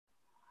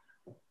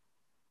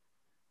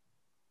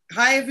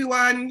Hi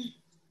everyone,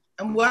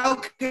 and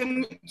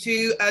welcome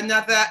to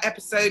another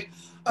episode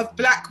of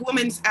Black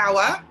Woman's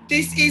Hour.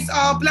 This is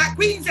our Black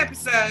Queens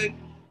episode.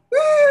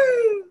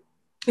 Woo!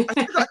 I should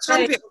have got a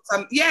trumpet or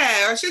something.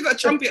 Yeah, I should have got a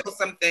trumpet or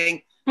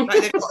something,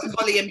 like they've got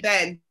Holly and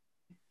Ben.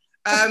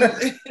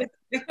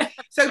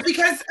 So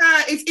because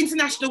it's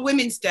International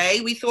Women's Day,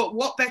 we thought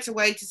what better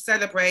way to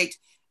celebrate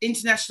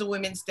International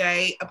Women's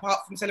Day apart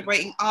from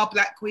celebrating our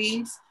Black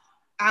Queens.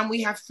 And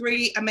we have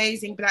three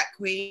amazing Black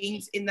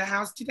queens in the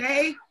house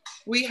today.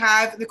 We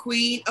have the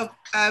queen of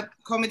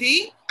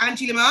comedy,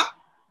 Angie Lamar.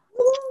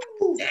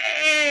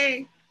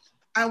 Yay!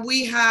 And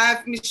we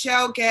have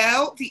Michelle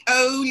Gayle, the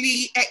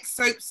only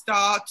ex-soap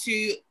star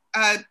to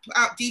put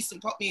out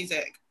decent pop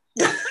music.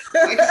 And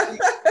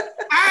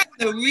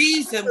the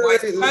reason why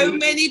so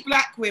many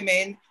Black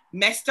women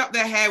messed up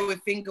their hair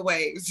with finger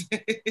waves.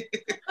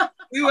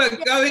 We were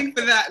going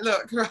for that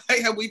look, right?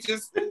 And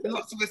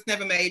lots of us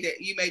never made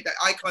it. You made that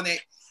iconic.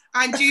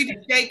 And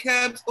Judith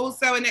Jacobs,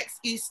 also an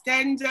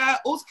ex-EastEnder.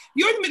 Also,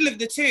 you're in the middle of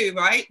the two,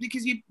 right?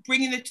 Because you're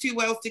bringing the two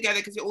worlds together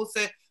because you also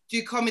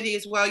do comedy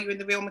as well. You're in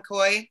The Real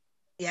McCoy.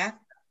 Yeah.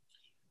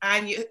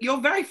 And you're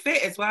very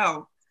fit as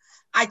well.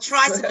 I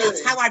try to be.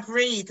 It's how I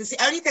breathe. It's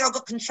the only thing I've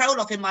got control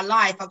of in my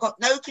life. I've got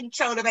no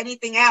control of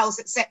anything else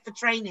except for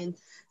training.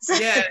 So.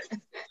 Yeah.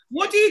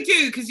 What do you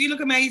do? Because you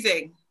look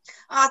amazing.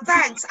 Oh,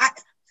 thanks.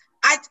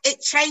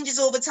 It changes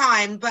all the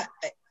time, but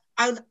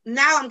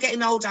now I'm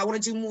getting older. I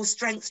want to do more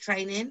strength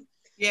training.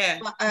 Yeah.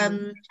 But I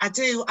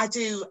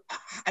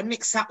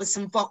mix up with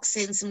some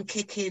boxing, some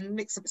kicking,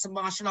 mix up with some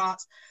martial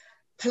arts,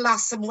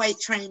 plus some weight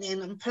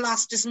training, and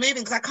plus just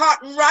moving because I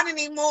can't run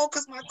anymore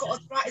because my God,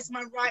 arthritis in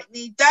my right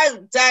knee.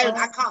 Don't.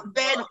 I can't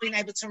bear not being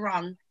able to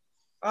run.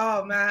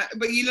 Oh man,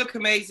 but you look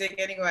amazing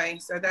anyway.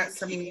 So that's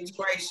some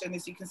inspiration.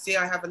 As you can see,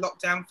 I have a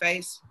lockdown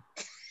face.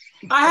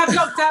 I have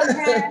lockdown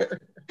hair.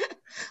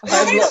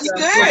 It looks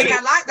good.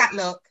 I like that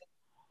look.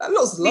 That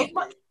looks lovely.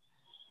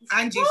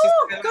 Angie's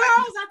girls, I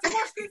had to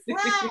wash this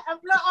hair. I'm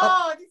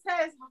like, this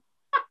hair is...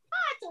 I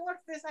had to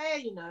wash this hair,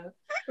 you know.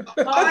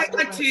 I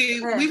had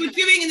to. We were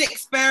doing an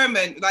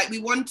experiment. Like, we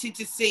wanted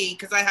to see,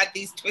 because I had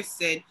these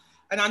twists in,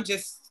 and I'm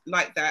just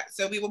like that.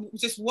 So we were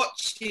just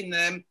watching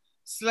them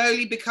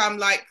slowly become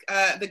like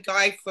the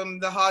guy from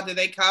The Harder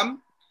They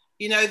Come.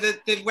 You know,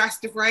 the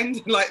Rasta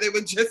friend, like they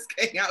were just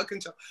getting out of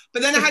control.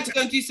 But then I had to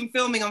go and do some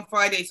filming on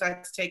Friday, so I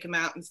had to take them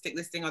out and stick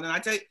this thing on. And I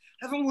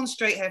haven't worn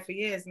straight hair for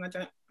years, and I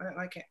don't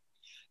like it.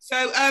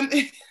 So,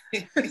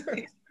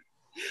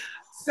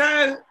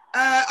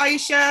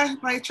 Aisha,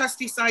 my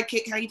trusty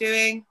sidekick, how you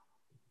doing?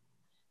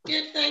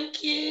 Good,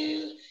 thank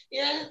you.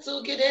 Yeah, it's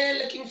all good here.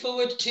 Looking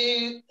forward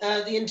to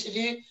the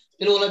interview. It's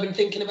been all I've been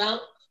thinking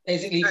about,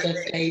 basically, for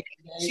days.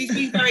 She's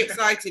been very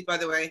excited, by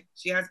the way.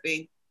 She has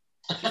been.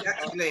 She's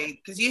actually,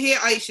 because you hear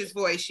Aisha's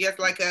voice, she has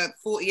like a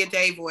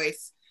 40-a-day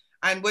voice.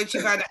 And when she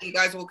found out you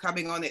guys were all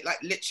coming on, it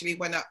like literally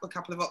went up a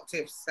couple of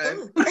octaves.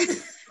 So,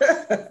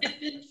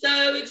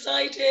 so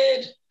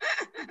excited.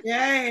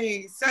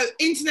 Yay. So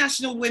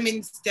International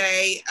Women's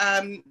Day.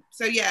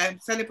 So yeah,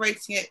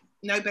 celebrating it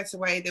no better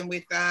way than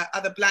with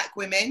other Black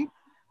women.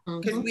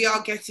 Because we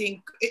are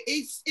getting,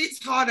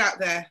 it's hard out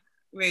there,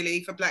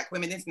 really, for Black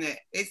women, isn't it?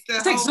 It's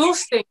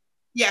exhausting.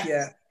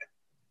 Yeah.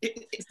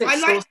 It's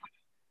exhausting.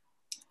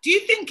 Do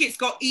you think it's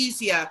got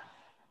easier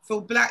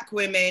for Black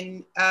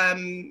women?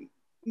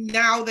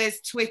 Now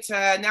there's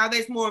Twitter, now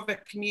there's more of a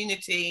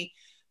community,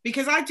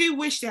 because I do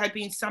wish there had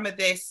been some of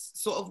this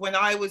sort of when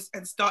I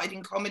had started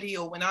in comedy,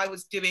 or when I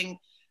was doing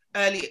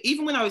earlier,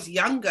 even when I was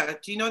younger.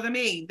 Do you know what I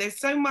mean? There's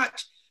so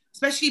much,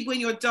 especially when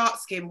you're a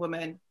dark-skinned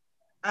woman,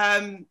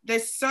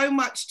 there's so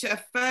much to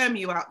affirm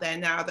you out there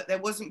now that there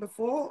wasn't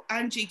before.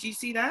 Angie, do you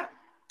see that?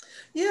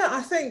 Yeah,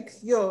 I think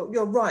you're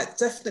right.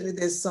 Definitely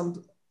there's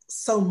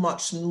so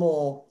much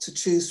more to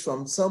choose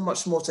from, so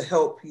much more to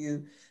help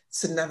you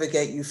to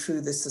navigate you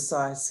through this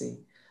society.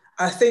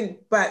 I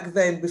think back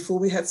then, before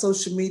we had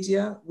social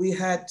media, we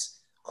had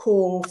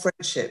core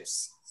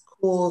friendships,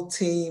 core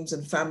teams,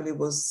 and family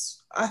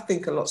was, I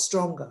think, a lot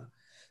stronger.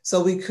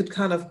 So we could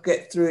kind of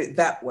get through it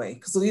that way.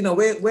 Because, you know,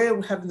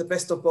 we're having the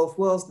best of both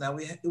worlds now.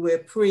 We're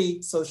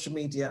pre-social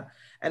media,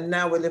 and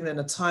now we're living in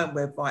a time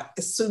whereby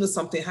as soon as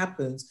something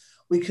happens,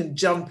 we can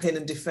jump in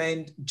and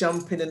defend,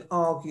 jump in and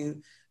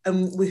argue,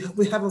 and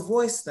we have a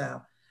voice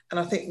now. And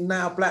I think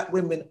now Black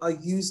women are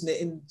using it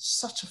in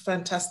such a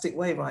fantastic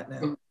way right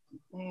now.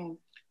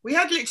 We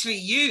had literally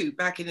you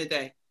back in the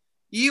day.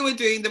 You were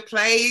doing the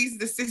plays,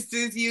 the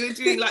sisters, you were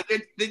doing like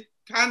the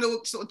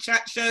panel sort of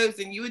chat shows,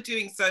 and you were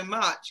doing so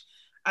much.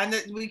 And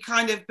that we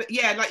kind of, but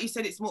yeah, like you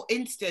said, it's more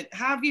instant.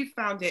 How have you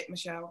found it,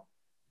 Michelle?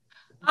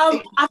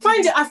 I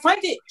find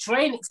it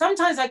draining.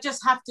 Sometimes I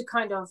just have to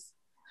kind of,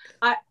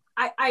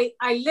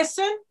 I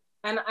listen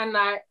and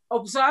I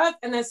observe,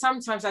 and then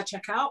sometimes I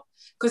check out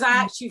because I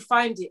actually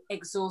find it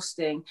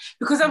exhausting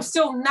because I'm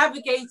still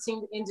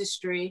navigating the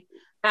industry,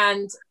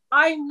 and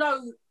I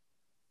know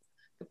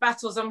the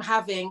battles I'm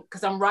having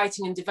because I'm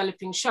writing and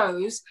developing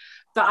shows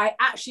that I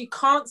actually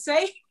can't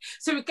say.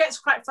 So it gets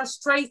quite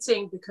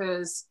frustrating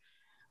because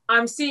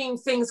I'm seeing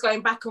things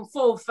going back and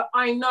forth that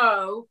I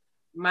know,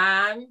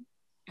 man,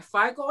 if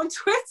I go on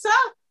Twitter,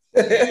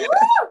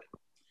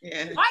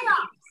 yeah.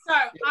 fire. So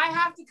I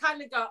have to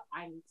kind of go,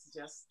 I need to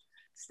just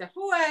step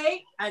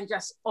away and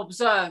just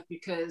observe,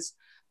 because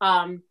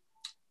I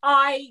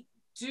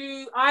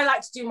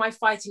like to do my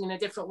fighting in a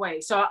different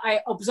way. So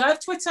I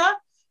observe Twitter,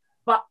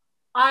 but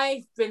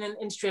I've been in the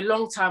industry a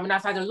long time, and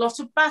I've had a lot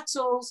of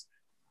battles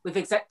with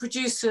exec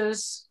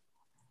producers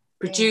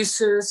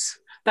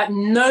that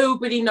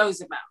nobody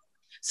knows about.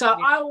 So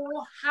I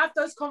will have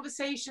those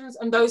conversations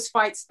and those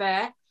fights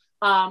there.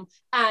 And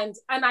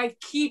I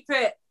keep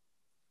it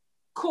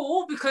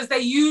cool, because they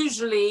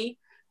usually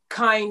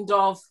kind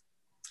of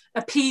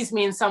appease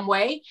me in some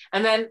way.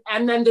 And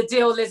then the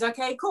deal is,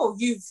 okay, cool.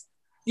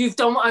 You've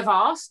done what I've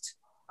asked.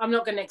 I'm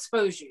not going to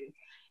expose you.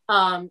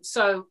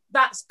 So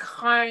that's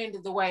kind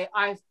of the way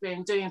I've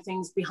been doing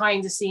things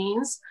behind the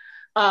scenes.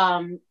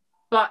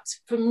 But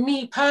for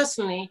me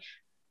personally,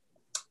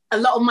 a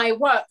lot of my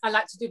work, I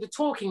like to do the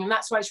talking, and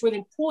that's why it's really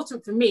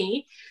important for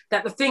me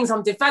that the things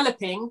I'm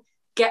developing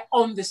get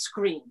on the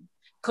screen,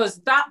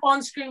 because that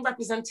on-screen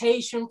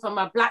representation from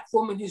a Black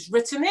woman who's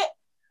written it,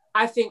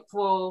 I think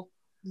will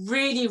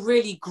really,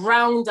 really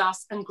ground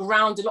us and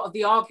ground a lot of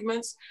the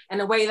arguments in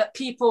a way that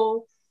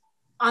people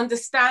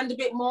understand a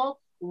bit more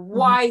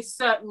why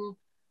certain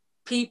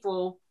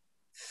people,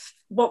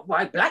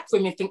 why Black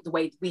women think the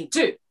way we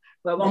do,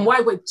 and why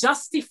we're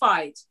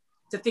justified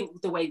to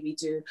think the way we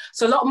do.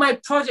 So a lot of my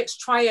projects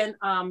try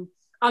and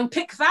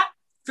unpick that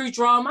through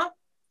drama.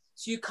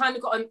 So you kind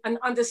of got an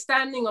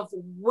understanding of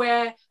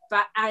where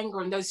that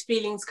anger and those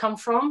feelings come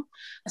from.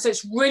 And so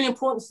it's really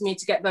important for me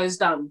to get those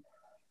done.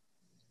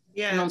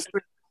 Yeah.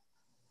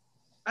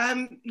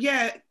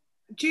 Yeah,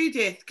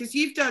 Judith, because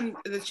you've done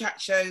the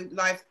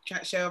live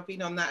chat show, I've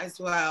been on that as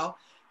well.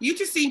 You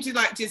just seem to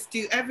just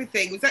do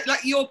everything. Was that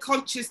like your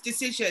conscious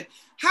decision?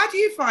 How do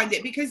you find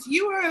it? Because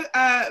you were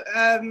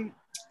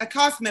a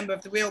cast member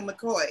of The Real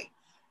McCoy,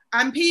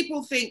 and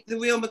people think The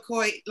Real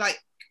McCoy,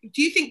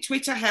 do you think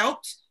Twitter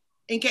helped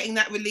in getting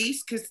that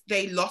release because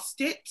they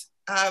lost it,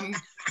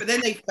 but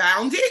then they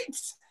found it,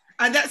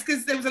 and that's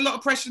because there was a lot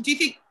of pressure? Do you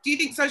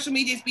think social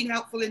media has been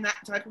helpful in that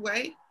type of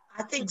way?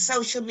 I think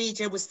social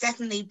media was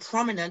definitely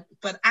prominent,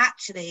 but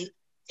actually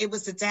it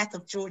was the death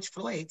of George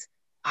Floyd,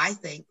 I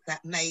think,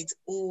 that made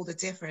all the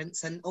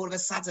difference. And all of a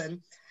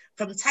sudden,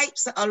 from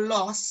tapes that are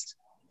lost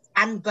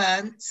and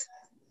burnt,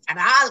 and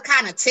all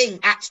kind of thing,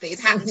 actually, it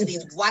happened to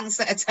these one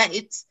set of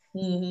tapes,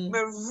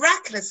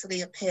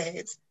 miraculously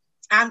appeared.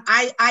 And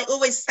I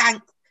always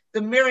thank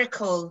the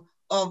miracle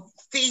of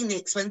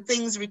Phoenix when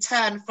things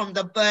return from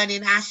the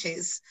burning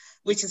ashes,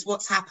 which is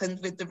what's happened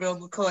with The Real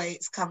McCoy.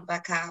 It's come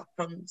back out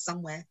from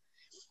somewhere.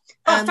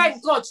 Oh,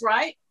 thank God,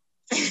 right?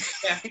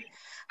 Yeah.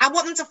 I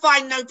want them to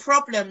find No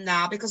Problem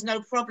now, because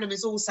No Problem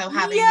is also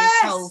having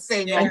this whole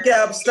thing. Yeah. And Get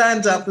Up,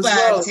 Stand Up as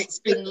well. It's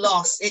been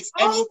lost. It's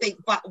anything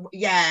but,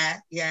 yeah.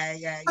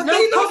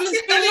 No Problem's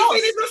been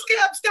lost.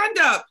 Get Up, Stand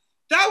Up.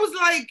 That was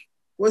like...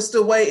 We're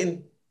still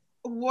waiting.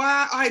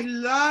 Wow, I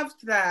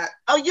loved that.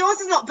 Oh, yours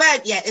is not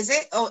burnt yet, is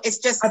it? Or it's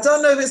just... I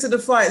don't know if it's in the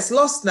fire. It's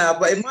lost now,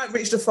 but it might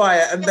reach the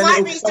fire, and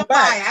then it'll come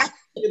back. Fire.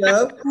 You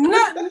know?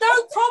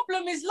 No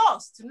problem is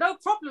lost. No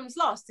problem's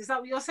lost. Is that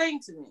what you're saying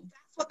to me?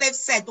 That's what they've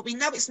said, but we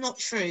know it's not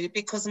true,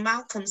 because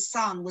Malcolm's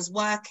son was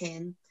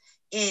working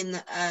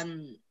in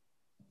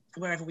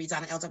wherever we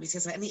done at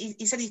LWC, and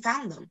he said he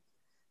found them.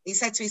 He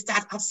said to his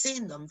dad, "I've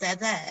seen them. They're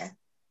there."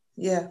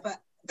 Yeah. But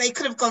they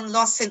could have gone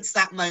lost since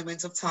that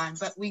moment of time,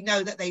 but we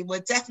know that they were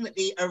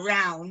definitely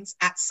around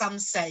at some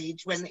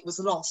stage when it was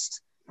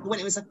lost. When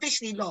it was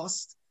officially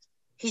lost,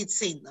 he'd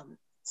seen them.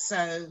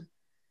 So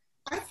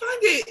I find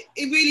it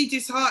really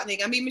disheartening.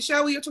 I mean,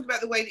 Michelle, you're talking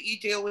about the way that you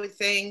deal with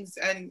things,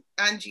 and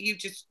Angie, you've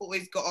just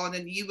always got on,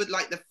 and you were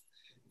like the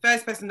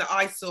first person that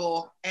I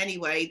saw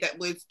anyway that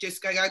was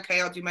just going,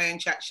 okay, I'll do my own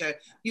chat show.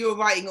 You were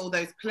writing all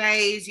those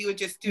plays, you were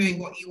just doing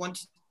what you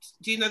wanted.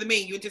 Do you know what I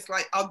mean? You were just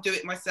like, I'll do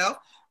it myself.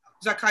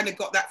 Because I kind of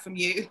got that from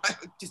you. I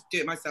just do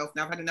it myself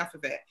now, I've had enough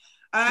of it.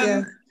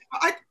 I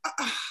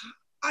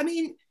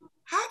mean,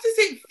 how does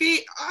it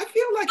feel? I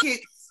feel like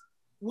it's,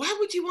 why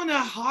would you want to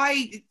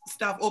hide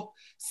stuff or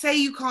say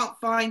you can't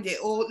find it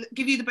or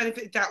give you the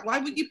benefit of doubt? Why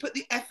would you put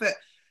the effort?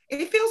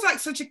 It feels like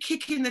such a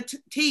kick in the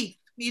teeth.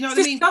 You know what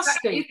I mean?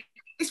 Disgusting.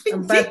 It's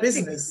been bad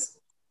business.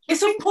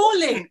 It's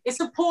appalling. It's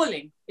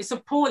appalling. It's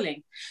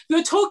appalling.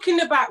 You're talking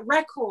about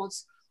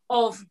records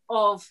of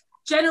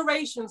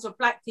generations of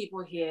Black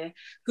people here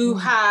who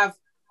have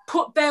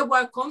put their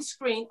work on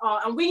screen.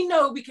 And we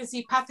know we can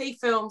see Pathé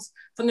films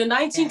from the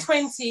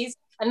 1920s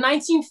and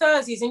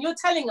 1930s, and you're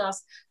telling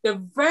us the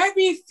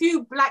very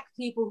few Black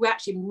people who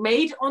actually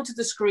made it onto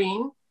the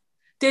screen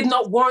did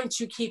not warrant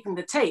you keeping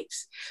the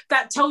tapes.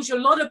 That tells you a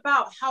lot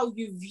about how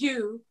you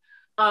view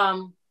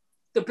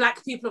the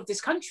Black people of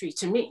this country,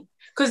 to me.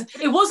 Because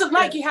it wasn't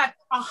like you had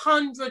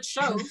 100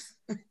 shows.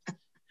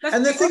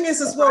 And the thing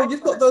is as well,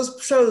 you've got those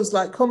shows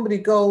like Comedy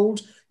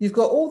Gold, you've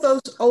got all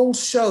those old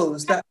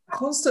shows that are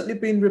constantly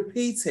being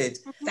repeated.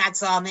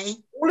 Dad's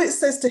Army. All it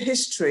says to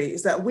history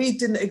is that we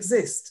didn't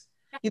exist.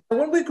 You know,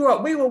 when we grew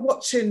up, we were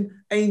watching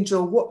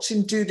Angel,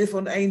 watching Judith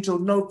on Angel,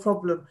 no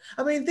problem.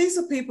 I mean, these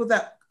are people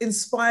that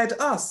inspired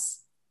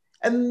us.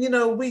 And, you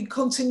know, we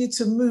continue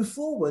to move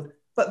forward.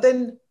 But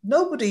then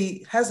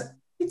nobody has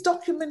any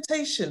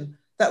documentation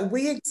that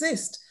we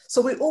exist.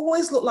 So we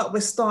always look like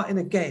we're starting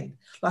again.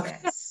 Like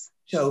Yes.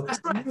 a show,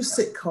 a new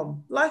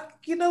sitcom. Like,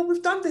 you know,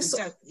 we've done this.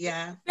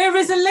 Yeah. There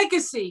is a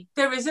legacy.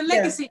 There is a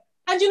legacy.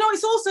 Yeah. And you know,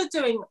 it's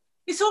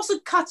also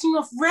cutting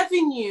off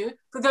revenue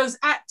for those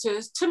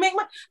actors to make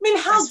money. I mean,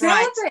 how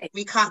dare they?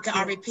 We can't get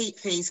our repeat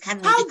fees,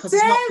 can we? How because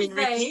it's not dare been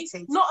they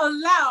repeated. not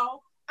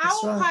allow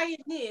That's our right.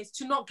 pioneers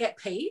to not get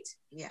paid?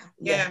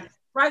 Yeah.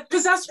 Right?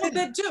 Because that's what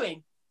they're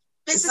doing.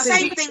 But it's the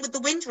same thing with the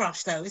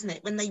Windrush, though, isn't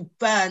it? When they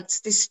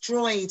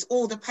destroyed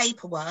all the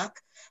paperwork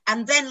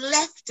and then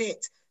left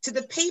it to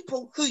the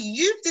people who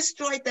you've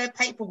destroyed their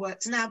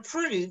paperwork to now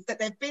prove that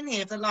they've been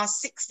here for the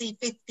last 60,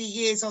 50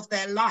 years of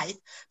their life,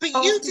 but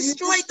you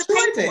destroyed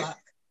the paperwork.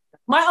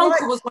 My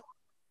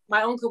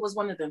uncle was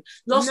one of them.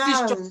 Lost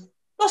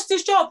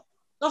his job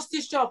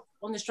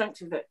on the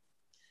strength of it.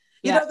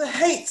 You know, the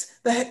hate,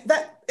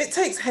 that it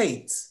takes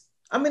hate.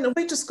 I mean,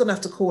 we're just gonna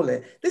have to call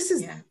it. This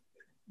is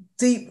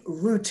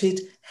deep-rooted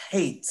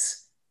hate.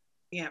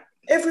 Yeah.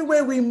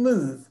 Everywhere we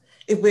move,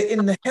 if we're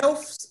in the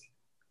health,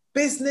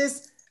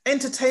 business,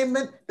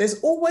 entertainment,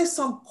 there's always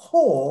some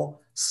core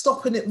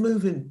stopping it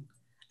moving.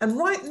 And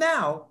right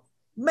now,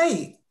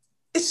 mate,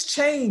 it's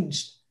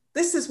changed.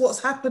 This is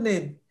what's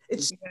happening.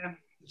 It's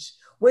changed.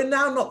 We're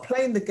now not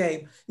playing the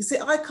game. You see,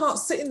 I can't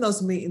sit in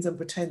those meetings and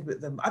pretend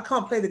with them. I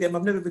can't play the game.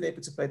 I've never been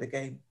able to play the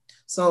game.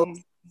 So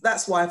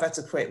that's why I've had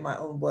to create my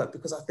own work,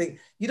 because I think,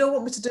 you don't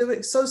want me to do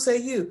it, so say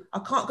you. I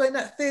can't go in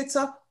that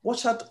theatre.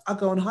 Watch, I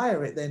go and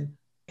hire it then.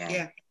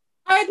 Yeah.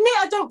 I admit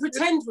I don't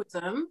pretend with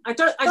them. I'm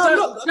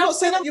not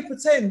saying that you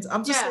pretend.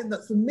 I'm just saying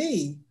that for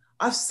me,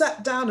 I've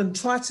sat down and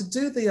tried to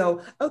do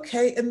the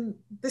okay, and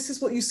this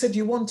is what you said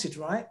you wanted,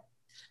 right?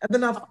 And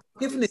then I've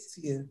given it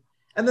to you.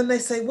 And then they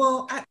say,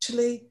 well,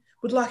 actually,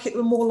 would like it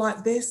more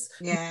like this.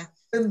 Yeah.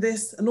 And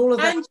this and all of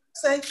that.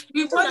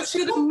 We went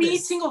to a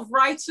meeting of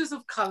writers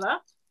of colour,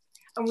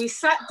 and we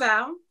sat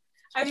down,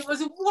 and it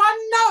was one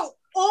note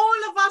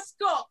all of us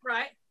got,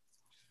 right?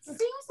 Seems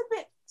a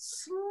bit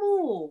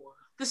small.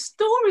 The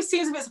story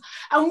seems a bit,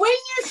 and when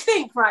you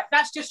think, right,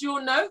 that's just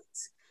your note,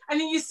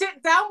 and then you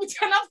sit down with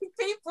 10 other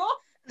people,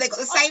 they got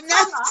the same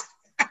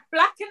note,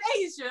 black and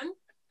Asian,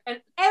 and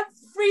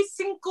every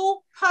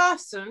single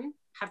person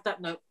have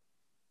that note,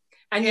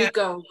 and you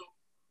go,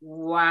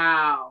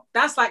 wow,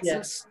 that's like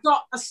a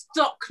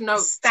stock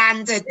note,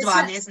 standard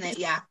one, isn't it?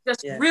 Yeah,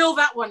 just reel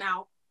that one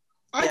out.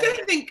 I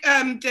don't think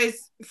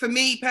there's, for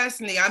me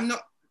personally,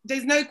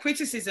 there's no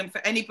criticism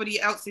for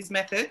anybody else's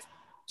method.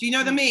 Do you know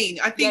what I mean?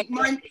 I think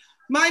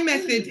my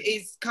method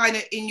is kind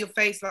of in your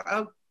face, like,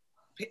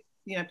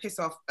 piss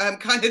off,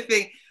 kind of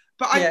thing.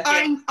 But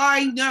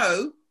I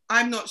know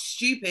I'm not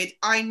stupid.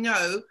 I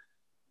know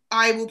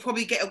I will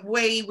probably get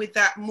away with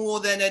that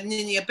more than a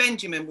Ninia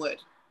Benjamin would.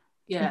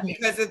 Yeah.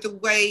 Because of the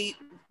way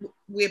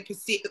we're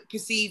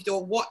perceived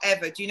or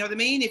whatever. Do you know what I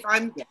mean? If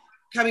I'm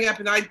coming up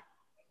and I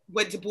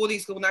went to boarding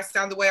school and I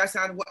sound the way I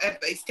sound, whatever,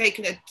 it's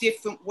taken a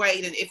different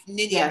way than if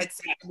Ninia had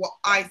said what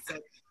I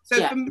said.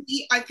 So for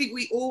me, I think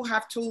we all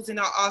have tools in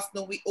our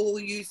arsenal. We all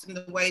use them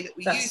the way that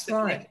we use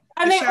them. Right.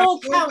 And they all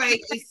count.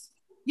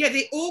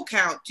 They all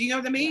count. Do you know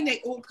what I mean?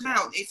 They all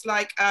count. It's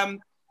like,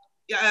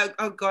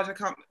 oh God, I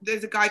can't.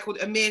 There's a guy called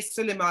Amir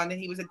Suleiman,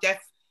 and he was a deaf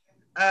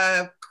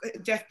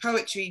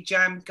poetry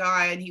jam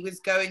guy, and he was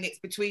going, it's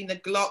between the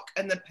Glock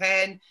and the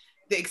pen,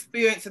 the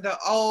experience of the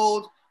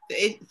old,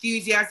 the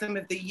enthusiasm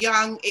of the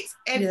young. It's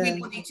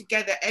everybody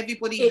together.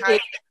 Everybody has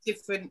a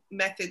different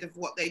method of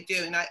what they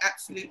do, and I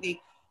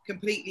absolutely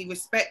completely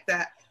respect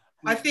that.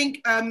 I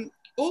think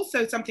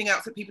also something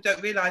else that people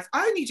don't realize,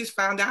 I only just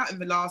found out in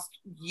the last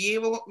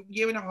year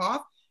and a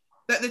half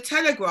that the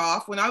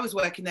Telegraph, when I was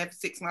working there for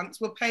 6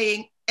 months, were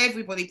paying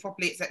everybody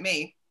properly except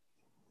me.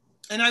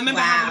 And I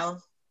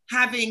remember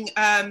having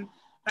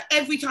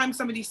every time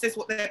somebody says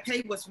what their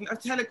pay was from a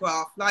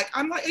Telegraph, like,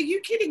 I'm like, are you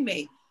kidding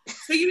me?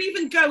 So you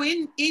even go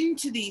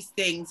into these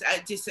things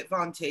at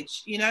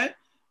disadvantage, you know,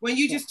 when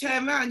you just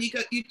turn around,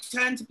 you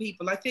turn to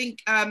people. I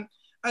think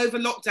over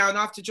lockdown,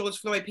 after George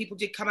Floyd, people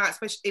did come out,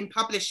 especially in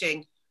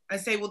publishing, and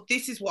say, well,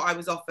 this is what I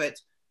was offered.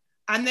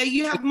 And there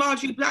you have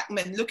Marjorie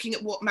Blackman looking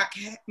at what Matt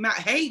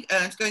Haig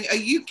earns, going, are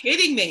you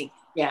kidding me?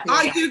 Yeah.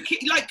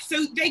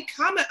 So they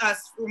come at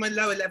us from a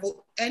lower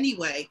level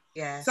anyway.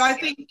 Yeah. So I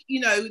think,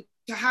 you know,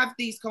 to have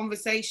these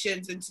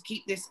conversations and to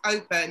keep this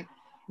open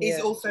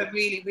is also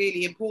really,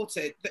 really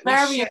important.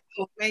 That we share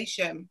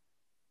information.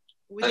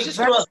 I was just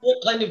going to ask, what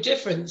kind of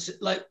difference?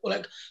 Like,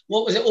 what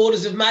was it?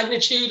 Orders of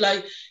magnitude?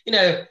 Like, you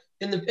know,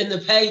 in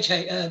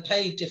the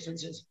pay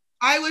differences.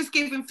 I was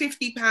given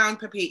 £50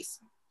 per piece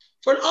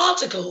for an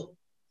article.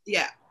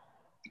 Yeah.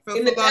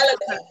 In the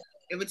Telegraph.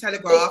 In the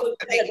Telegraph.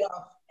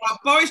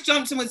 Boris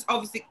Johnson was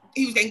obviously,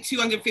 he was getting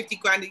 250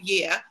 grand a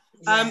year.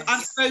 Yes.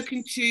 I've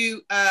spoken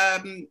to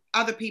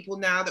other people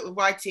now that were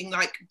writing,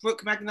 like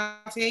Brooke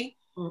Magnati,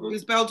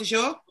 who's Belle de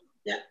Jour.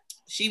 Yeah.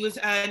 She was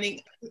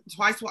earning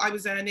twice what I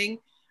was earning.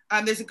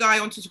 There's a guy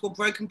on Twitter called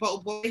Broken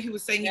Bottle Boy who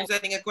was saying he was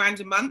earning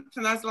 £1,000 a month,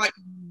 and I was like,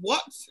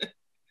 what?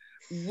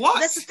 What?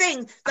 That's the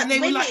thing. That and they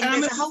women, were like,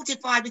 there's a whole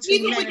divide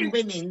between men and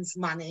women's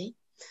money.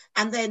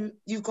 And then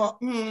you've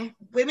got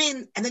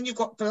women, and then you've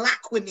got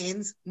black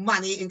women's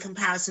money in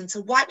comparison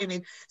to white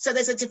women. So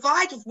there's a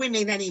divide of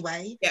women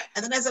anyway. Yeah.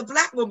 And then as a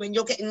black woman,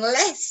 you're getting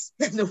less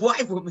than the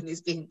white woman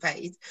is being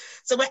paid.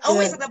 So we're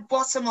always at the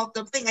bottom of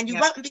the thing. And you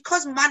won't,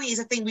 because money is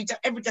a thing,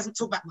 everybody doesn't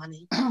talk about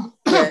money.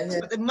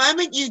 But the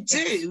moment you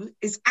do,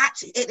 is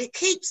actually, it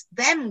keeps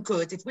them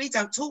good if we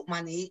don't talk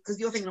money, because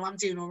you're thinking, oh, I'm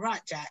doing all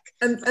right, Jack.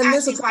 And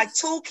actually, by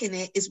talking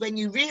it is when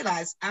you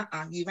realise,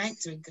 you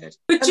ain't doing good.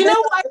 But you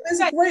know what?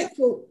 There's a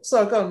grateful.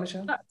 Sorry, go on,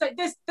 Michelle.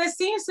 There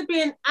seems to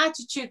be an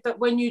attitude that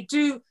when you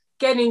do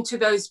get into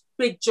those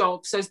big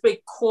jobs, those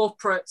big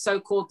corporate,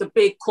 so-called the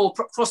big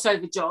corporate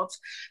crossover jobs,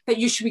 that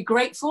you should be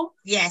grateful.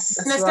 Yes,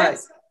 that's right.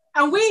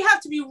 And we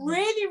have to be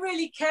really,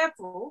 really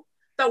careful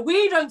that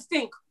we don't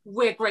think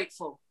we're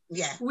grateful.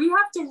 Yeah. We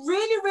have to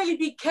really, really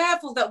be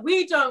careful that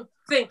we don't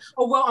think,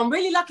 oh, well, I'm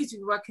really lucky to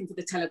be working for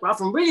the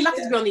Telegraph. I'm really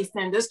lucky to be on these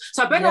tenders.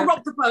 So I better not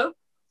rock the boat,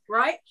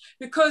 right?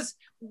 Because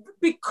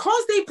they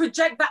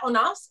project that on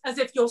us as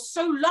if you're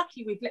so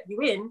lucky we've let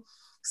you in,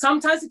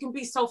 sometimes it can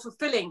be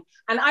self-fulfilling.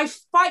 And I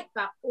fight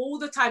that all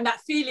the time, that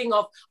feeling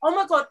of, oh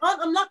my God,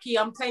 I'm lucky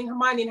I'm playing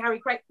Hermione and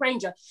Hermione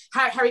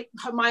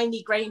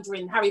Granger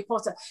in Harry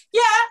Potter.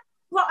 Yeah,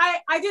 well,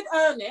 I did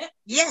earn it.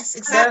 Yes,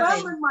 exactly.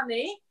 I've earned my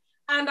money.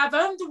 And I've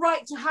earned the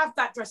right to have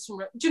that dressing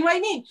room. Do you know what I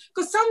mean?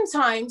 Because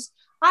sometimes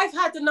I've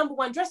had the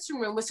 #1 dressing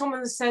room where someone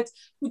has said,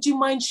 would you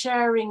mind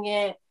sharing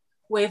it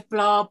with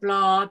blah,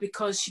 blah,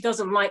 because she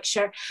doesn't like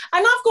sharing.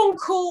 And I've gone,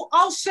 cool,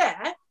 I'll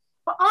share.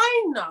 But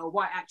I know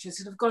white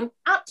actresses have gone,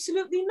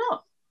 absolutely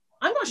not.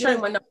 I'm not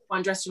sharing my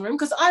 #1 dressing room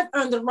because I've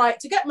earned the right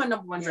to get my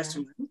 #1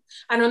 dressing room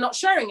and I'm not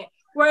sharing it.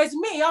 Whereas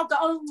me, I'll go,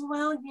 oh,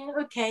 well, yeah,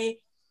 okay.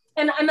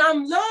 And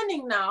I'm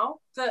learning now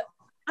that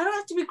I don't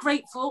have to be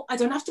grateful. I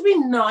don't have to be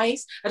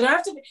nice. I don't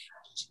have to be...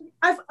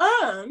 I've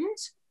earned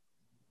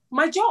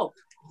my job.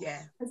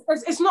 Yeah.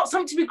 It's not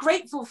something to be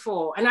grateful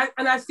for. And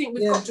I think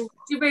we've got to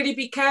really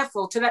be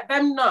careful to let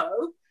them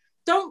know,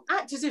 don't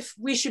act as if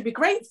we should be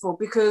grateful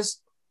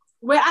because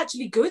we're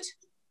actually good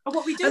at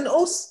what we do. And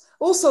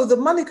also the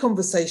money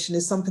conversation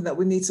is something that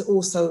we need to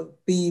also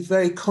be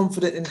very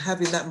confident in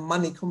having that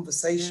money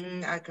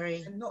conversation. I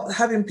agree. And not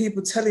having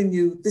people telling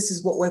you, this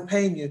is what we're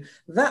paying you.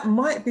 That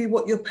might be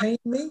what you're paying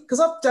me.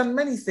 Because I've done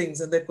many things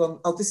and they've gone,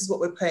 oh, this is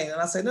what we're paying.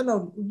 And I say,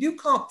 no, you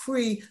can't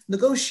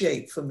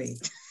pre-negotiate for me.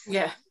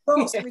 Yeah.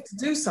 You ask me to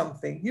do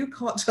something. You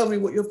can't tell me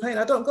what you're paying.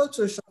 I don't go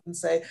to a shop and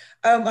say,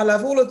 I'll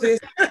have all of this.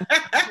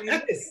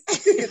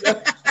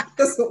 It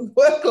doesn't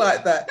work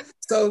like that.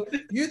 So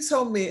you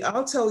tell me,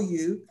 I'll tell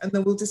you, and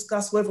then we'll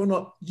discuss whether or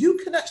not you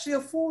can actually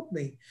afford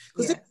me.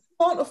 Because if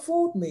you can't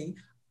afford me,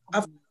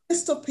 I've got a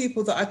list of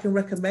people that I can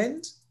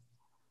recommend.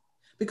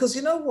 Because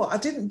you know what? I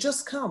didn't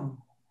just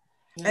come.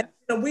 Yeah.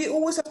 And we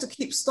always have to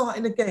keep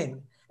starting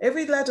again.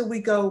 Every ladder we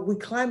go, we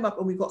climb up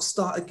and we got to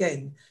start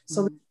again.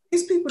 So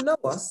these people know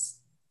us.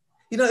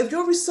 You know, if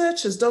your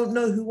researchers don't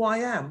know who I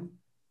am,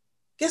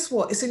 guess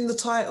what? It's in the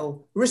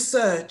title,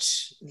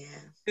 research. Yeah.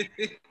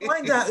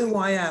 Find out who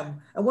I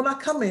am. And when I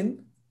come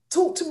in,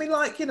 talk to me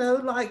like, you know,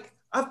 like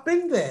I've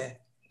been there.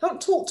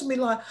 Don't talk to me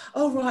like,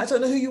 oh, right, I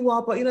don't know who you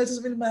are, but, you know, it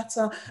doesn't really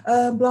matter,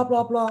 blah,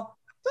 blah, blah.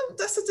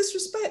 That's a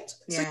disrespect.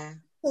 Yeah. So you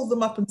call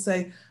them up and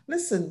say,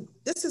 listen,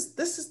 this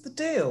is the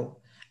deal.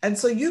 And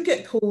so you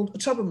get called a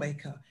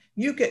troublemaker.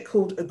 You get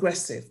called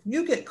aggressive.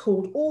 You get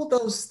called all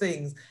those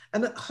things.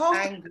 And half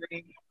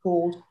angry.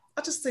 Called,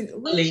 I just think,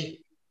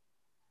 really,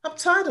 I'm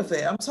tired of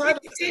it. I'm tired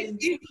of saying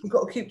you've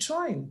got to keep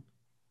trying.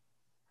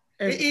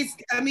 It is.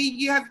 I mean,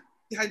 you have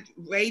had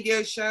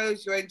radio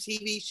shows, your own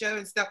TV show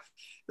and stuff.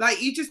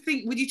 Like, you just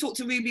think, would you talk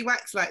to Ruby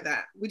Wax like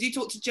that? Would you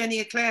talk to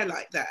Jenny Eclair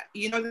like that?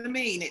 You know what I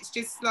mean? It's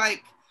just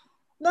like,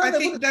 no, I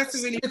think that's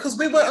a really... Because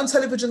we weren't on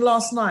television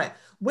last night.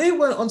 We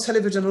weren't on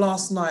television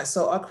last night,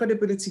 so our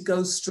credibility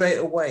goes straight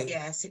away.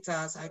 Yes, it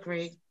does. I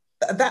agree.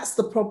 That's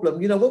the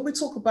problem. You know, when we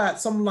talk about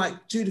someone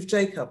like Judith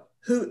Jacob,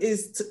 who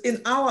is, in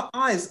our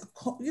eyes,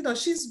 you know,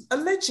 she's a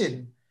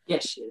legend.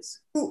 Yes, she is.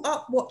 Grew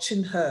up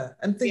watching her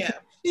and thinking,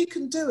 she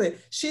can do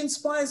it. She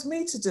inspires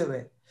me to do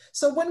it.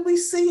 So when we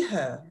see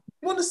her,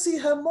 we want to see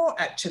her more,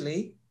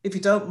 actually, if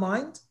you don't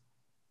mind.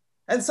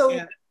 And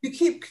so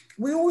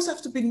we always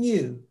have to be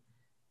new.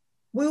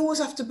 We always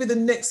have to be the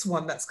next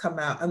one that's come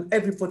out and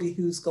everybody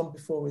who's gone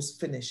before is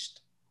finished.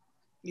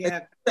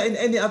 Yeah. In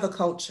any other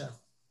culture.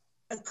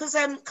 Because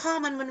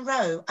Carmen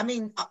Monroe, I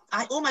mean,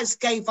 I almost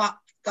gave up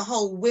the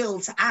whole will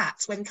to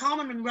act when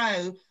Carmen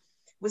Monroe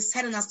was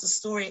telling us the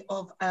story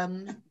of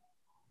the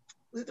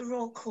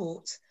Royal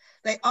Court.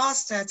 They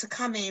asked her to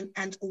come in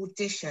and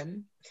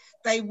audition.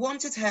 They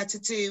wanted her to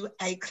do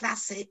a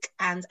classic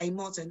and a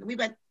modern. And we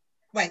went,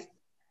 wait,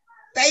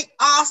 they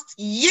asked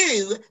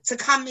you to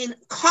come in,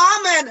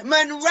 Carmen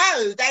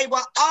Monroe. They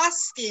were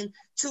asking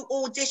to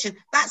audition.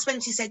 That's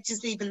when she said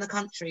she's leaving the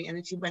country, and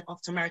then she went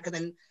off to America.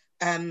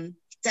 Then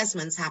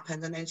Desmond's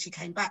happened, and then she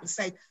came back and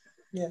said,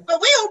 Yeah.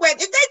 But we all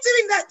went, if they're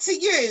doing that to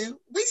you,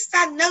 we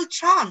stand no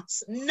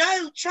chance.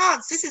 No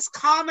chance. This is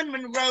Carmen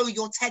Monroe,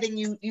 you're telling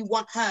you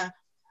want her.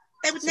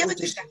 They would never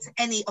do that to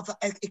any of the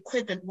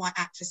equivalent white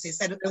actresses.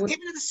 They'd have given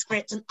her the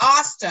script and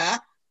asked her,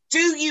 do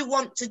you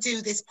want to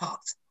do this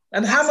part?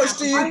 And how much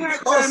do you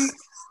cost?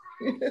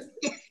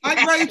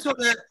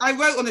 I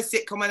wrote on a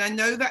sitcom, and I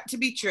know that to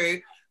be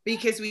true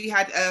because we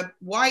had a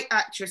white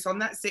actress on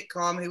that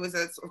sitcom who was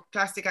a sort of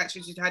plastic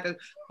actress who had a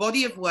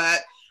body of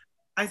work,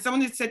 and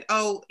someone had said,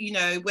 oh, you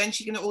know, when's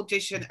she going to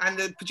audition? And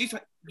the producer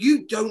went,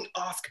 you don't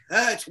ask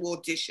her to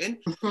audition.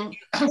 You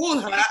call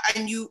her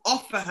and you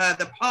offer her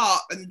the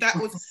part. And that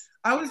was,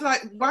 I was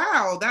like,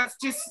 wow, that's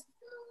just,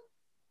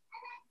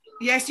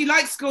 yes, you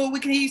like school, we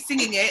can hear you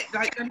singing it.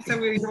 Like, I'm so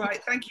really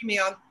right. Thank you,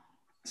 Mian.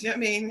 Do you know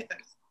what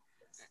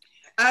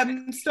I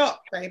mean?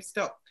 Stop, babe,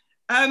 stop.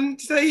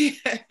 So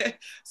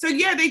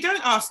yeah, they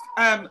don't ask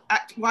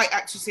white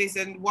actresses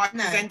and white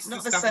presenters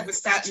and stuff with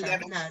certain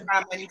level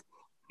and,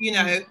 you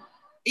know,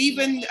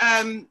 even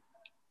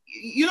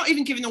you're not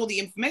even given all the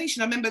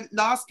information. I remember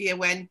last year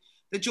when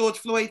the George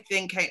Floyd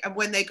thing came, and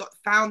when they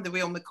found the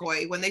real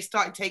McCoy, when they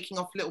started taking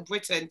off Little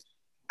Britain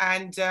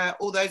and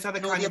all those other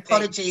kind of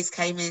apologies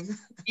came in.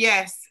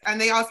 Yes, and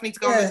they asked me to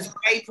go on the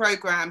debate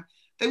program.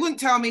 They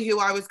wouldn't tell me who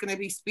I was going to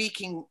be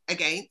speaking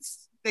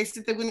against. They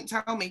said they wouldn't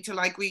tell me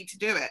till I agreed to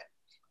do it.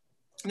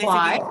 And they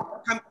Why?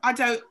 said, I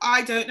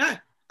don't know.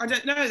 I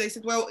don't know. They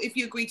said, well, if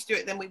you agree to do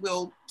it, then we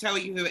will tell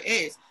you who it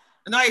is.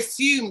 And I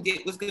assumed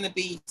it was going to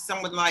be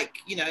someone like,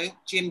 you know,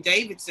 Jim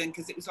Davidson,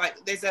 because it was like,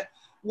 there's a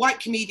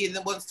white comedian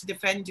that wants to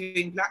defend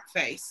doing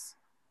blackface,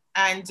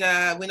 and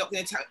we're not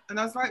going to tell. And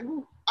I was like,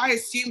 well, I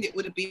assumed it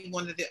would have been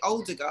one of the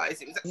older guys.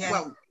 It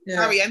was,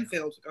 Harry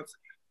Enfield.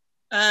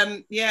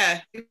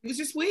 It was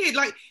just weird.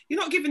 Like, you're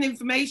not given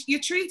information.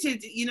 You're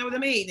treated, you know what I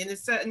mean, in a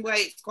certain way.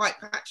 It's quite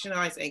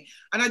patronising.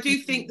 And I do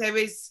think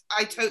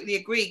I totally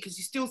agree, because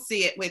you still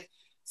see it with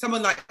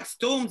someone like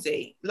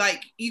Stormzy.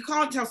 Like, you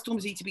can't tell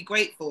Stormzy to be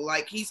grateful.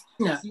 Like, he's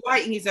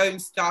writing his own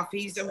stuff.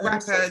 He's a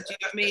rapper. Do you know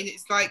what I mean?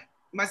 It's like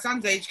my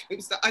son's age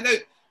group stuff. I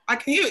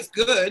can hear it's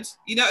good.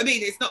 You know what I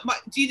mean? It's not much.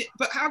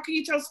 But how can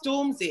you tell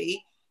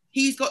Stormzy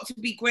he's got to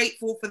be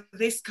grateful for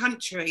this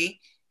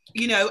country?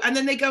 You know, and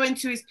then they go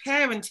into his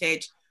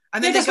parentage.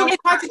 And then that's what they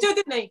tried to do,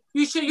 didn't they?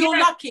 You're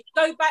lucky.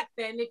 Go back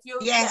then if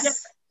you're.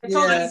 Yes. You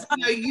know,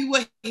 you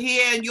were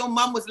here and your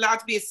mum was allowed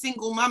to be a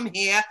single mum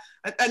here,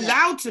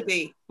 allowed to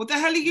be. What the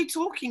hell are you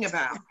talking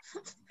about?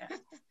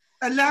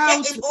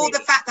 Allowed to all the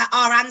fact that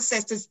our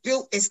ancestors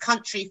built this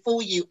country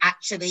for you,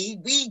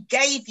 actually. We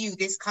gave you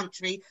this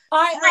country.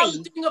 I'm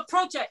doing a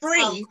project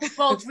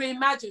called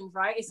Reimagined,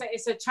 right?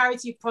 It's a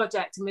charity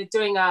project, and we're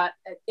doing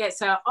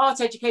it's an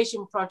art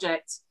education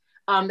project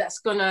that's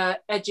going to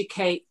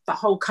educate the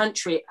whole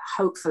country,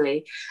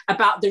 hopefully,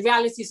 about the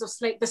realities of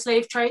the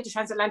slave trade, the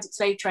transatlantic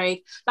slave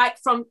trade, like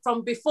from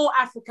before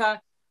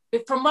Africa,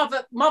 from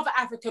Mother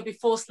Africa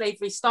before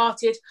slavery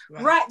started,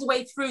 right the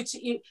way through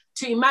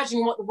to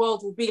imagine what the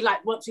world will be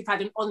like once we've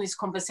had an honest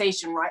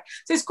conversation, right?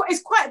 So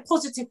it's quite a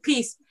positive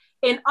piece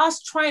in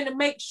us trying to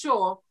make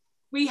sure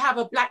we have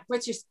a Black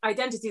British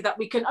identity that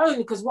we can own,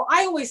 because what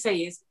I always say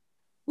is,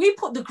 we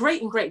put the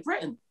great in Great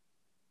Britain.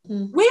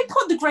 We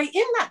put the great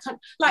in that country.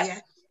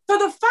 So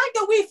the fact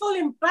that we feel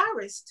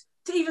embarrassed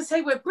to even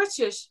say we're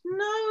British,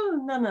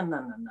 no.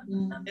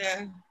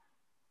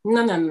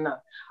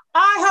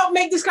 I helped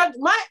make this country,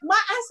 my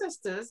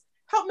ancestors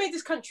helped make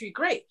this country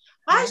great.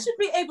 I should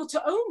be able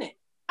to own it.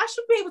 I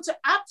should be able to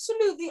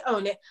absolutely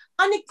own it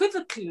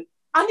unequivocally,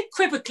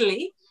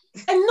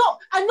 and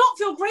not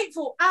feel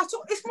grateful at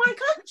all. It's my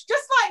country.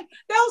 Just like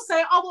they'll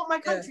say, I want my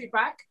country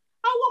back.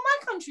 I want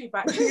my country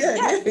back.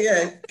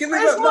 Give me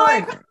that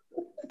line.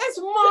 It's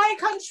my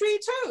country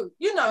too,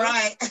 you know.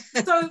 Right.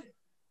 So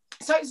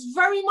it's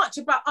very much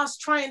about us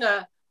trying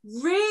to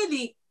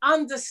really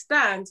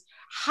understand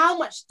how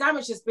much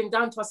damage has been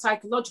done to us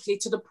psychologically,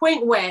 to the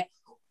point where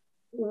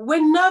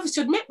we're nervous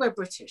to admit we're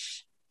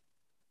British,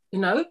 you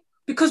know,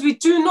 because we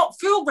do not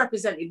feel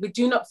represented, we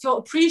do not feel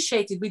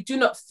appreciated, we do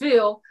not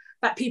feel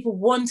that people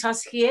want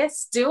us here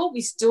still.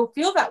 We still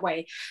feel that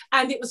way.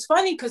 And it was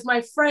funny because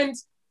my friend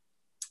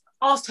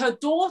asked her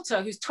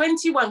daughter, who's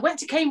 21, went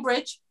to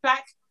Cambridge,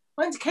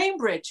 went to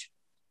Cambridge.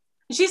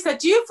 And she said,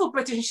 do you feel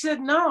British? And she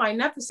said, no, I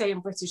never say I'm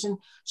British. And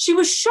she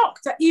was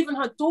shocked that even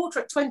her daughter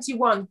at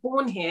 21,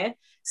 born here,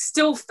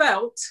 still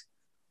felt,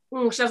 she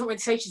doesn't really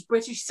say she's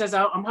British. She says,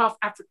 oh, I'm half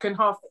African,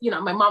 half, you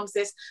know, my mum's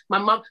this, my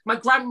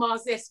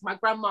grandma's this, my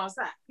grandma's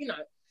that, you know.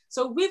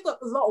 So we've got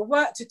a lot of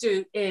work to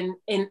do in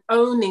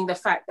owning the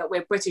fact that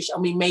we're British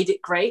and we made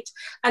it great.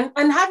 And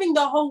having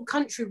the whole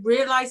country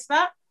realize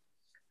that.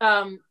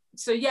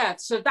 So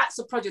that's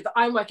a project that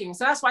I'm working on.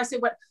 So that's why I say,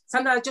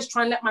 sometimes I just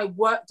try and let my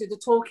work do the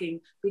talking,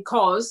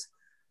 because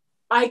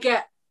I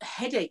get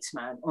headaches,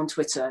 man, on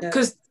Twitter.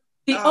 Because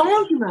the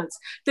arguments,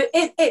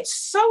 it's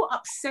so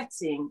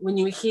upsetting when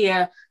you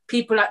hear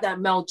people like that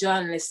male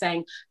journalist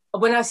saying,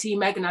 when I see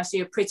Meghan, I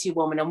see a pretty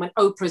woman, and when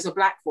Oprah's a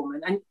black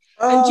woman, and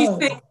do you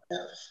think?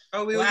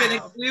 Oh, we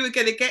were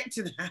gonna get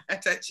to that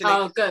actually.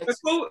 Oh, good.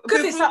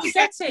 Because it's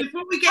upsetting.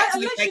 Before we get to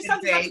the literally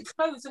something I have to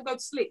close and go to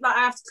sleep. Like I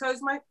have to close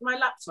my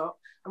laptop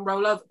and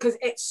roll over because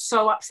it's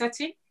so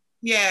upsetting.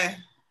 Yeah.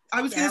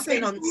 I was going to say,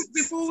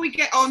 before we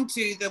get on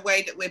to the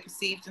way that we're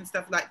perceived and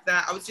stuff like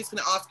that, I was just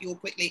going to ask you all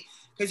quickly,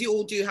 because you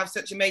all do have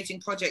such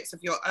amazing projects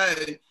of your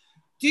own.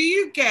 Do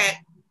you get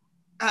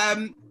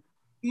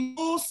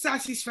more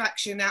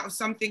satisfaction out of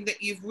something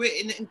that you've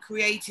written and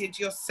created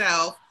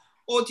yourself,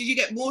 or did you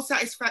get more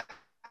satisfaction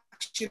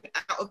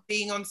out of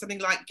being on something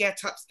like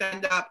Get Up,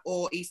 Stand Up,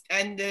 or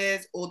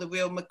EastEnders, or The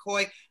Real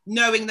McCoy,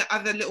 knowing that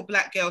other little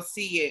black girls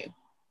see you?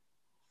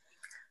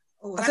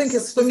 Oh, I think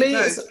it's, for me,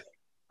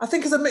 I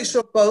think it's a mixture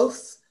of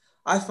both.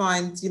 I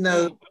find, you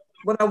know,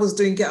 when I was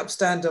doing Get Up,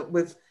 Stand Up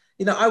with,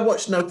 you know, I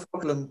watched No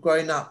Problem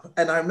growing up.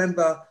 And I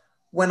remember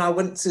when I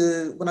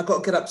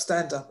got Get Up,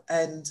 Stand Up,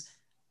 and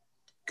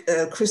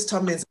Chris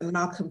Tommins and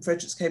Malcolm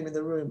Fredericks came in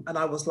the room, and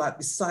I was like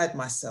beside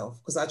myself,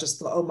 because I just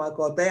thought, oh my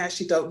God, they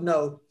actually don't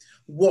know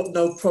what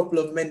No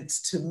Problem meant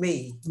to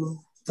me. Mm-hmm.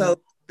 So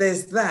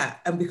there's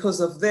that. And because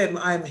of them,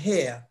 I'm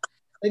here.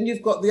 Then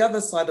you've got the other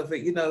side of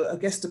it, you know, a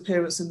guest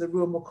appearance in The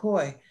Real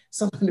McCoy.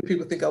 So many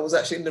people think I was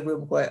actually in The Real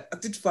McCoy. I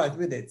did 5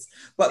 minutes,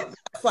 but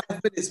 5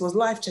 minutes was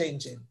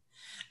life-changing.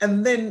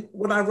 And then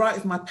when I write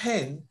with my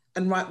pen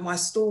and write my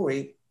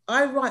story,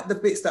 I write the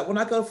bits that when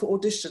I go for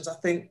auditions, I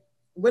think,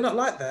 we're not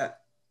like that.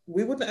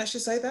 We wouldn't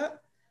actually say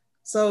that.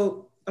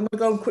 So I'm gonna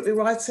go and quickly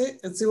write it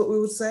and see what we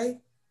would say.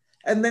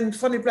 And then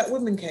Funny Black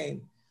Women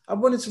came. I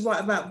wanted to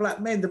write about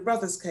black men, the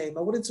brothers came.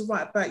 I wanted to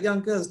write about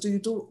young girls. Do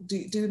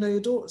you know your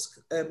daughters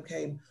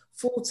came?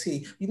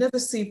 40. You never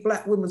see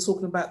black women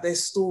talking about their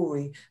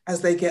story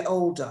as they get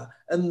older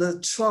and the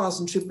trials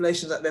and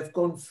tribulations that they've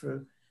gone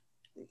through.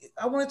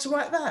 I wanted to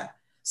write that.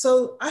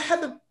 So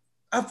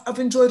I've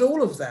enjoyed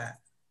all of that.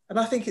 And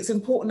I think it's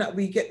important that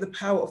we get the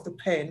power of the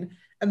pen,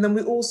 and then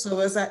we also,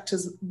 as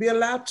actors, be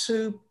allowed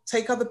to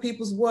take other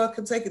people's work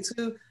and take it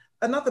to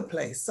another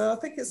place. So I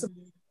think it's a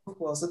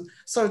was. And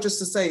sorry, just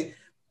to say,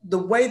 the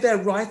way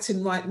they're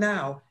writing right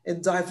now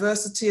in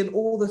diversity and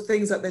all the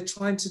things that they're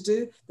trying to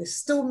do, they're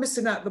still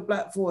missing out the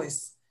black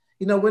voice.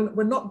 You know,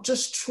 we're not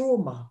just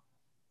trauma.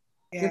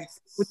 Yes,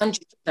 100%.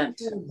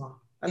 Trauma.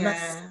 And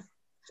yeah.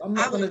 I'm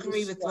not I would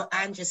agree with what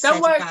Angie said.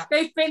 Don't worry, about...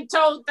 they've been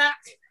told that.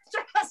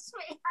 Trust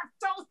me,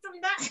 I've told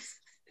them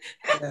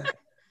that.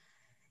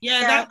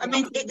 Yeah, I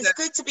mean, it's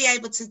good to be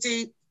able to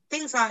do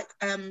things like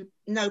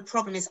No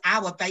Problem is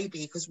our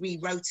baby, because we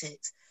wrote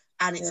it.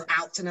 And it's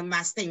out in a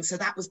mass thing. So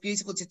that was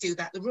beautiful to do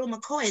that. The Real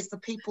McCoys, the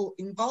people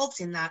involved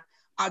in that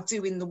are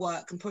doing the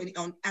work and putting it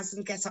on as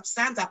in Get Up,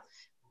 Stand Up.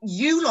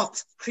 You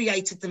lot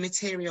created the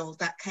material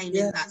that came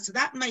in that. So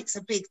that makes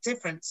a big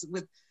difference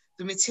with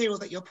the material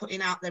that you're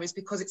putting out there, is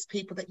because it's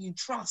people that you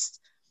trust.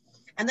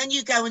 And then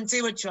you go and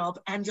do a job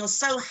and you're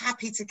so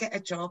happy to get a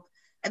job.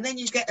 And then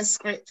you get a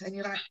script and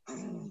you're like,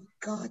 oh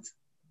God.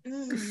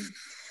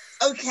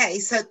 Okay,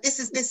 so this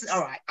is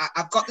all right.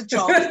 I've got the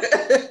job.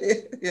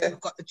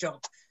 I've got the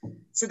job.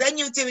 So then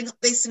you're doing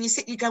this and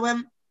you go,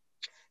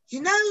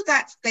 you know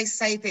that they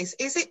say this.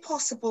 Is it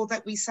possible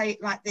that we say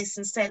it like this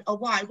instead? Or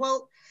why?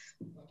 Well,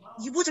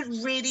 you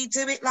wouldn't really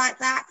do it like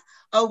that.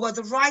 Oh, well,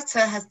 the writer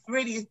has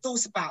really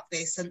thought about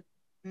this. And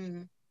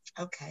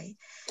okay.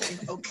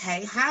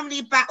 How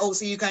many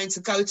battles are you going to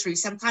go through?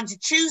 Sometimes you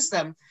choose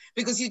them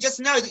because you just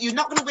know that you're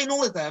not going to win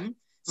all of them.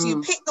 So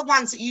you pick the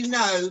ones that you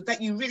know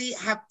that you really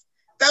have.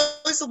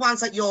 Those are the ones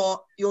that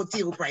your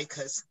deal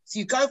breakers. So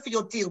you go for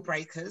your deal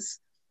breakers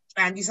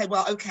and you say,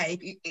 well,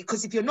 okay,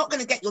 because if you're not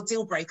going to get your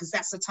deal breakers,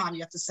 that's the time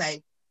you have to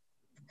say.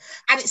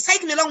 And it's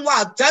taken me a long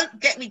while. Don't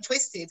get me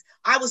twisted.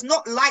 I was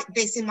not like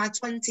this in my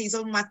 20s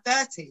or my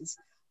 30s.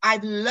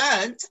 I've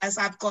learned as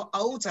I've got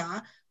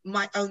older,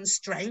 my own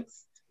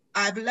strength.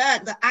 I've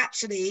learned that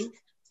actually,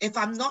 if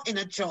I'm not in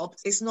a job,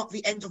 it's not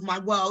the end of my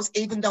world,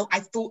 even though I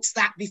thought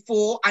that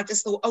before. I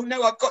just thought, oh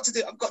no, I've got to do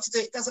it.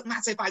 It doesn't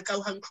matter if I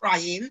go home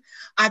crying.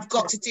 I've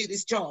got to do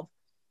this job.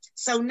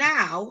 So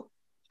now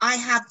I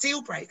have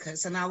deal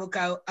breakers and I will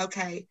go,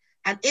 okay.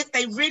 And if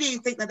they really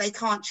think that they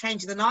can't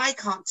change it, then I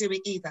can't do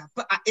it either.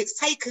 But it's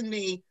taken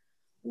me,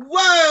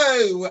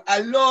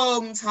 a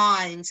long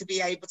time to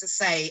be able to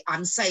say,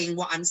 I'm saying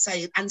what I'm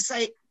saying, and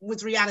say it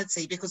with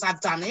reality, because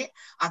I've done it.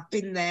 I've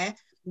been there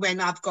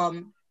when I've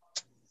gone,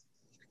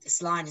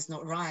 this line is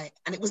not right.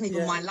 And it wasn't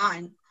even my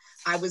line.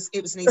 It was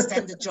an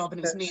EastEnders job, and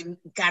it was me and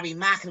Gary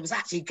Mack, and it was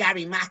actually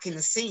Gary Mack in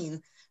the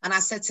scene. And I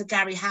said to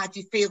Gary, how do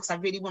you feel? Because I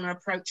really want to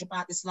approach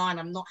about this line.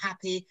 I'm not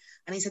happy.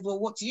 And he said, well,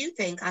 what do you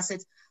think? I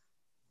said,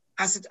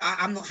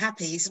 I'm not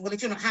happy. He said, well,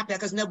 if you're not happy, I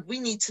goes, no, we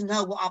need to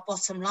know what our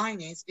bottom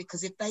line is,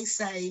 because if they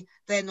say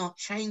they're not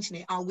changing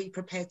it, are we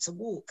prepared to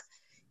walk?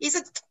 He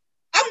said,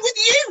 I'm with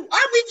you.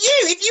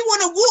 If you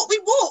want to walk, we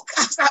walk.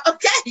 I was like,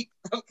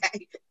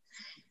 okay.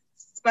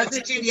 Spoke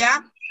to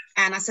Julia.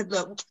 And I said,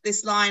 look,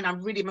 this line,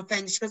 I'm really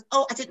offended. She goes,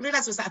 oh, I didn't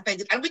realize I was that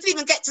offended. And we didn't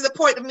even get to the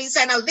point of me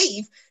saying I'll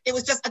leave. It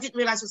was just, I didn't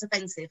realize it was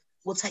offensive.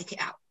 We'll take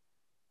it out.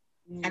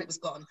 and it was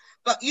gone.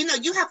 But you know,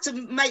 you have to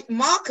make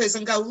markers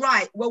and go,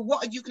 right, well,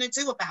 what are you going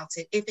to do about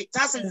it? If it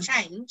doesn't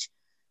change,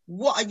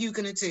 what are you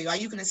going to do? Are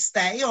you going to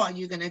stay or are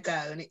you going to go?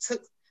 And it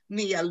took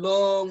me a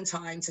long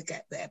time to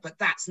get there, but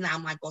that's now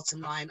my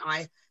bottom line.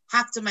 I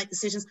have to make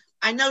decisions.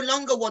 I no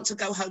longer want to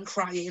go home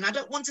crying. I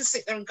don't want to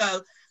sit there and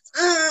go,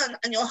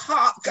 and your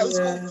heart goes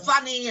all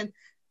funny, and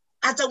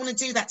I don't want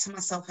to do that to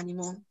myself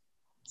anymore.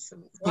 So,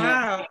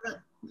 wow,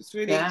 it's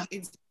really.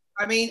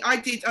 I mean, I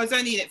was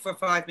only in it for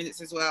 5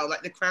 minutes as well.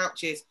 Like the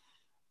crouches,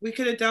 we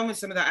could have done with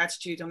some of that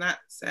attitude on that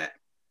set.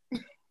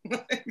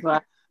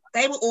 Right.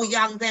 They were all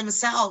young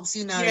themselves,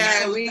 you know.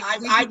 Yeah, so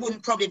I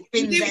wouldn't probably have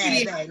been there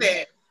really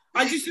then.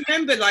 I just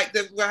remember like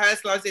the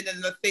rehearsal I was in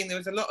and the thing, there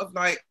was a lot of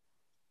like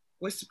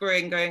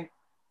whispering going,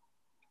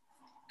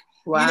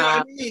 wow. You know what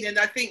I mean? And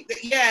I think that,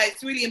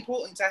 it's really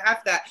important to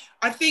have that.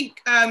 I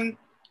think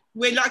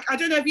we're like, I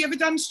don't know, have you ever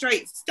done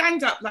straight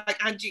stand-up?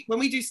 Like Angie, when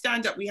we do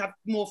stand-up, we have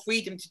more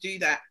freedom to do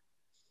that.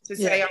 To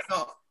say,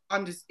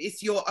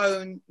 it's your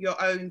own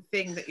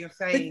thing that you're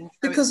saying.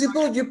 Because you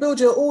build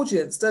your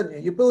audience, don't you?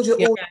 You build your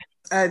audience,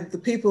 and the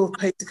people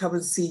pay to come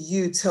and see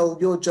you tell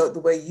your joke the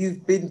way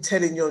you've been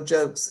telling your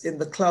jokes in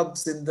the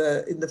clubs, in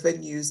the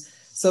venues.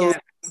 So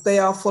they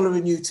are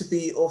following you to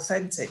be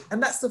authentic,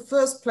 and that's the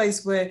first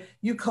place where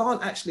you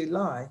can't actually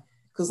lie,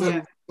 because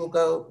then people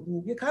go,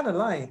 you're kind of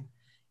lying,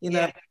 you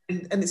know.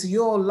 And it's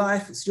your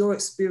life, it's your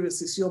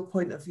experience, it's your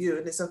point of view,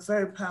 and it's a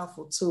very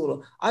powerful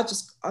tool. I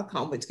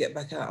can't wait to get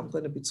back out. I'm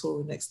going to be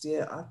touring next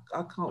year. I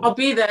can't. I'll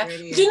be there.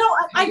 Do you know,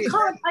 I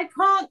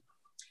can't.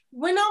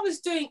 When I was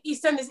doing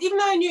EastEnders, even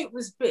though I knew it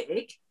was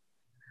big,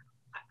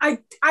 I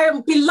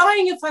would be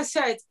lying if I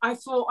said I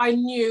thought I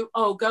knew,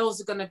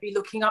 girls are going to be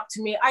looking up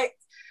to me. I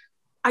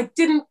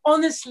didn't,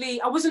 honestly,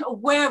 I wasn't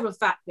aware of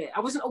that bit. I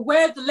wasn't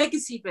aware of the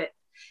legacy bit.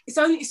 It's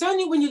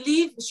only when you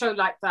leave a show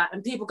like that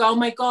and people go, oh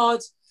my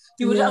God,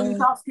 you were the only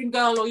dark-skinned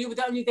girl, or you were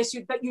the only this,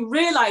 that you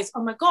realise,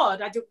 oh my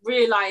God, I didn't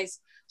realise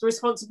the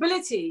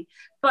responsibility.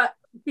 But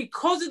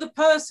because of the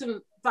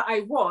person that I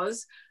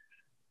was,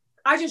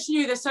 I just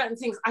knew there's certain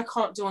things I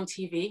can't do on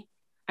TV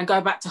and go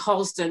back to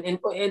Halston I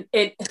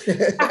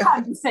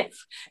can't be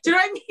safe. Do you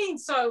know what I mean?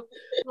 So,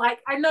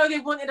 like, I know they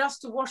wanted us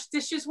to wash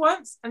dishes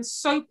once and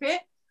soap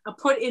it and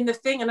put it in the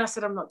thing, and I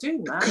said, I'm not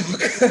doing that.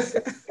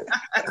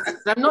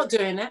 I'm not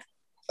doing it.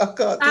 I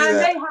can't do and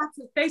that.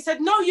 They said,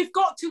 no, you've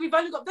got to. We've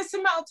only got this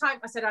amount of time.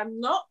 I said, I'm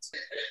not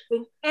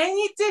doing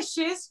any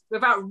dishes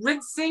without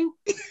rinsing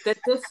the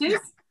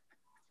dishes.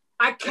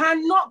 I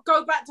cannot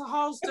go back to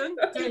Halston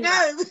doing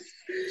that.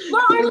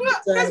 No,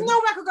 there's no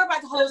way I could go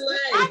back to Halston.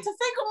 I had to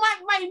think of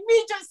my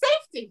immediate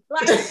safety.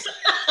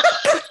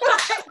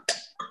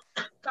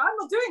 I'm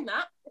not doing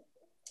that.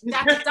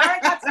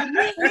 That's a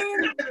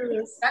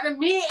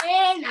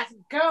meeting, that's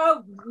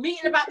go,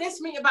 meeting about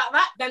this, meeting about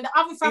that. Then the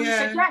other family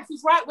said, yeah,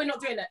 she's right, we're not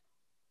doing it.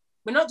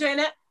 We're not doing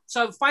it,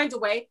 so find a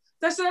way.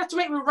 They said they have to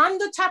make me run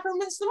the tap and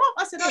rinse them up.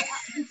 I said,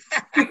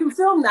 you can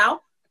film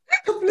now. A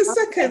couple of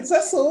seconds,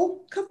 that's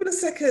all. A couple of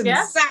seconds.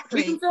 Yeah,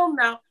 exactly. We can film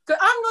now.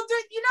 Because I'm not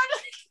doing,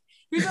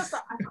 you're just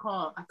like, I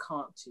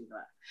can't do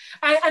that.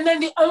 And then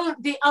the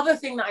other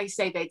thing that I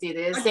say they did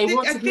is So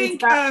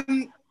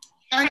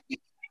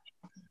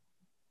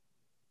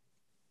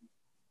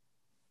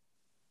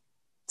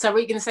what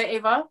are you going to say,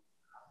 Ava?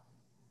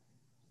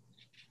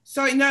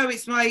 Sorry, no,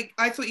 it's I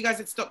thought you guys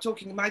had stopped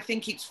talking. My thing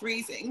keeps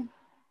freezing.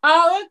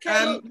 Oh,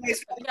 okay. It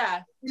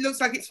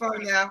looks like it's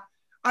fine now.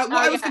 What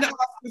I was going to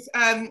ask was,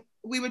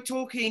 we were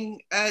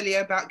talking earlier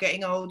about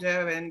getting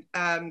older, and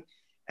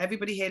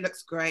everybody here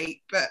looks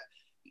great. But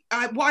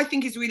what I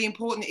think is really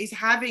important is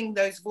having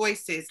those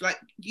voices, like,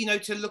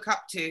 to look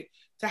up to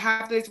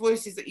have those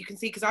voices that you can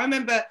see. Because I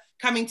remember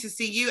coming to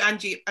see you,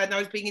 Angie, and I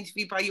was being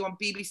interviewed by you on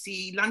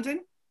BBC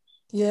London.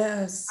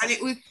 Yes. And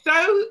it was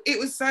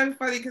so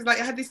funny, because like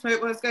I had this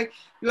moment where I was going,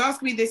 you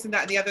asked me this and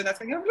that and the other, and I was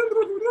going,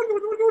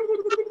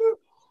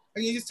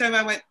 and you just turned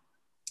around and went,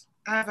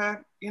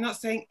 Ava, you're not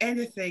saying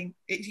anything.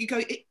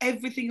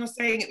 Everything you're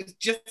saying, it was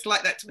just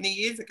like that 20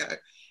 years ago.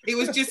 It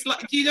was just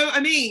like, do you know what I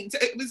mean? So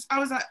I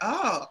was like,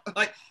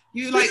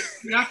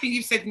 nothing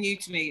you've said new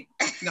to me,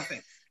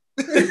 nothing.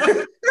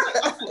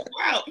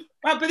 Wow.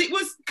 But it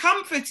was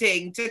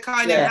comforting to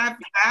kind of have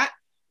that.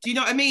 Do you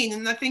know what I mean?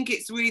 And I think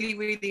it's really,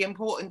 really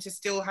important to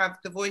still have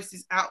the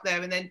voices out there.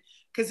 And then,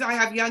 because I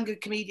have younger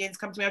comedians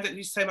come to me, I don't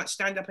do so much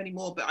stand-up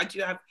anymore, but I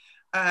do have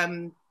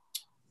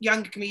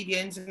younger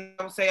comedians, and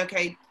I'll say,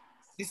 okay,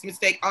 this is a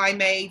mistake I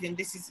made, and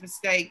this is a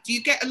mistake. Do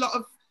you get a lot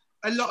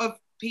of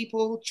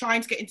people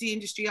trying to get into the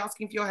industry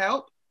asking for your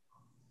help?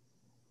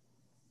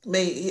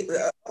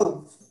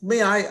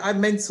 I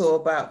mentor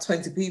about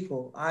 20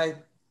 people.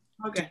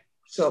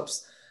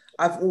 Shops.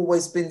 I've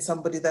always been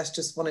somebody that's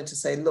just wanted to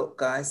say, look,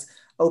 guys,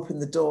 open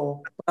the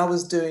door. When I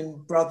was doing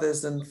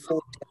Brothers and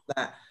 40 and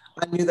that,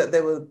 I knew that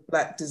there were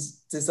black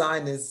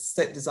designers,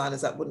 set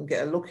designers that wouldn't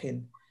get a look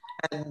in.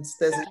 And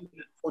there's a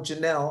called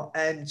Janelle,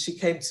 and she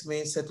came to me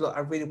and said, look,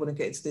 I really want to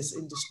get into this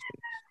industry.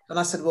 And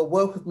I said, well,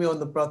 work with me on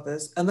the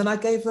Brothers. And then I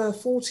gave her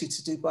 40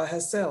 to do by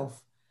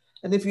herself.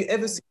 And if you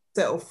ever see a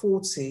set of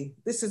 40,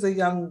 this is a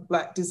young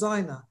black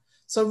designer.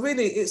 So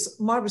really, it's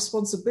my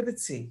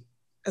responsibility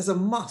as a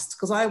must,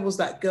 because I was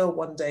that girl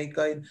one day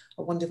going,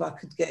 I wonder if I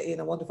could get in,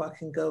 I wonder if I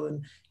can go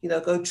and, you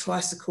know, go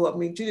tricycle. I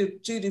mean,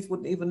 Judith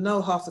wouldn't even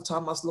know half the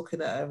time I was looking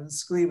at her and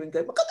screaming,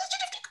 going, my God,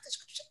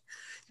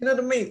 you know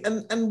what I mean?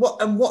 And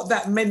what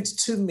that meant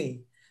to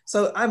me.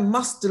 So I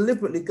must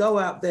deliberately go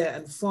out there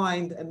and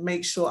find and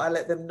make sure I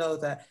let them know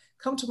that,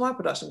 come to my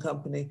production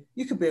company,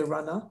 you could be a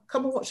runner,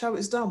 come and watch how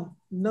it's done.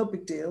 No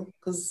big deal,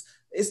 because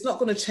it's not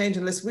going to change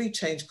unless we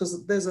change,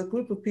 because there's a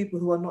group of people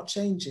who are not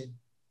changing.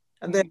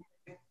 And they're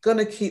going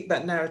to keep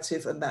that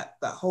narrative and that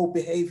whole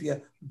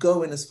behavior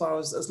going as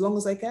long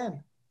as they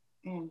can.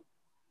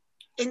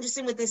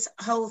 Interesting with this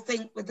whole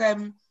thing with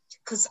them,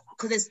 because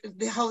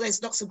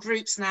there's lots of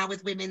groups now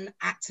with women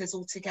actors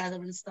all together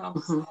and stuff.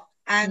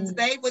 And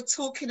they were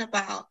talking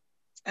about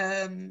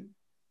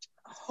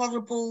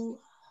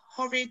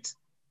horrid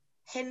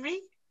Henry.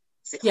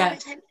 Is it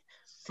horrid Henry?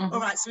 All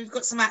right, so we've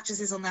got some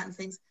actresses on that and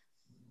things.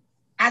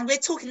 And we're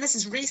talking, this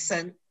is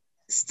recent,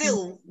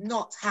 still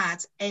not had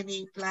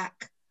any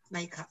black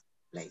makeup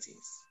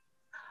ladies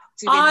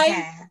doing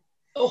hair.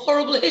 Oh,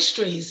 horrible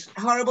histories.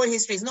 Horrible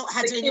histories, not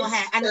had doing your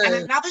hair. And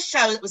another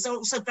show that was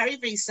also very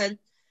recent,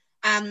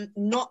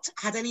 not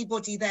had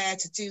anybody there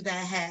to do their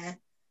hair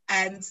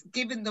and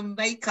giving them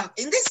makeup.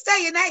 In this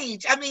day and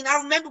age, I mean,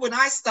 I remember when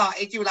I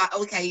started, you were like,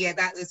 okay, yeah,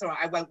 that is all right,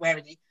 I won't wear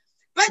any.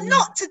 But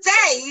not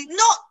today,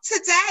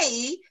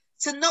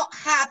 to not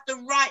have the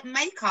right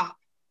makeup.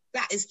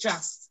 That is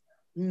just,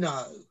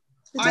 no.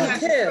 I had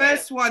the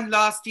first one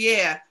last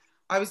year.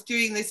 I was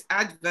doing this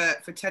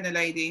advert for Tenor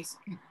Ladies.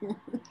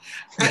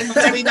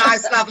 Very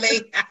nice,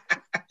 lovely.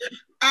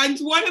 And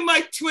one of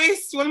my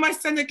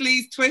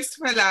Senegalese twists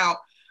fell out.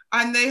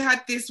 And they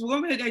had this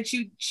woman, and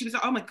she was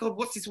like, oh my God,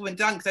 what's this woman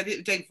done? Because I did it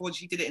the day before,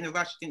 she did it in a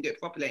rush, she didn't do it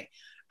properly.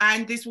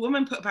 And this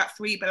woman put about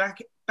 3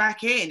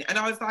 back in. And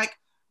I was like,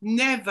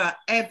 never,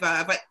 ever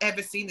have I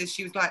ever seen this.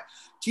 She was like,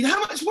 do you know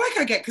how much work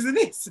I get because of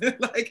this?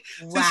 Like,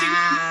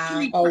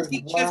 wow.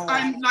 So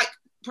I'm like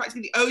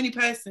practically the only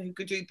person who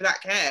could do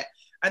black hair.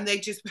 And they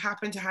just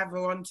happened to have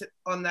her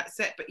on that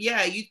set. But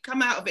yeah, you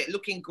come out of it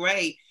looking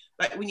great.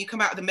 Like when you come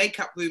out of the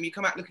makeup room, you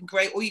come out looking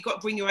great, or you got to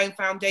bring your own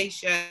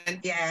foundation.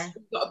 Yeah.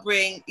 You've got to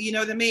bring, you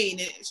know what I mean?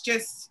 It's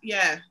just,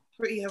 yeah,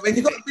 pretty horrific. And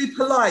you've got to be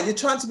polite. You're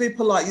trying to be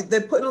polite.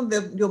 They're putting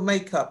on your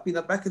makeup, you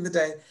know, back in the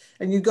day,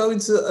 and you go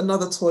into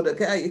another toilet,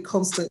 get out your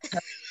Constant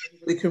Carol.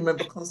 Everybody can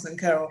remember Constant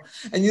Carol.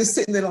 And you're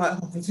sitting there like,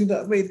 oh, you know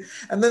what I mean?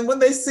 And then when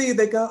they see you,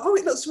 they go, oh,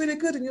 it looks really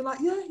good. And you're like,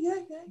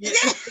 yeah.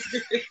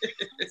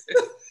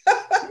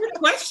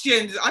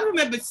 Questions. I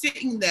remember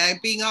sitting there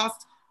being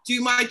asked, do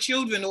my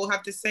children all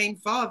have the same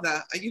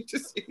father? Are you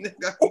just sitting there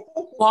going,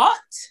 what?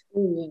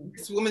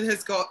 This woman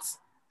has got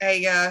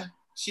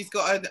she's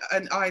got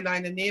an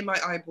eyeliner near my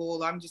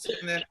eyeball. I'm just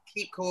gonna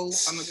keep cool.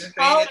 I'm not gonna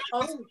say it.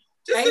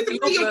 Just the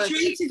way you're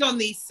treated on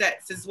these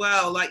sets as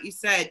well, like you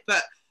said.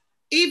 But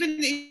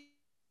even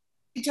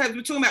in terms,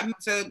 we're talking about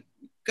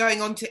going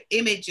on to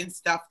image and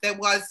stuff. There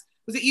was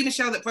it you,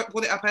 Michelle, that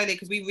brought it up earlier?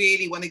 Because we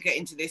really want to get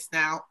into this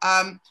now.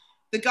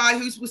 The guy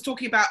who was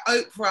talking about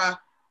Oprah.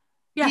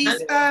 Yeah.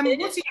 He's,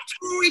 what's he?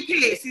 Tory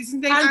Pierce. Is his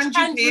name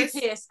Andrew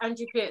Pierce?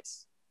 Andrew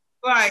Pierce.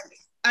 Right.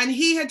 And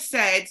he had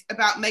said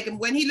about Meghan,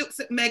 when he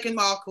looks at Meghan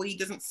Markle, he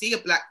doesn't see a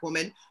black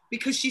woman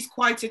because she's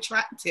quite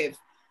attractive.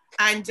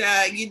 And,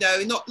 you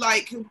know, not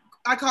like,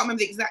 I can't remember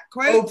the exact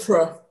quote.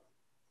 Oprah.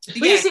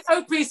 When you see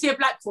Oprah, you see a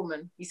black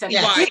woman. He said,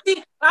 yeah. Right.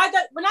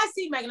 When I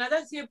see Meghan, I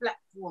don't see a black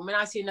woman.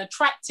 I see an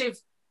attractive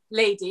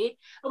lady.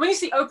 And when you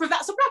see Oprah,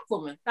 that's a black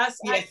woman. That's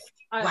yes.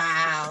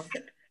 Wow.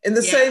 In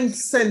the same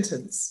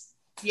sentence.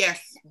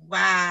 Yes.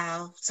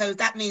 Wow. So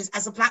that means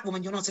as a black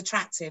woman, you're not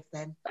attractive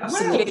then?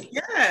 Absolutely.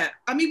 Well, yeah.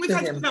 I mean, we've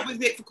had to put up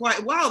with it for quite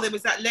a while. There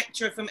was that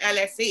lecturer from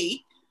LSE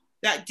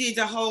that did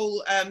a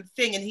whole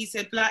thing, and he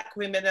said black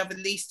women are the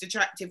least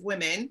attractive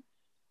women.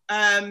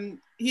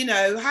 You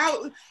know,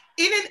 how in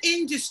an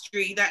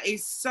industry that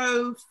is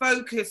so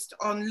focused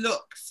on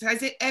looks,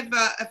 has it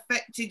ever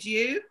affected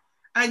you?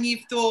 And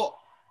you've thought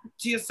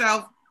to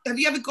yourself, have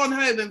you ever gone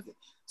home and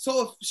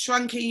sort of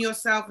shrunk in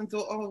yourself and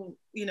thought, oh,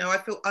 you know, I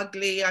feel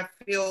ugly, I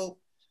feel,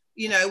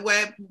 you know,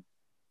 where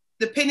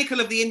the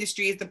pinnacle of the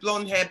industry is the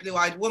blonde hair,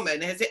 blue-eyed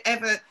woman. Has it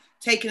ever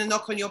taken a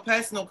knock on your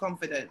personal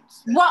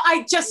confidence? Well,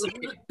 I just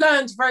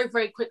learned very,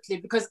 very quickly,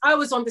 because I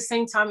was on the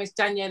same time as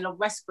Daniela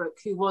Westbrook,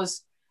 who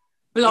was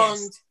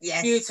blonde,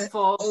 yes.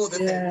 Beautiful, all the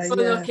things, good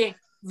looking,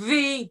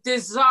 the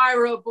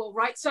desirable,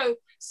 right? So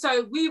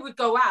we would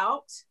go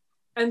out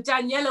and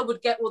Daniela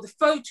would get all the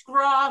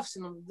photographs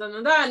and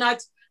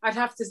I'd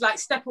have to like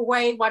step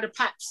away while the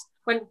paps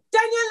went,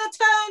 Daniela,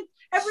 turn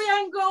every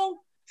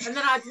angle, and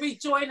then I'd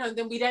rejoin her and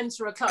then we'd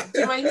enter a club. Do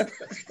you know what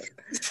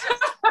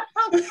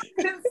I mean?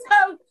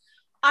 So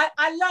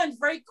I learned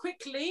very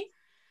quickly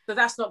that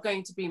that's not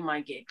going to be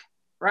my gig,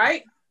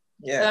 right?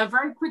 Yeah.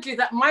 Very quickly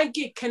that my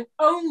gig can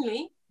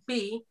only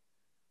be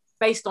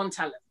based on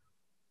talent.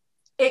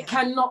 It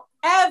cannot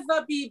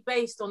ever be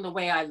based on the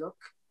way I look.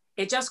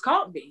 It just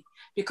can't be,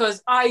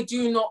 because I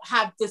do not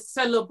have the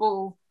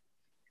sellable.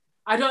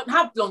 I don't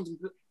have blonde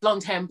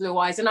blonde hair and blue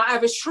eyes, and I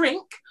either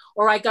shrink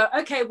or I go,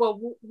 okay, well,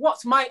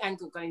 what's my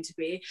angle going to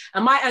be?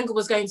 And my angle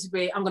was going to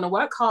be, I'm going to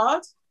work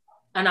hard,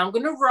 and I'm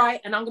going to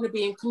write, and I'm going to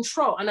be in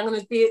control, and I'm going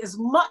to be as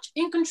much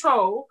in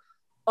control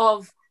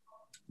of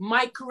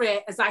my career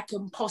as I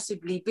can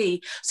possibly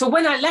be. So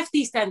when I left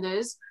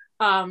EastEnders,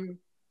 one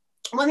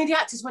of the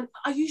actors went,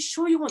 are you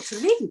sure you want to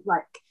leave?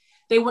 Like,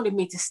 they wanted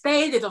me to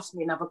stay, they'd offered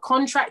me another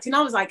contract, and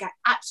I was like, I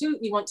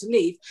absolutely want to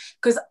leave,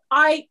 because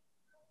I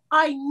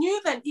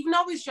knew then, even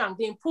though I was young,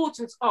 the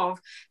importance of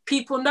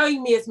people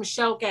knowing me as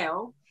Michelle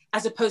Gayle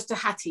as opposed to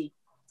Hattie.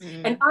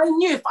 And I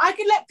knew if I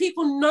could let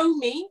people know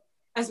me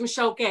as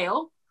Michelle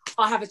Gayle,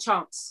 I'll have a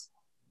chance.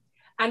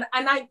 And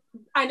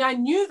I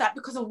knew that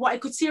because of what I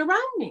could see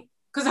around me,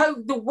 because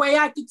the way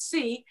I could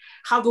see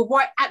how the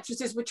white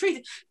actresses were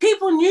treated.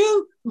 People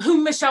knew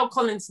who Michelle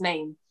Collins'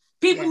 name.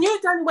 People knew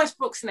Danny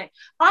Westbrook's name.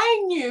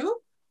 I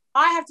knew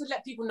I have to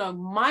let people know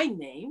my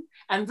name,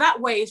 and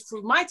that way is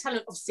through my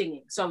talent of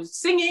singing. So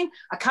singing,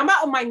 I come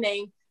out of my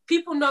name,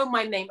 people know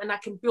my name, and I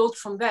can build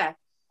from there.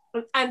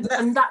 And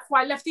that's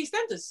why I left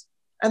EastEnders.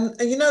 And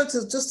you know,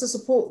 just to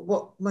support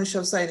what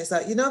Michelle's saying is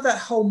that, you know, that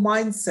whole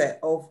mindset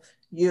of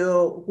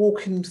you're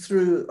walking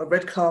through a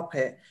red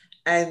carpet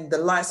and the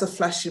lights are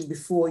flashing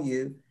before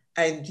you,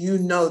 and you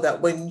know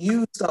that when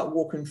you start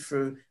walking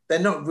through, they're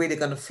not really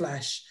going to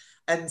flash.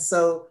 And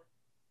so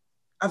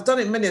I've done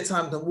it many a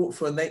time and walk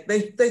through, and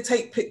they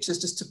take pictures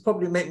just to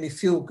probably make me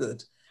feel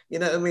good. You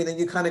know what I mean? And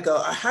you kind of go,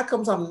 how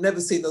come I've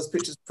never seen those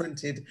pictures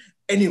printed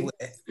anywhere?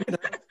 You know,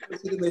 I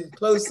see them in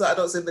Closer, I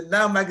don't see them in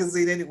Now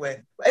magazine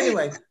anywhere. But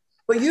anyway,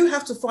 but you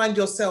have to find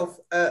yourself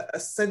a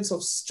sense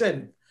of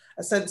strength,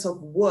 a sense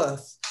of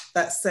worth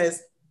that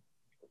says,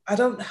 I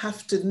don't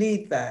have to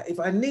need that. If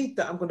I need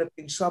that, I'm going to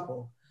be in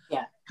trouble.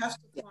 Yeah. I have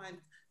to find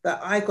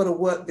that I got to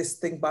work this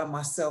thing by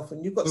myself.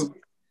 And you've got to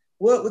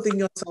work within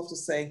yourself to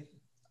say,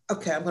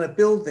 okay, I'm going to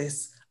build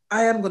this.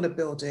 I am going to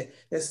build it.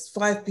 There's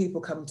 5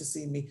 people coming to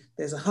see me.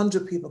 There's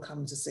 100 people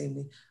coming to see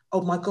me.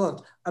 Oh my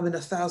God, I'm in a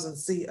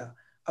 1,000-seater.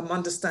 I'm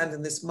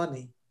understanding this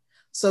money.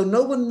 So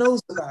no one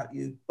knows about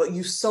you, but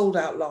you sold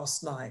out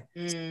last night.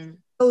 No one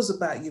knows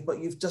about you, but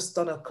you've just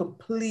done a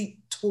complete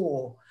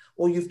tour,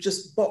 or you've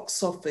just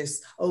box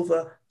office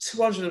over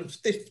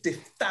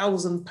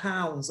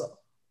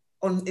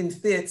 £250,000 in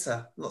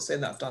theatre. I'm not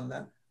saying that I've done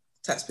that,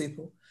 tax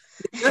people.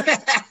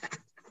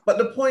 But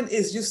the point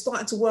is, you're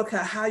starting to work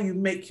out how you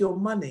make your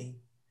money.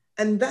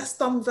 And that's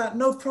done without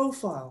no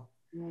profile.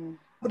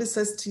 But it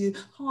says to you,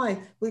 hi,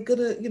 we're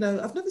gonna, you know,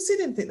 I've never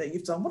seen anything that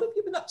you've done. What have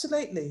you been up to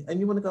lately? And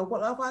you want to go,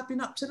 what have I been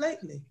up to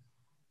lately?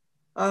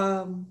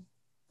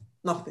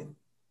 Nothing.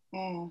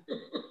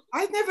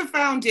 I've never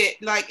found it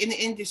like in the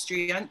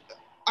industry. And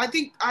I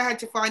think I had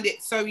to find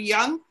it so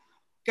young,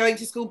 going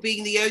to school,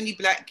 being the only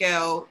Black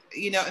girl,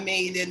 you know what I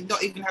mean? And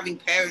not even having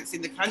parents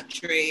in the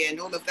country and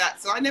all of that.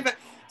 So I never,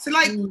 so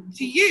like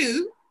to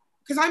you,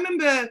 because I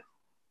remember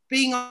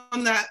being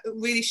on that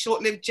really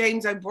short-lived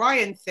James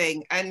O'Brien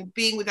thing and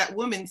being with that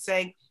woman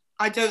saying,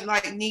 I don't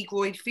like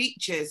Negroid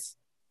features.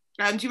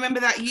 Do you remember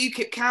that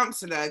UKIP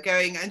counsellor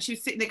going, and she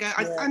was sitting there going,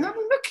 and I'm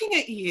looking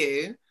at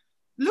you,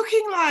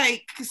 looking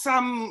like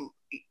some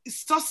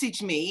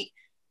sausage meat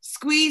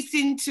squeezed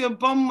into a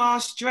Bon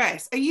Marche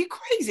dress. Are you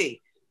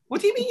crazy? What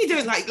do you mean you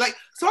don't like?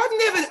 So I've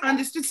never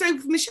understood. So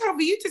Michelle,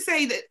 for you to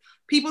say that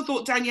people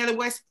thought Daniela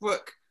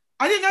Westbrook,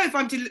 I don't know if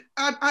I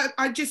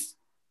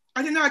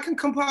don't know, I can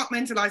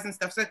compartmentalize and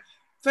stuff. So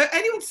for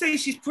anyone to say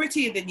she's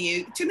prettier than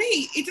you, to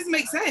me, it doesn't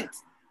make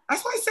sense.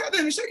 That's why I sat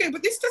there in the show going,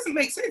 but this doesn't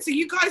make sense. So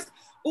you guys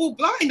all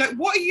blind, like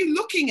what are you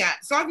looking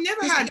at? So I've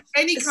never had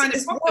any kind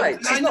of problem.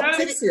 White. She's not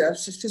prettier,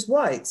 she's just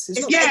white.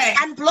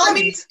 And blonde. I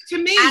mean, to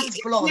me,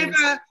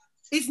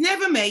 it's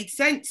never made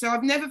sense. So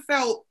I've never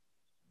felt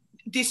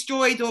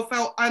destroyed or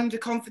felt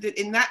underconfident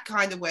in that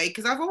kind of way,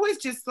 because I've always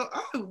just thought,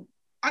 oh,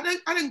 I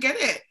don't get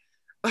it.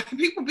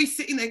 People be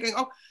sitting there going,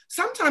 oh,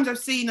 sometimes I've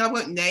seen, I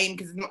won't name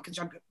because I'm not going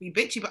to be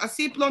bitchy, but I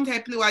see a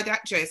blonde-haired, blue-eyed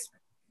actress,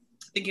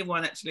 thinking of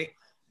one actually,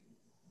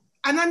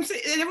 and I'm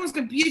sitting, and everyone's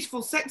got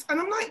beautiful sex, and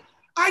I'm like,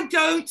 I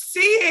don't see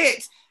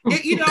it.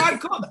 You know, I've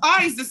got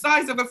eyes the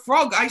size of a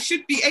frog. I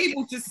should be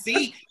able to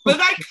see,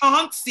 but I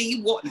can't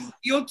see what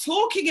you're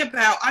talking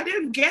about. I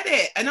don't get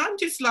it. And I'm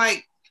just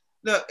like,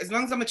 look, as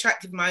long as I'm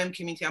attractive in my own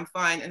community, I'm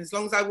fine. And as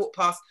long as I walk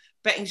past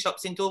betting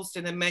shops in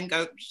Dalston and men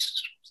go,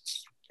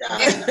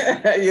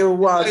 you're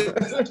one.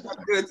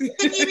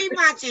 Can you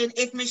imagine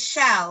if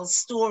Michelle's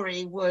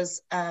story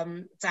was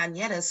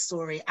Daniela's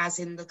story, as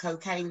in the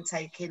cocaine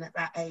taking at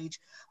that age?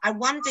 I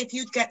wonder if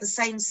you'd get the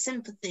same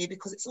sympathy,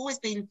 because it's always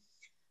been,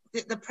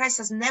 the press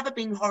has never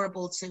been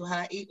horrible to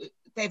her.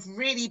 They've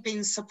really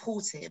been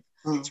supportive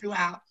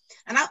throughout.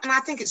 And I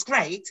think it's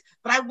great,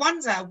 but I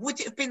wonder, would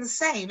it have been the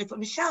same if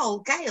Michelle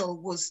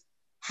Gayle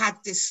had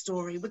this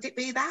story? Would it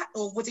be that,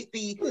 or would it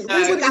be all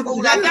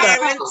her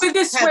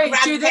parents, her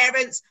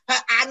grandparents, her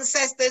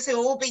ancestors who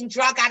all been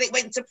drug addict,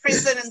 went to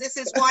prison, and this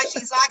is why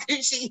she's like who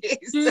she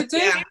is?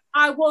 Judith,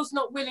 I was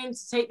not willing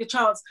to take the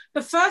chance.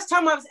 The first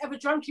time I was ever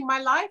drunk in my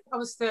life, I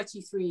was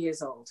 33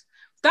 years old.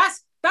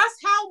 That's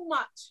how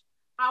much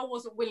I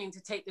wasn't willing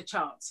to take the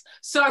chance.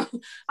 So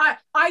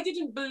I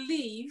didn't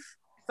believe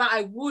that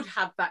I would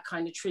have that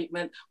kind of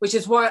treatment, which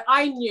is why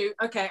I knew,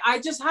 okay, I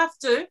just have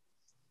to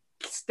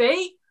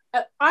stay.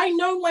 I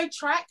know my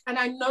track, and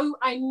I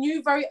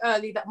knew very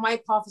early that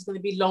my path is going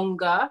to be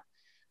longer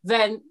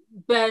than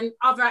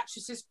other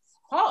actresses'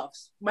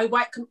 paths, my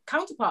white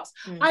counterparts.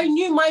 I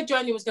knew my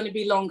journey was going to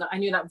be longer. I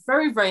knew that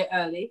very, very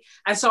early.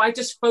 And so I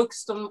just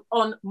focused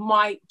on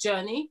my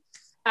journey.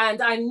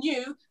 And I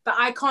knew that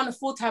I can't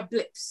afford to have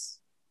blips.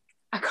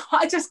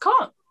 I just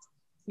can't,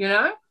 you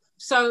know?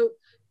 So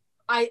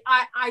like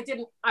I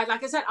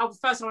said, the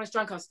first time I was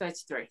drunk, I was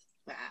 33.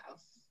 Wow.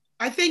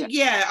 I think,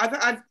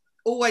 I've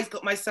always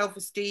got my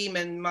self-esteem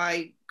and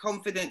my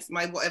confidence,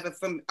 my whatever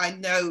I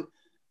know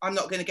I'm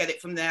not going to get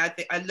it from there.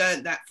 I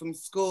learned that from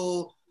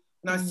school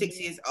when I was 6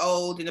 years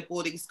old in a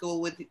boarding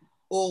school with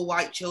all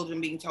white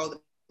children being told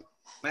that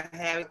my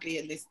hair was ugly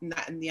and this and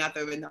that and the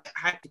other, and I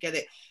had to get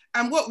it.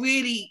 And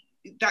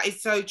that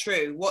is so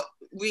true. What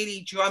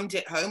really drummed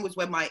it home was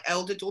when my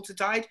elder daughter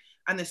died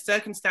and the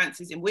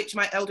circumstances in which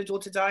my elder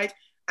daughter died.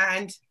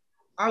 And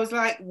I was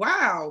like,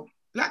 wow,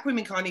 Black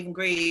women can't even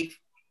grieve.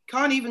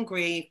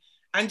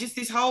 And just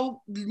this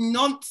whole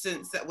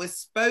nonsense that was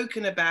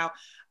spoken about.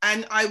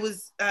 And I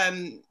was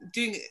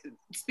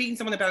speaking to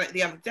someone about it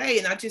the other day,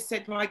 and I just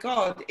said, my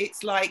God,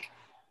 it's like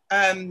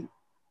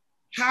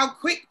how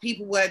quick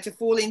people were to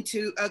fall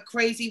into a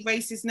crazy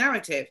racist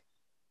narrative.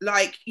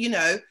 Like, you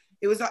know,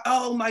 it was like,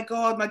 oh my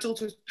God, my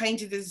daughter was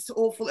painted as this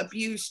awful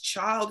abused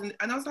child.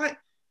 And I was like,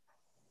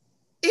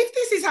 if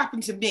this has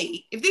happened to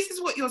me, if this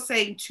is what you're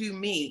saying to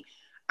me,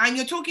 and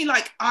you're talking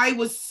like I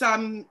was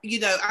some,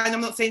 you know, and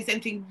I'm not saying there's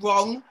anything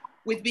wrong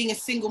with being a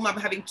single mother,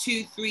 having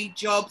 2-3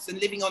 jobs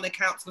and living on a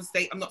council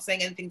estate. I'm not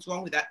saying anything's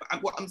wrong with that,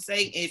 but what I'm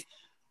saying is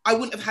I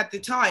wouldn't have had the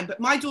time. But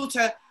my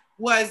daughter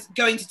was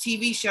going to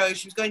TV shows,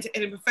 she was going to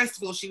Edinburgh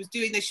Festival, she was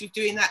doing this, she was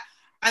doing that.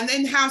 And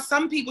then how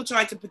some people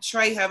tried to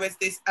portray her as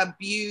this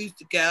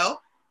abused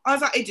girl. I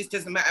was like, it just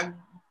doesn't matter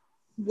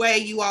where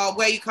you are,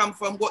 where you come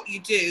from, what you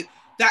do.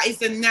 That is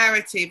the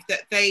narrative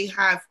that they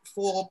have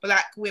for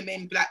Black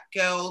women, Black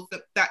girls,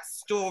 that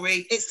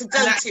story. It's the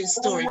go-to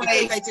story. Before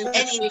they do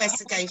any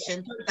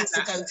investigation, that's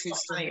the go-to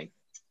story.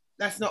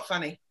 That's not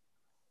funny.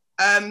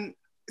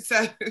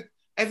 So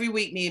every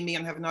week, me and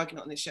Mian have an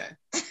argument on this show.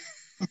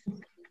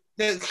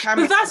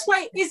 But that's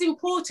why it is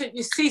important.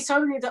 You see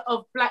so many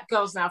of Black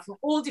girls now from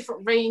all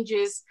different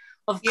ranges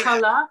of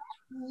colour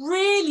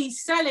really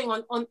selling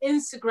on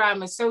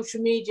Instagram and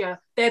social media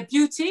their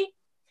beauty.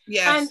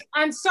 Yes.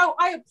 And so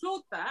I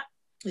applaud that.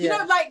 You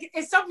know, like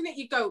it's something that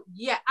you go,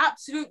 yeah,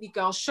 absolutely,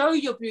 girl, show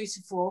you're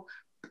beautiful.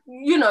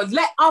 You know,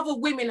 let other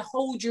women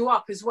hold you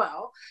up as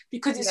well,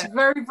 because it's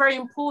very, very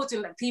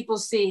important that people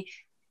see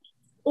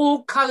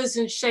all colours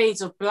and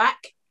shades of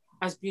Black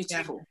as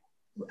beautiful.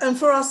 Yeah. And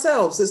for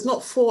ourselves, it's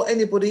not for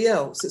anybody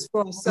else, it's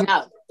for ourselves.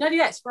 No,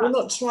 yes, we're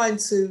not trying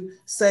to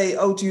say,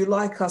 oh, do you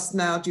like us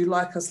now? Do you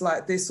like us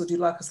like this? Or do you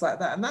like us like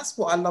that? And that's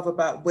what I love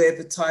about where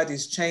the tide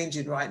is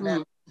changing right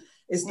now,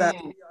 is that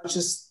we are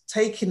just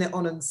taking it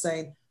on and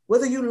saying,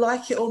 whether you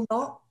like it or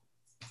not,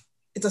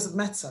 it doesn't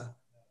matter.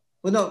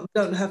 We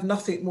don't have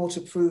nothing more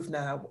to prove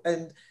now.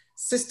 And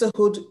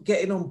sisterhood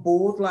getting on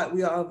board like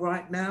we are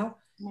right now,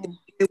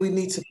 we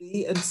need to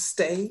be and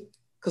stay,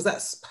 because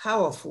that's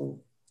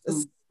powerful.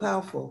 It's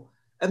powerful.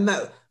 And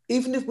that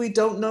even if we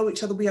don't know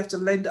each other, we have to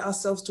lend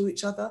ourselves to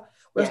each other.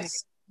 We have to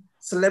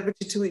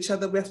celebrity to each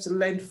other. We have to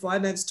lend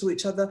finance to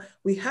each other.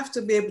 We have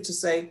to be able to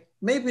say,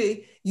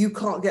 maybe you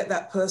can't get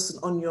that person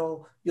on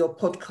your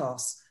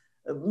podcast.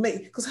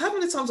 Because how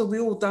many times have we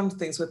all done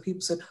things where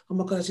people said, oh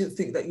my God, I didn't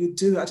think that you'd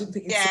do it. I didn't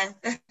think you'd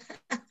say.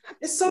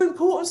 It's so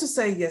important to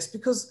say yes,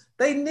 because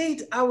they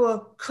need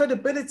our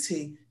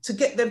credibility to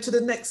get them to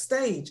the next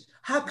stage.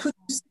 How could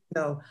you say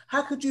no?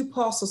 How could you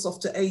pass us off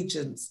to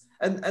agents?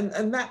 And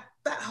that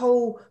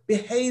whole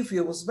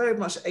behavior was very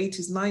much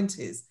 80s,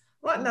 90s.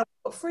 Right now,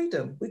 we've got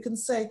freedom. We can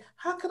say,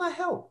 how can I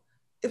help?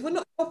 If we're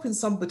not helping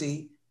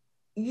somebody,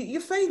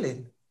 you're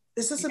failing.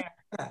 It's just about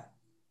that.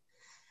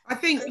 I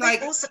think,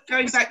 like,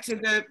 going back to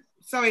the...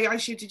 Sorry,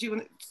 Aisha, did you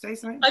want to say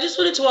something? I just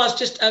wanted to ask,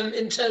 just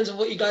in terms of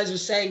what you guys were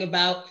saying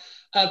about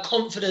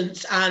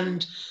confidence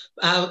and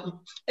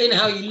in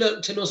how you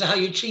looked and also how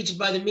you're treated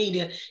by the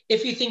media,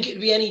 if you think it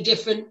would be any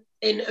different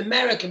in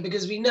America,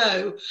 because we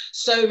know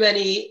so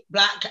many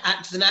Black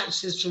actors and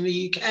actresses from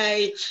the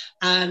UK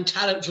and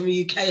talent from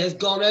the UK has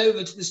gone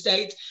over to the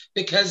States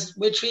because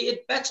we're treated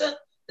better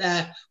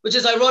there, which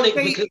is ironic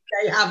because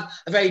they have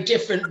a very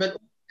different but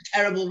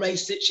terrible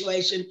race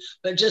situation,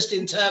 but just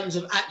in terms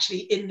of actually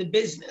in the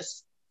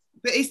business.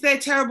 But it's their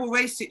terrible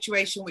race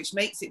situation which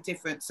makes it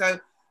different. So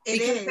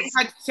because they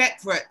had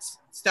separate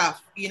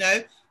stuff, you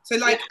know? So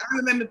like, I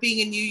remember being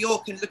in New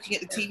York and looking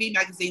at the TV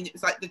magazine, it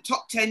was like the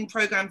top 10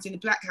 programs in the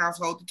Black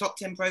household, the top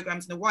 10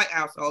 programs in the white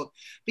household,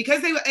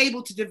 because they were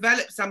able to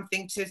develop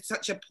something to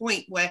such a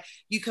point where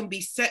you can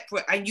be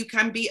separate and you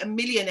can be a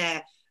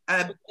millionaire,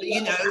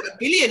 you know, a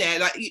billionaire,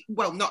 like,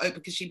 well, not her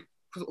because she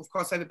sort of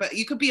crossover, but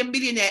you could be a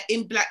millionaire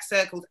in black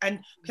circles and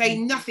play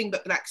nothing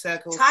but black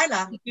circles.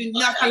 Tyler. Do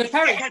nothing.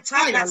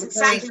 Tyler, that's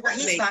exactly what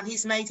he's done.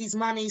 He's made his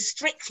money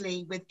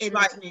strictly within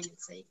the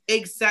community.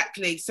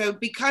 Exactly. So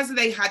because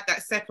they had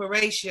that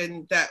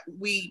separation, that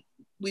we've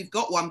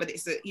got one, but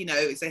it's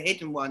a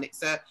hidden one.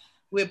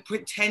 We're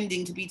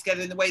pretending to be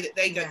together in the way that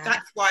they don't.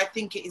 That's why I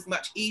think it is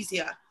much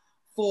easier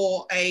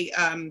for a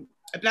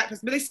black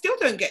person, but they still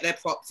don't get their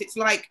props. It's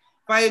like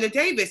Viola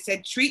Davis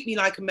said, treat me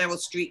like a Meryl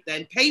Streep,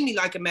 then pay me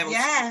like a Meryl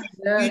Streep.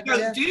 You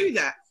don't do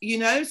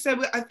that,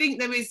 so I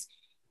think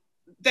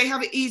they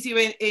have it easier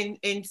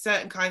in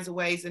certain kinds of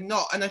ways and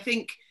not. And I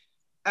think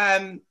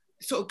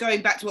sort of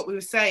going back to what we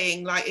were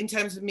saying, like in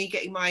terms of me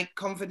getting my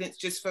confidence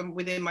just from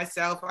within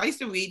myself, I used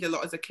to read a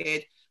lot as a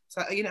kid,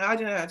 so I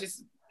don't know, I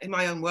just in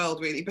my own world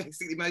really,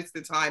 basically most of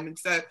the time, and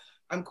so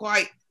I'm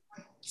quite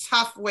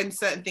tough when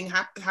certain things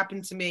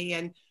happen to me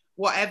and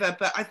whatever.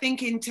 But I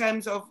think in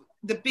terms of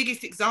the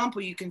biggest example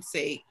you can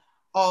see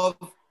of,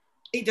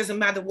 it doesn't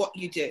matter what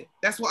you do.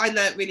 That's what I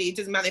learned really. It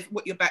doesn't matter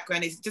what your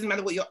background is. It doesn't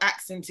matter what your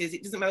accent is.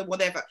 It doesn't matter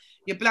whatever.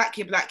 You're black,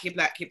 you're black, you're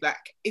black, you're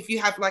black. If you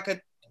have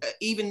like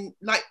even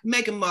like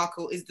Meghan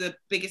Markle is the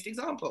biggest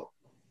example.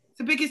 It's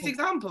the biggest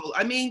example.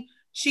 I mean,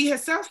 she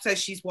herself says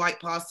she's white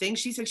passing.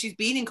 She said she's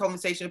been in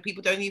conversation with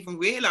people don't even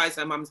realize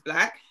her mum's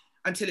black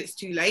until it's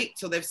too late,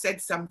 till they've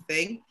said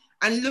something.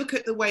 And look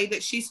at the way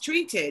that she's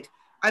treated.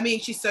 I mean,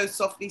 she's so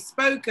softly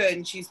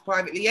spoken, she's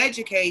privately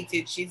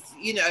educated, she's,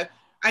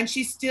 and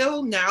she's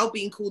still now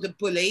being called a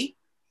bully,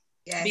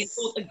 being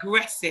called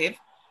aggressive,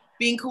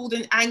 being called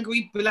an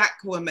angry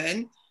black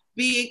woman,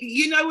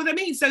 you know what I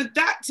mean? So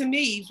that to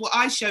me is what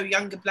I show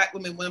younger black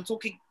women when I'm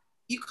talking,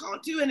 you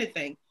can't do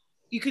anything.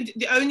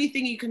 The only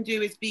thing you can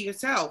do is be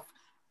yourself.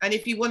 And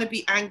if you want to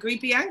be angry,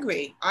 be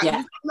angry.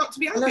 I'm not to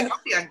be angry,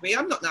 I'll be angry,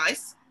 I'm not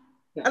nice.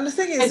 And the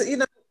thing is,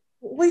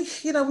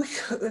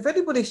 if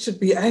anybody should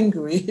be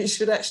angry, it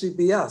should actually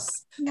be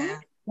us. Yeah.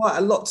 Quite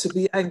a lot to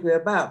be angry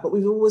about, but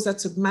we've always had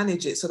to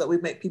manage it so that we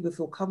make people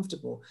feel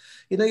comfortable.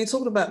 You're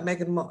talking about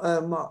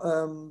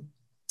Meghan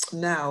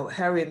now,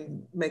 Harry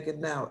and Meghan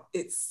now.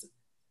 It's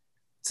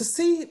to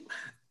see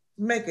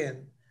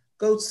Meghan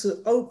go to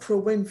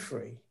Oprah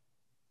Winfrey.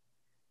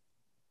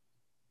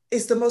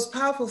 It's the most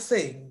powerful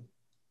thing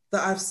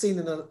that I've seen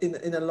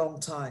in a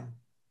long time.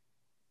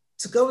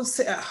 To go and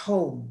sit at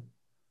home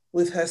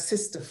with her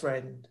sister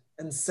friend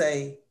and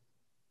say,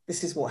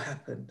 this is what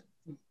happened.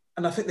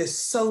 And I think there's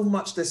so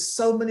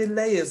many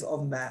layers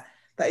on that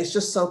is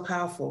just so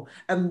powerful.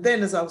 And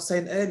then, as I was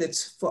saying earlier,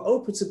 for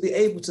Oprah to be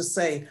able to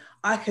say,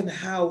 I can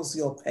house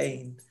your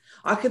pain.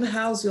 I can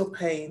house your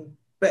pain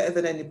better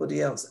than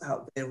anybody else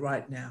out there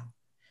right now.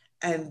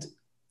 And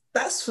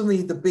that's for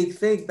me the big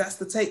thing. That's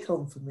the take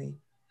home for me.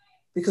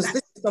 Because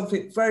this is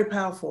something very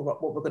powerful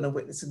about what we're going to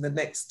witness in the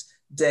next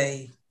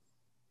day.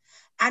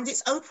 And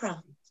it's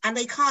Oprah. And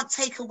they can't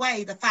take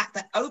away the fact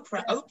that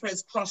Oprah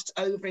has crossed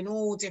over in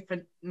all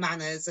different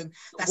manners. And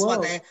that's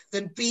why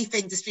the beef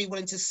industry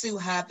wanted to sue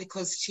her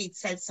because she'd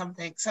said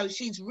something. So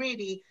she's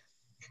really,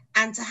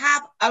 and to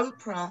have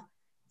Oprah,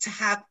 to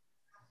have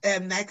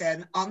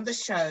Meghan on the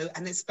show,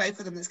 and it's both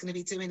of them that's going to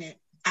be doing it,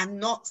 and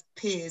not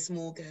Piers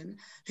Morgan,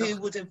 who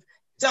would have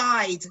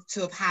died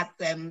to have had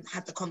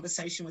the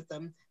conversation with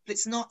them. But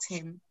it's not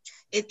him.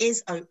 It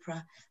is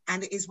Oprah.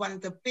 And it is one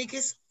of the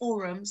biggest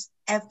forums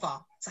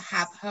ever to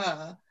have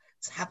her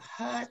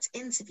to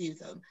interview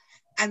them.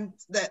 And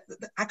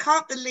I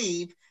can't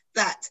believe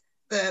that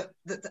I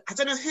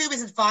don't know who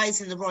is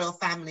advising the royal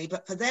family,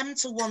 but for them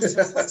to want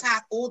to put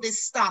out all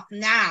this stuff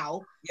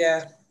now.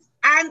 Yeah.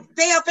 And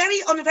they are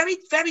on a very,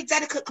 very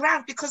delicate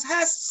ground, because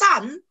her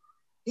son,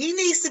 he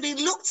needs to be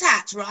looked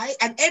at, right?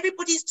 And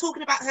everybody's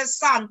talking about her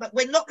son, but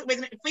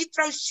if we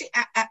throw shit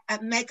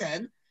at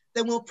Meghan,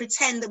 then we'll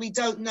pretend that we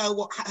don't know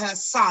what her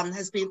son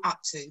has been up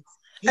to.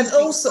 He's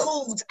been also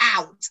called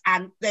out,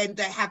 and then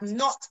they have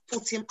not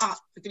put him up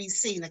to be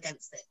seen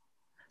against it.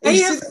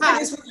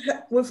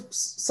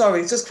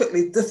 Sorry, just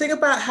quickly. The thing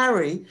about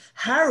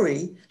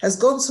Harry has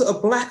gone to a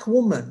black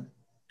woman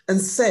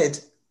and said,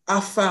 I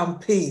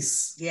found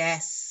peace.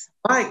 Yes.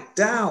 Right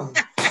down.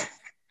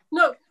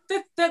 No,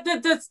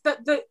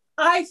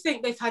 I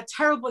think they've had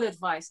terrible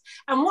advice.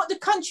 And what the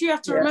country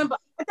have to remember,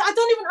 I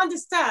don't even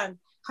understand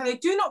how they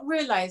do not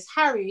realize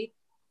Harry,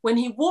 when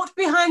he walked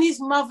behind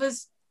his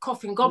mother's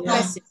coffin, God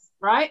bless him,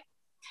 right?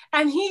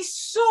 And he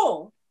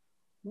saw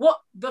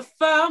what the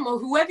firm, or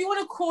whoever you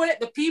want to call it,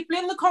 the people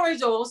in the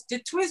corridors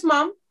did to his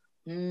mum.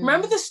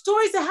 Remember the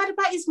stories they had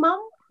about his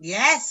mum?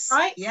 Yes.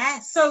 Right?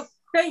 Yes. So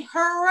they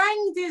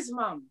harangued his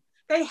mum.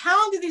 They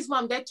hounded his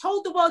mum. They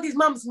told the world his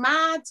mum's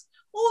mad.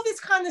 All this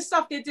kind of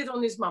stuff they did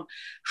on his mum.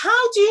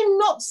 How do you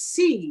not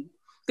see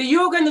that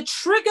you're going to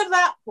trigger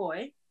that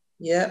boy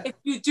if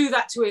you do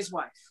that to his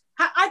wife?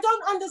 I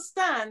don't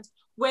understand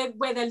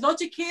where their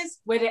logic is,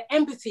 where their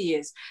empathy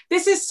is.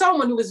 This is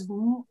someone who was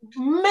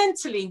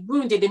mentally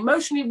wounded,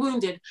 emotionally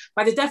wounded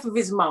by the death of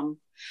his mum.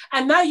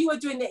 And now you are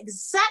doing the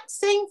exact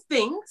same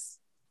things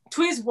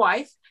to his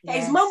wife that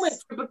his mum went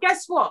through. But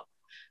guess what?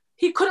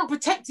 He couldn't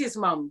protect his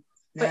mum,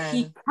 but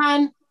he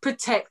can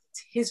protect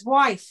his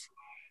wife.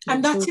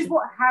 And that is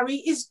what Harry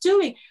is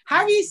doing.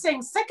 Harry is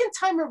saying, second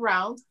time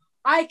around,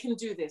 I can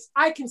do this.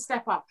 I can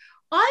step up.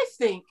 I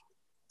think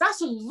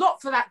that's a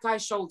lot for that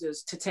guy's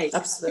shoulders to take.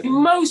 Absolutely.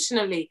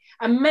 Emotionally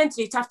and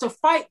mentally, to have to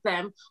fight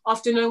them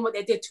after knowing what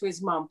they did to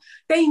his mum.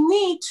 They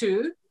need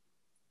to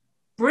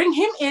bring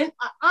him in.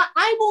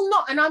 I will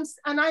not, and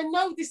I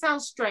know this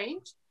sounds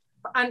strange,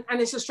 and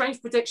it's a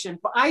strange prediction,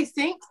 but I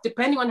think,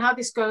 depending on how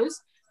this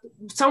goes,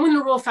 someone in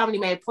the royal family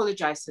may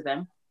apologize to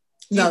them.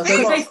 No,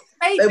 they won't.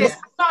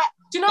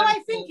 Do you know what I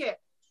think it?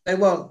 They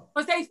won't.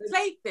 Because they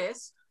played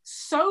this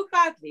so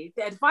badly.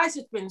 The advice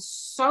has been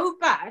so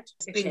bad.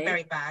 It's been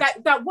very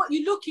bad. That what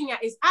you're looking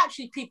at is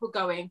actually people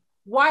going,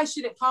 why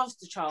should it pass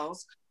to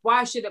Charles?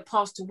 Why should it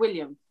pass to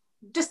William?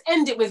 Just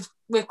end it with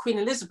Queen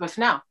Elizabeth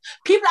now.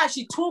 People are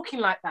actually talking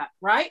like that,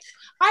 right?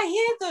 I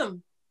hear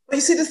them. But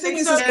you see, the thing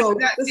is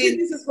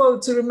as well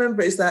to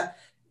remember is that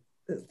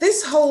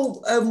this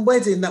whole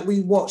wedding that we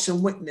watched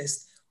and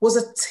witnessed was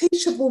a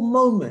teachable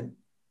moment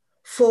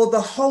for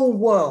the whole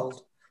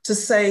world to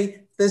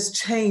say there's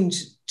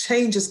change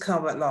has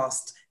come at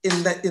last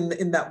in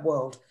that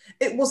world.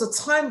 It was a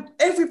time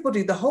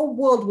everybody, the whole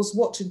world was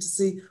watching to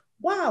see,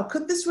 wow,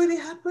 could this really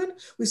happen?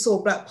 We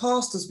saw black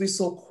pastors, we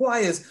saw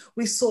choirs,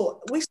 we saw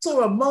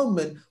a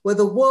moment where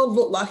the world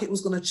looked like it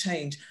was going to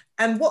change.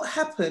 And what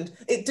happened?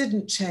 It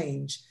didn't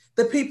change.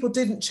 The people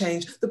didn't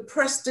change. The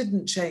press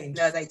didn't change.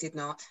 No, they did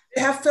not.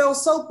 They have failed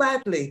so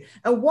badly.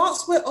 And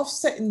whilst we're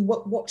offsetting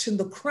watching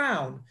The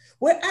Crown,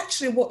 we're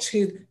actually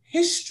watching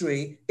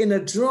history in a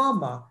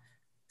drama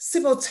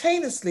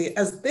simultaneously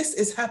as this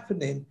is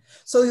happening.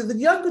 So the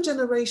younger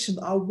generation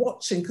are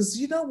watching, because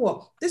you know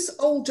what? This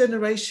old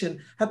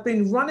generation have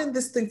been running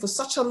this thing for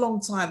such a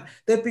long time.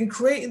 They've been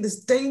creating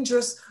this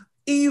dangerous,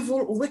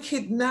 evil,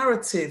 wicked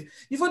narrative.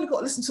 You've only got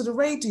to listen to the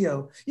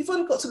radio. You've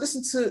only got to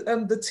listen to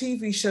the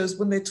TV shows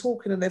when they're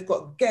talking and they've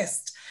got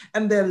guests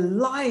and they're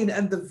lying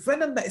and the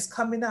venom that is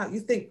coming out.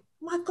 You think,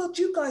 my God,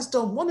 you guys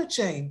don't want to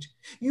change.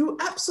 You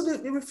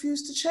absolutely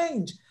refuse to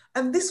change.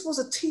 And this was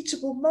a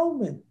teachable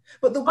moment.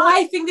 But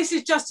I think this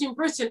is just in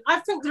Britain. I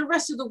think the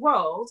rest of the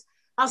world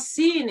are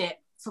seeing it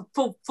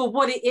for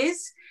what it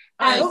is.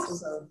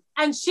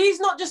 And she's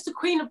not just the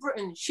Queen of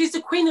Britain. She's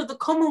the Queen of the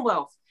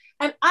Commonwealth.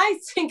 And I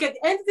think at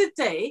the end of the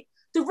day,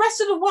 the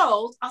rest of the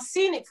world are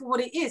seeing it for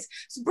what it is.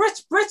 So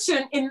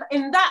Britain,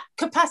 in that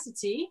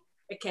capacity,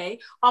 okay,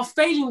 are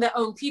failing their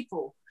own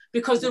people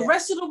because the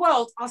rest of the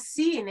world are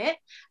seeing it.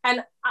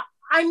 And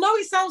I know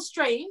it sounds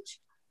strange,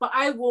 but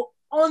I will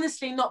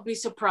honestly not be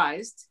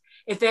surprised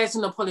if there's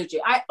an apology.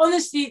 I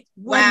honestly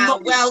will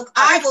not. Well,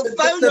 I will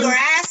phone your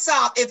ass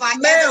up if I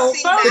ever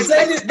see that.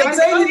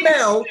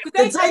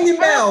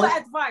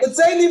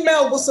 The Daily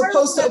Mail was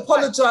supposed to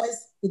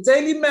apologise. The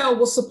Daily Mail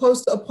was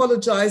supposed to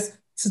apologise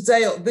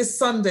today, this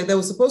Sunday. They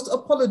were supposed to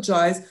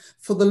apologise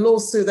for the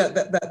lawsuit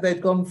that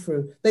they'd gone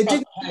through. They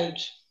didn't.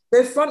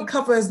 Their front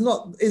cover is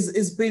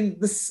been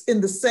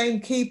in the same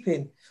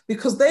keeping.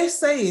 Because they're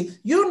saying,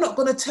 you're not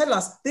going to tell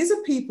us. These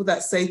are people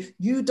that say,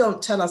 you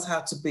don't tell us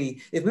how to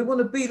be. If we want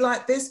to be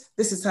like this,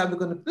 this is how we're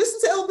going to...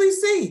 Listen to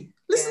LBC.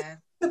 Listen.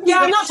 Yeah,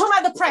 I'm not talking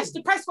about the press.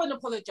 The press won't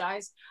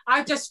apologise.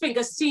 I just think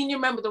a senior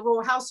member of the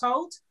royal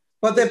household...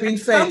 But they've been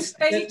fed.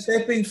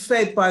 They've been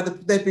fed by...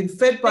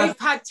 They've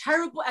had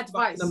terrible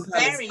advice.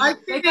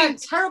 They've had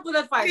terrible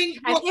advice.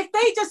 And if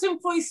they just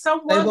employ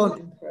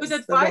someone with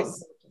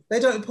advice... They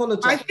don't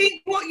apologise. I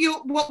think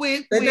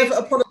they never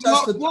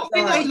apologised for what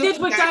they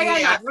did with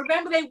Diana.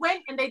 Remember, they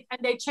went and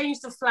they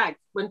changed the flag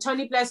when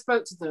Tony Blair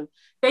spoke to them.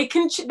 They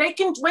can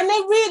when they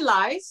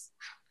realise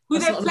who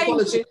they're playing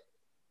with.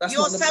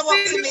 You're so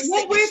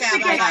optimistic,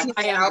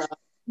 Michelle.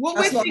 What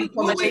we're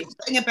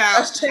thinking about.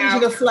 That's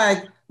changing a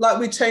flag like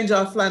we change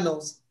our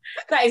flannels.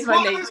 That is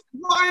my name.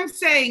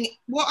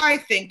 What I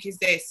think is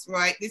this,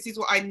 right? This is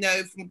what I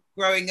know from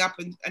growing up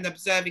and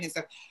observing and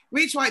stuff.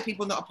 Rich white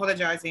people not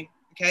apologising,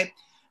 okay?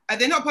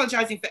 They're not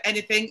apologising for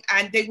anything,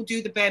 and they will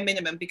do the bare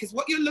minimum, because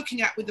what you're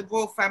looking at with the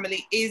royal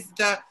family is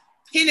the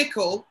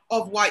pinnacle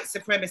of white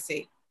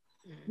supremacy.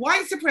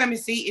 White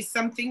supremacy is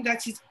something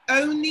that is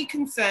only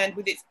concerned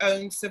with its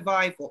own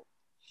survival.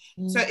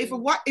 So if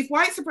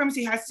white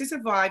supremacy has to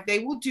survive, they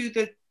will do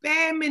the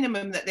bare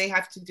minimum that they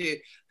have to do.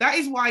 That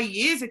is why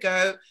years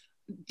ago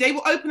they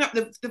will open up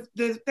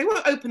they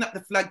won't open up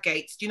the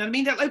floodgates. Do you know what I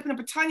mean? They'll open up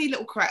a tiny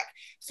little crack.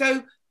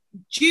 So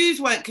Jews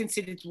weren't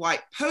considered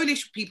white.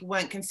 Polish people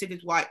weren't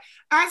considered white.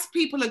 As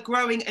people are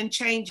growing and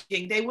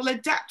changing, they will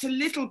adapt a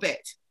little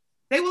bit.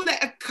 They will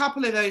let a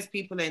couple of those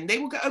people in. They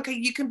will go, okay,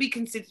 you can be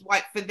considered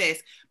white for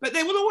this. But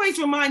they will always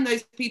remind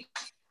those people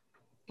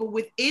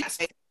within,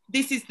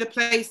 this is the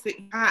place that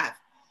you have.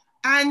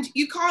 And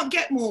you can't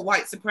get more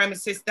white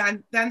supremacists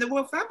than the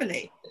royal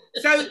family.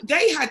 So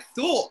they had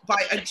thought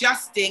by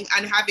adjusting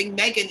and having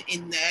Meghan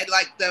in there,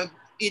 like the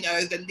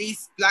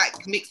least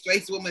black mixed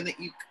race woman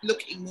you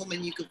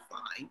could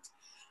find,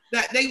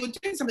 that they were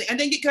doing something. And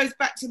then it goes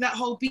back to that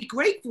whole be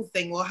grateful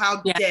thing, or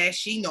how dare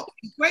she not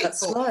be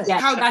grateful? That's right. Yeah,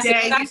 How that's dare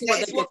exactly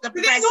you? what they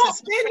did. They're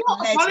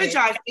not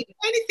apologising. If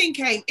anything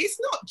came, it's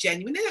not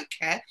genuine. They don't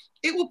care.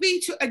 It will be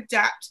to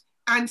adapt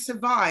and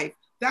survive.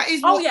 That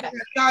is what they've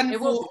done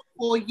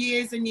for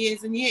years and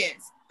years and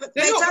years. But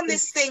they've done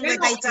this thing where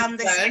they've done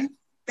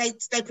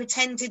this. They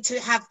pretended to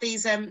have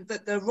these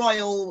the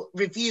royal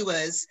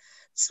reviewers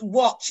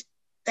watch.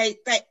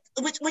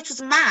 Which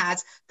was mad.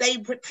 They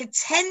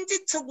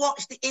pretended to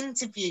watch the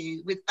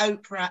interview with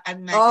Oprah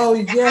and Meghan. Oh,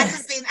 It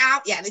hasn't been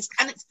out yet,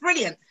 and it's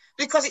brilliant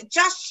because it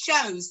just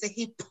shows the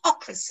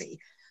hypocrisy.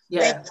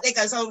 Yeah. They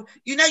go, so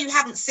you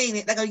haven't seen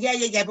it. They go,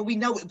 yeah, but we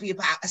know it'll be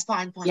about. That's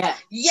fine. Yeah.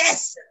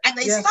 Yes, and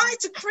they started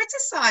to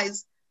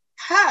criticize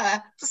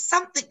her for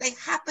something they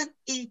haven't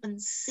even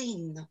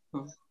seen.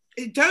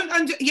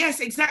 Yes,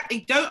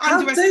 exactly. Don't How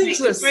underestimate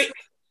dangerous. the trick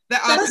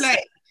that are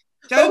played.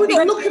 Don't be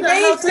looking at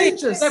how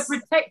dangerous. They're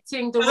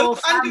protecting the royal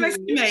family. Don't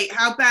underestimate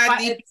how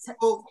badly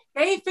people.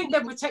 They think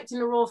they're protecting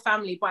the royal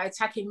family by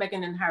attacking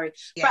Meghan and Harry.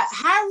 Yes.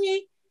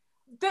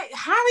 But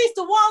Harry's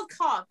the wild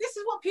card. This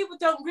is what people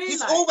don't realize.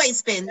 He's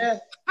always been. Yeah.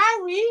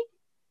 Harry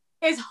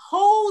is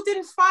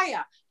holding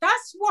fire.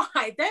 That's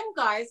why them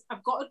guys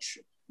have got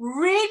to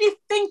really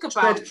think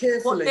about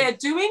what they're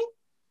doing.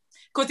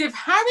 Because if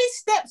Harry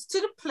steps to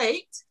the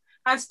plate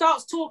and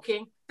starts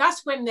talking,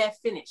 that's when they're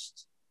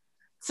finished.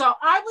 So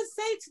I would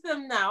say to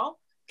them now,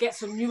 get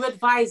some new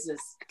advisors.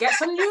 Get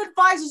some new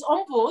advisors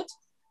on board.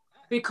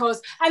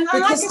 Because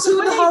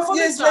 2.5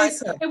 years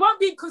later, it won't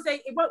be because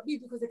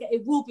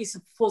it will be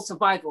for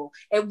survival.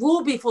 It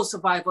will be for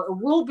survival. It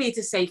will be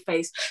to save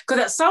face.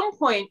 Because at some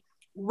point,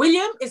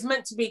 William is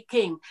meant to be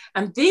king,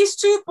 and these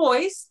two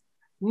boys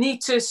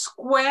need to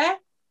square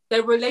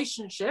their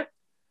relationship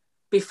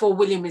before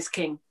William is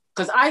king.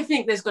 Because I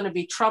think there's going to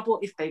be trouble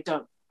if they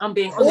don't. I'm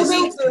being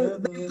honest.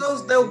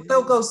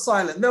 They'll go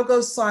silent. They'll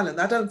go silent.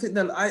 I don't think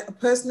they'll. I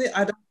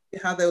don't see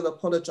how they'll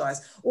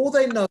apologize. All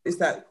they know is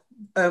that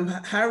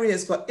Harry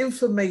has got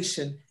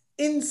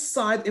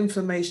inside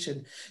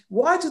information.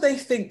 Why do they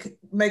think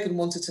Meghan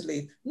wanted to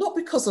leave? Not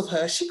because of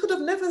her. She could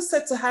have never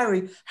said to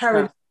Harry,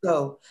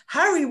 go.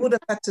 Harry would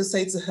have had to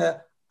say to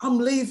her, I'm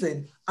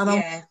leaving and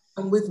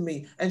I'm with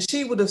me. And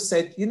she would have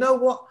said, you know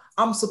what?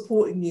 I'm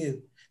supporting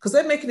you. Because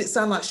they're making it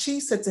sound like she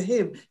said to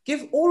him,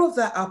 give all of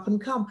that up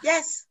and come.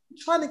 Yes.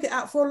 Trying to get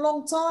out for a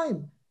long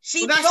time.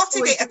 She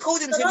plotted it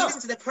according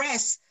to the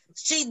press.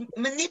 She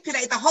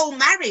manipulated the whole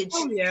marriage.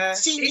 Oh, yeah.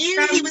 She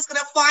knew he was going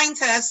to find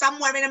her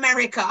somewhere in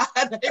America.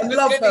 I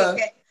love her.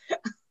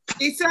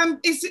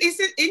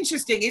 It's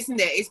interesting, isn't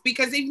it? It's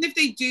because even if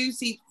they do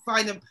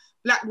find a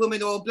black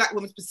woman or a black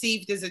woman's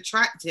perceived as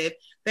attractive,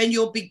 then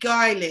you're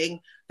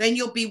beguiling, then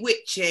you're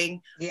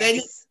bewitching,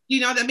 then you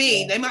know what I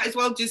mean? They might as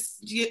well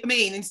just,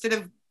 instead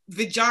of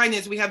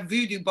vaginas, we have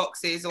voodoo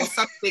boxes or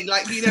something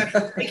like, they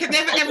can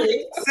never ever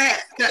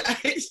accept that.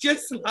 It's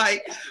just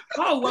like,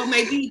 oh, well,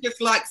 maybe he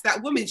just likes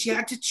that woman. She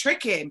had to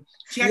trick him.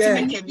 She had to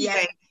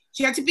manipulate.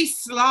 She had to be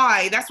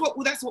sly. That's what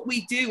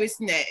we do,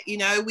 isn't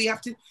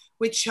it?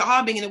 We're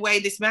charming in a way.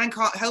 This man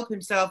can't help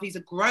himself. He's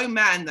a grown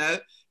man though.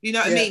 You know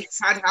what I mean? He's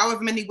had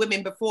however many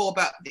women before,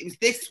 but it was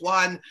this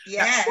one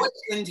that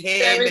poisoned him.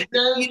 There is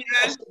no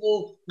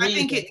possible I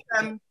think it's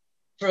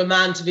for a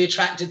man to be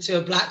attracted to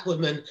a black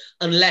woman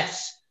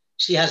unless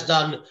she has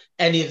done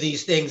any of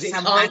these things. It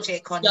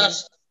can't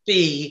just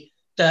be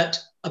that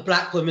a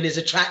black woman is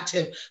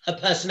attractive, her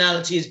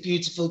personality is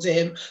beautiful to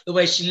him, the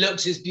way she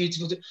looks is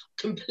beautiful to him.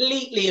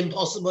 Completely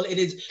impossible. It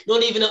is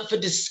not even up for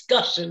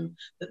discussion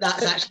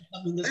that's actually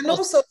something that's possible.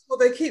 Also, well,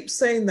 they keep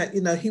saying that,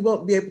 he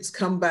won't be able to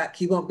come back,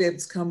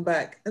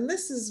 And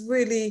this is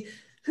really,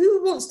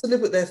 who wants to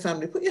live with their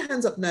family? Put your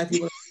hands up now if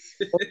you want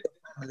to live with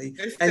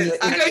your family.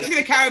 I go to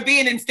the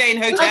Caribbean and stay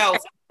in hotels.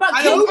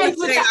 But nobody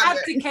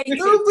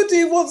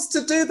wants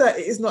to do that.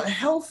 It is not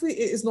healthy.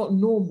 It is not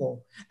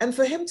normal. And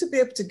for him to be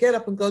able to get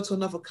up and go to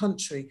another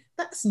country,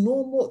 that's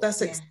normal.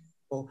 That's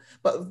acceptable.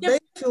 But they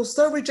feel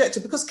so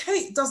rejected because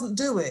Kate doesn't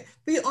do it.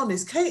 Be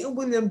honest, Kate and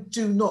William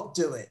do not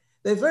do it.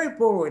 They're very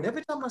boring.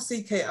 Every time I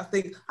see Kate, I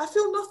think, I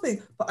feel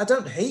nothing, but I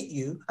don't hate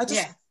you. I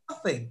just feel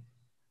nothing.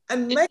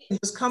 And Meghan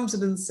just comes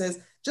in and says,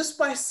 just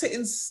by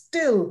sitting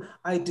still,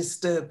 I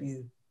disturb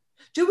you.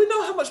 Do we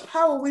know how much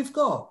power we've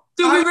got?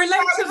 Do we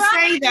relate to that?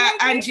 Say that,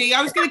 Angie.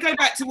 I was going to go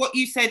back to what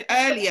you said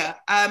earlier,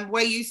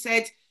 where you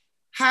said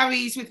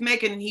Harry's with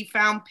Meghan and he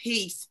found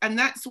peace. And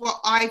that's what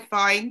I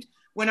find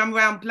when I'm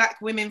around black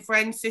women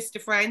friends, sister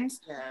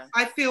friends. Yeah.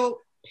 I feel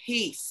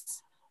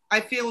peace. I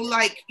feel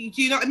like, do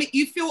you know what I mean?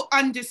 You feel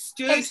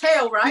understood.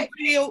 Exhale, right?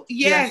 You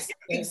feel,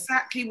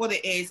 exactly what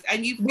it is.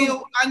 And you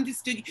feel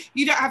understood.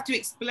 You don't have to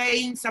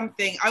explain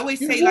something. I always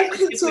say, you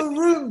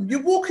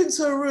walk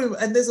into a room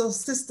and there's a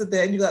sister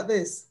there and you got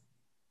this.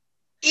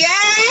 Yeah.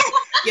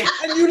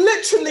 And you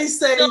literally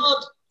say,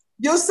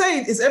 you're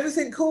saying, is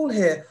everything cool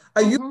here?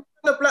 Are you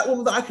a black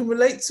woman that I can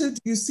relate to? Do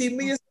you see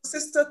me as a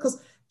sister?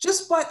 Because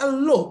just by a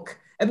look,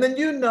 and then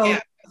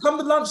come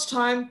the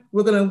lunchtime,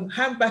 we're going to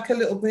hand back a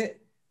little bit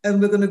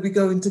and we're going to be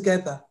going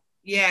together.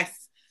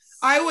 Yes.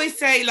 I always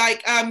say,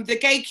 like, the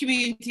gay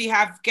community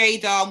have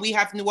gaydar and we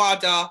have noir.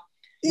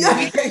 Yeah,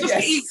 We can look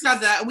at yes. each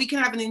other and we can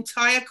have an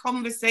entire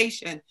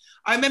conversation.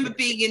 I remember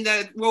being in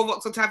the Royal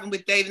Vauxhall Tavern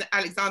with David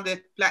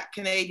Alexander, Black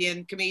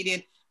Canadian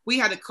comedian. We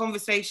had a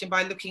conversation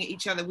by looking at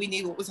each other. We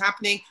knew what was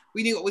happening.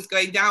 We knew what was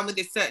going down with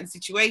this certain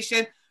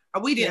situation.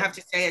 And we didn't have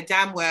to say a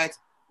damn word.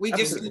 We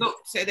just Absolutely.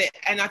 looked at it.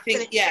 And I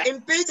think, yeah. In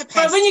Budapest,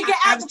 But when you get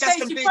I out was of just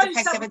place, in you find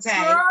Budapest the other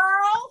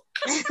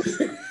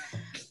day. girl.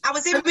 I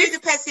was in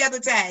Budapest the other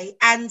day,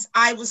 and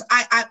I was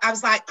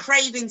like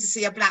craving to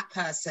see a black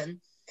person.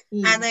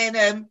 And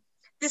then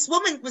this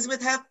woman was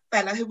with her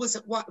fella who was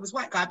a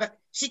white guy, but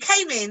she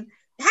came in,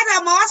 had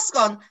her mask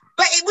on,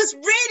 but it was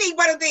really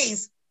one of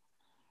these.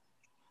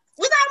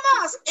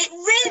 Without mask, it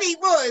really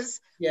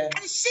was. Yeah.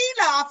 And she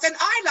laughed and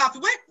I laughed.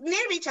 We weren't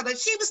near each other.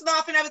 She was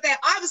laughing over there.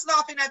 I was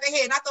laughing over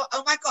here. And I thought,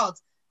 oh my God,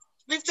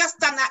 we've just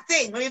done that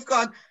thing where we've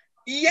gone,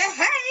 yeah,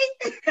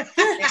 hey.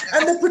 Yeah.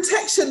 And the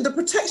protection that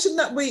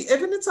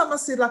every time I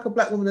see like a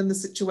black woman in the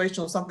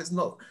situation or something's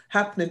not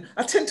happening,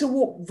 I tend to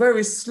walk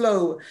very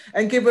slow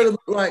and give her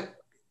like,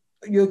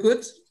 you're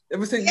good?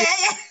 Everything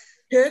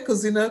here?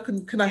 Because, you know,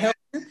 can I help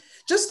you?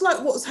 Just like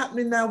what's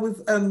happening now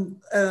with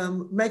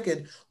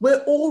Meghan,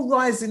 we're all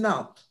rising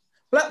up.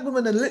 Black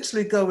women are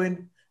literally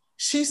going,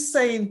 she's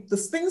saying, the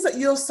things that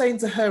you're saying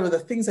to her are the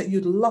things that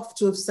you'd love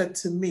to have said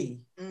to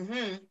me.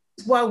 Mm-hmm.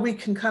 That's why we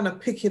can kind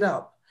of pick it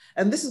up.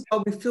 And this is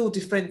why we feel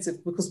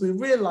defensive, because we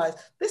realize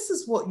this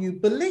is what you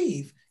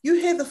believe. You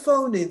hear the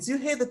phone-ins, you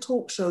hear the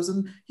talk shows,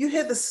 and you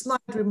hear the snide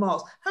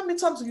remarks. How many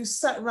times have you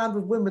sat around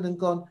with women and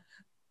gone,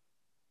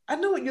 I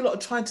know what you lot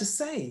are trying to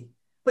say,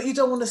 but you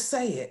don't want to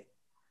say it.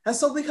 And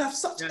so we have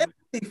such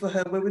empathy for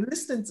her, where we're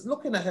listening,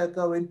 looking at her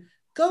going,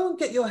 go and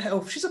get your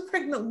health. She's a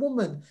pregnant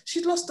woman.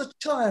 She lost a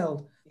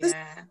child.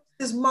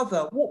 This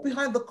mother walked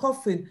behind the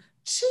coffin.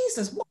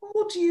 Jesus, what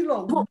more do you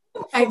lot?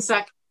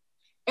 Exactly.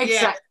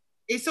 Yeah.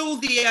 It's all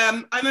the,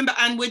 I remember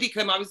Anne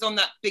Widdecombe, I was on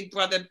that Big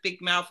Brother,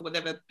 Big Mouth or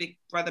whatever, Big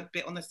Brother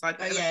bit on the side.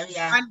 Oh,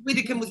 yeah. Anne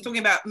Widdecombe was talking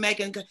about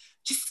Meghan,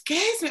 just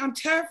scares me, I'm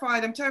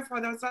terrified. I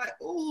was like,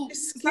 oh,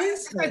 is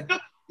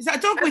that a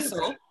dog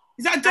whistle?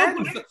 Is that a dog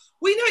whistle?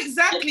 We know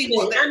exactly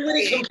what Anne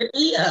Widdecombe can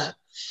eat her.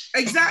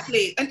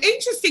 Exactly. An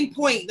interesting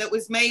point that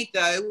was made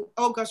though,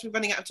 oh gosh, we're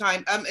running out of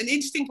time. An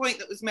interesting point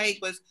that was made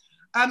was,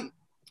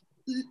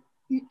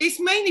 it's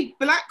mainly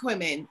black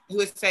women who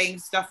are saying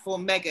stuff for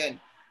Meghan.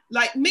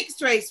 Like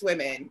mixed race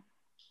women,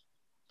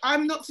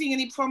 I'm not seeing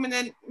any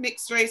prominent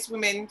mixed race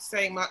women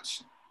saying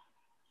much.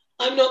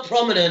 I'm not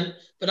prominent,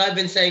 but I've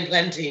been saying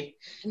plenty.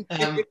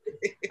 I've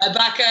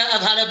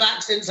had her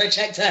back since I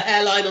checked her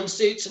hairline on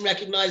Suits and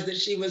recognised that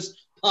she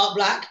was part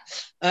black.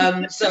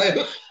 But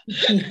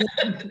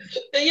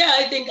yeah,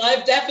 I think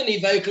I've definitely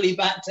vocally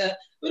backed her,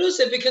 but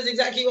also because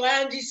exactly what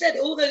Angie said,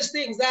 all those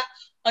things that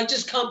I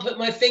just can't put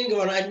my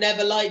finger on. I've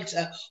never liked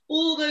her.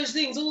 All those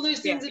things that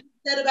you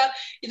said about,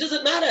 it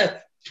doesn't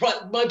matter.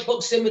 My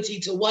proximity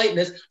to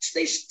whiteness,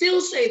 they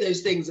still say those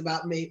things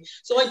about me.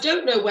 So I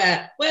don't know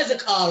where's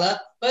Akala,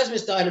 where's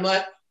Miss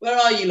Dynamite, where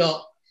are you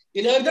lot?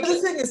 You know, the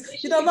thing is,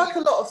 like a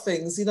lot of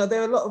things,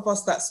 there are a lot of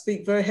us that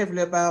speak very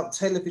heavily about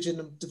television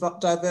and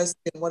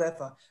diversity and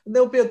whatever. And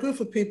there'll be a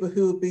group of people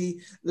who will be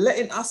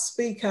letting us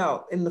speak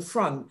out in the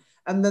front,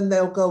 and then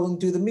they'll go and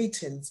do the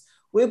meetings.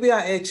 We'll be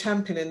out here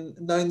championing,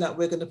 knowing that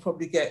we're going to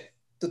probably get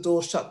the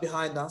door shut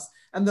behind us,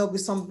 and there'll be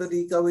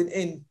somebody going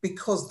in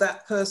because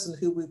that person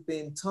who we've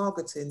been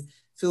targeting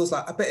feels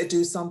like I better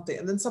do something,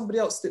 and then somebody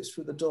else slips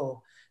through the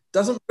door,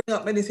 doesn't bring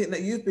up anything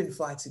that you've been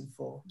fighting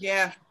for.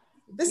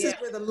 This is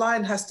where the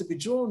line has to be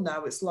drawn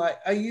now. It's like,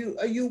 are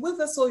you with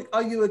us or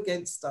are you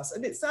against us?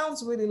 And it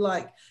sounds really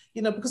like,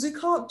 because you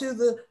can't do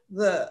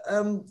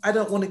the I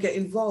don't want to get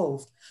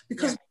involved,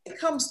 because when it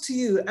comes to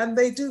you, and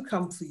they do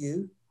come for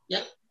you,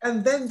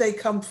 and then they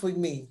come for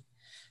me.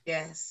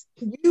 Yes.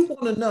 You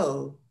want to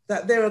know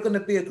that there are going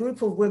to be a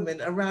group of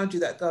women around you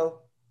that go,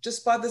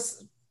 just by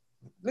this,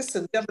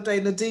 listen, the other day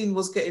Nadine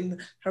was getting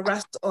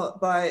harassed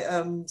by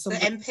some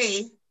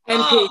MP.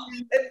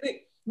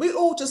 We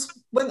all just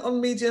went on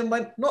media and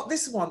went, not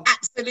this one.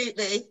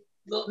 Absolutely.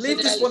 Leave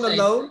this one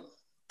alone.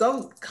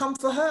 Don't come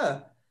for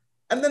her.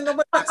 And then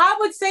I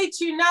would say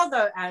to you now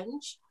though,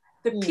 Ange,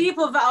 the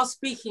people that are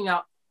speaking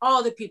up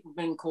are the people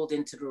being called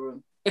into the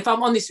room. If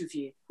I'm honest with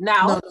you.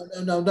 Now.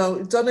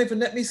 No. Don't even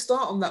let me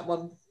start on that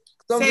one.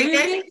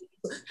 Really?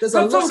 There's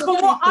a lot of people.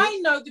 From what I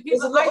know, the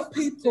people that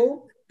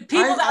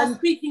are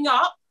speaking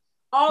up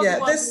are the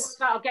ones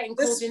that are getting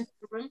called into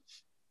the room.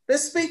 They're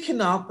speaking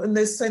up and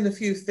they're saying a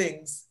few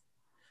things.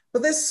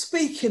 But they're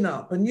speaking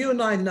up, and you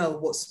and I know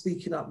what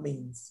speaking up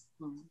means.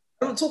 I'm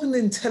not talking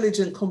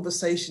intelligent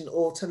conversation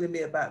or telling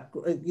me about,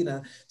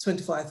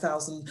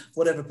 25,000,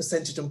 whatever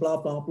percentage and blah,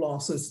 blah, blah.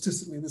 So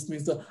statistically, this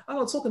means that. I'm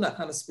not talking that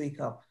kind of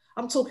speak up.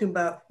 I'm talking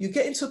about you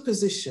get into a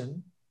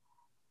position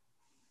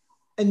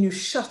and you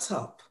shut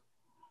up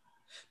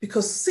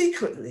because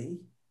secretly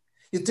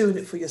you're doing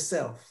it for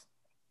yourself.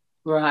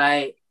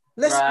 Right.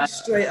 Let's be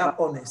straight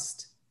up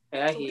honest.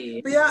 Yeah, we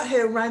could be out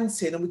here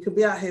ranting and we could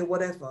be out here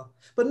whatever,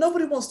 but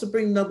nobody wants to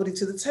bring nobody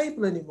to the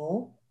table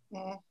anymore.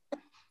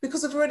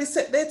 because they've already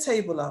set their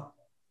table up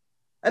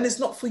and it's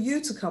not for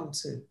you to come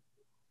to.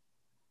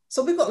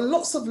 So we've got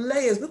lots of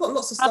layers. We've got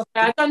lots of stuff.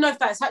 Okay, I don't know if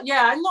that's,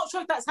 I'm not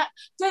sure if that's,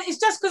 it's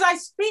just because I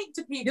speak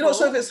to people. You're not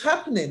sure if it's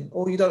happening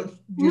or you don't?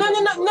 No,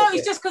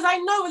 it's just because I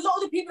know a lot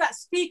of the people that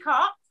speak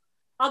up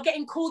are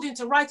getting called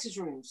into writers'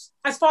 rooms,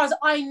 as far as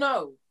I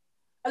know.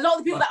 A lot of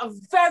the people that are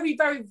very,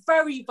 very,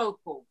 very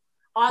vocal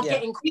are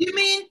getting called.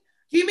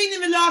 You mean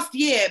in the last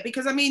year?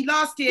 Because I mean,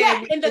 last year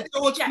with the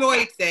George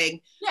Floyd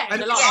thing,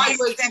 I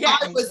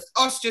was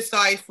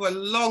ostracized for a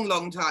long,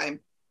 long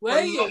time.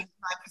 Were you?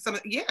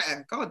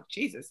 God,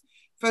 Jesus,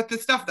 for the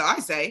stuff that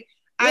I say.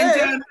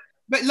 And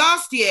but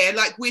last year,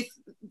 like with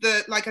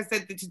like I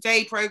said, the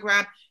Today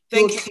program,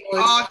 then came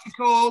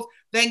articles,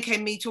 then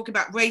came me talking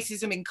about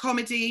racism in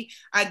comedy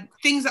and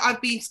things that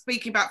I've been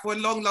speaking about for a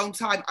long, long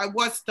time. I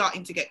was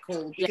starting to get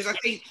called because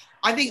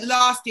I think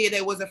last year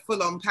there was a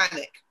full-on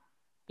panic.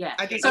 Yeah.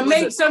 Maybe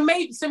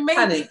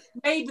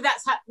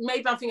that's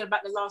maybe I'm thinking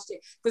about the last year,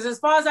 because as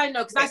far as I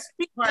know, because I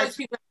speak to those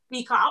people that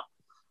speak up,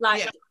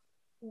 like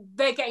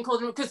they're getting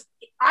called, because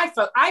I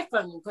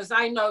phone them because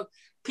I know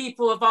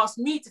people have asked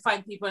me to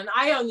find people, and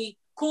I only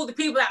call the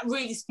people that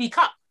really speak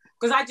up,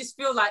 because I just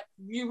feel like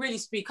you really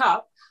speak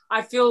up.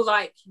 I feel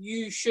like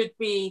you should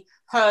be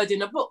heard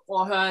in a book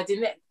or heard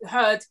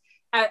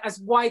as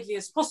widely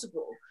as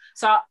possible.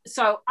 So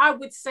I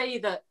would say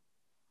that,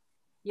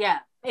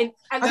 in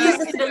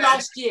the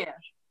last year.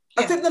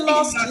 I think the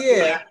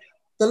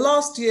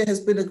last year has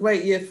been a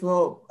great year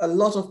for a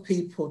lot of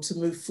people to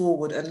move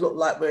forward and look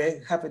like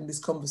we're having this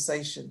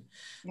conversation.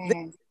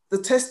 The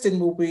testing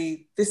will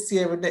be this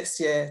year and next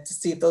year to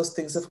see if those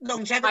things have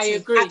longevity. I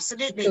agree.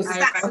 Absolutely, because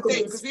that's the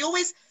thing. Because we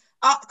always,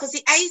 because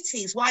the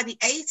 80s, why the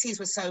 80s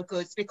were so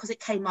good is because it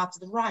came after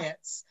the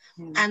riots.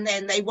 And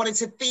then they wanted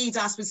to feed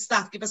us with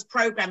stuff, give us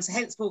programs,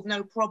 henceforth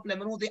no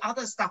problem, and all the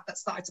other stuff that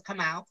started to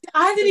come out.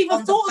 I hadn't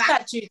even thought of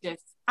that,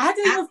 Judith. I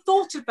hadn't even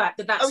thought of that.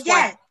 That's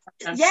why.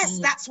 Yes,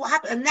 that's what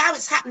happened. And now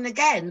it's happening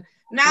again.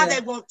 Now they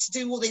want to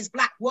do all these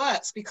black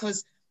works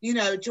because, you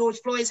know, George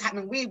Floyd's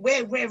happening.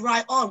 We're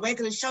right on. We're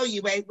going to show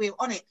you we're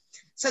on it.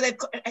 So they've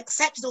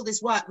accepted all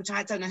this work, which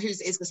I don't know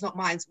whose it is, because it's not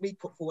mine, we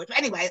put forward. But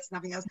anyway, it's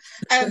nothing else.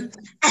 And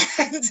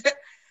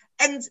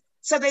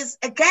so there's,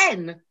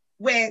 again,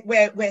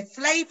 we're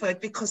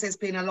flavored because there's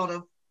been a lot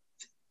of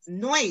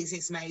noise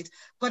is made,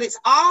 but it's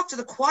after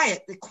the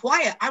quiet.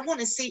 I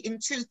want to see in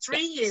 2-3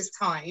 years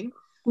time,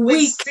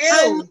 we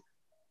still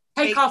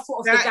take our foot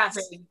off the gas.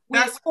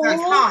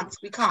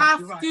 We can't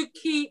have to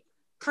keep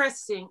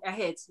pressing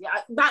ahead. Yeah,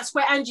 that's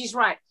where Angie's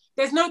right.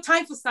 There's no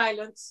time for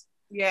silence.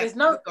 Yeah, there's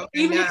no,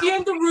 even if you're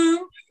in the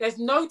room, there's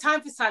no time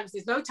for silence.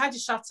 There's no time to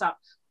shut up.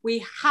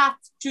 We have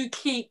to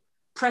keep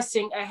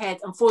pressing ahead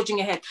and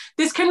forging ahead.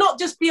 This cannot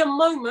just be a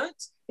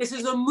moment. This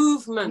is a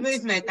movement.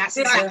 That's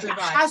exactly right.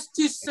 It has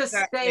to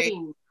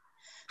sustain.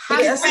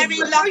 We're very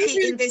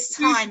lucky in this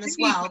time as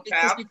well,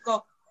 because we've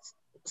got,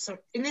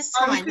 in this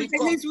time, we've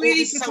got all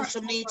this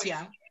social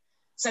media.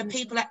 So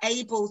people are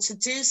able to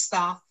do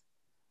stuff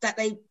that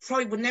they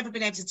probably would never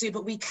been able to do,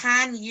 but we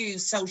can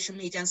use social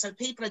media. And so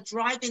people are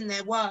driving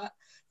their work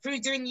through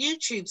doing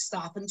YouTube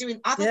stuff and doing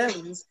other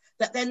things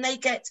that then they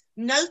get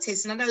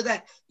noticed. And I know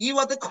that you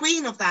are the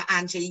queen of that,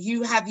 Angie.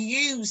 You have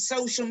used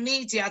social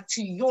media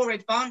to your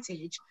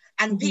advantage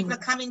and people are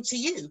coming to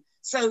you.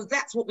 So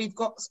that's what we've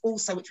got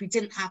also, which we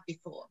didn't have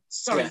before.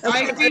 Sorry.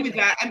 I agree with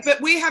that. But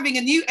we're having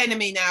a new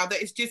enemy now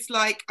that is just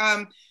like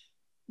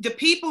the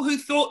people who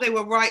thought they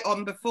were right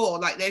on before.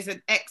 Like there's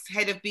an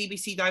ex-head of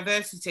BBC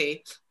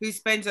Diversity who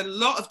spends a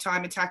lot of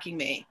time attacking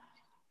me.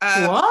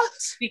 What?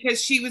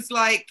 Because she was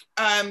like,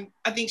 I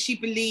think she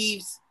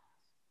believes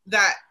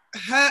that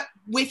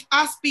with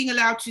us being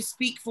allowed to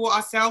speak for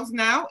ourselves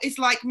now, it's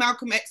like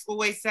Malcolm X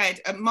always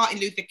said, and Martin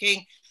Luther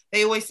King,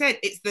 they always said,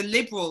 it's the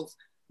liberals.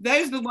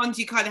 Those are the ones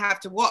you kind of have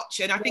to watch.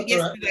 And I think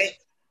yesterday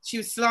she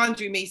was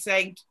slandering me,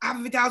 saying,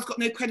 Ava Vidal's got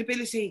no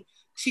credibility.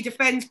 She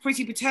defends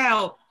Priti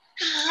Patel.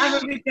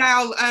 Ava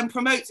Vidal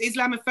promotes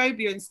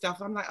Islamophobia and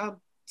stuff. I'm like, oh,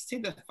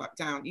 sit the fuck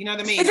down. You know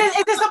what I mean? Is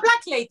this a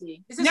black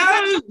lady?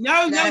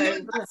 No.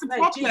 That's the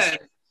problem.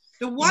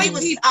 The white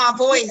was our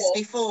voice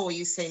before,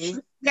 you see.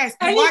 Yes.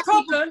 Any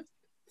problem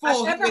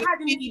I've ever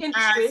had in the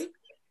industry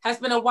has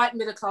been a white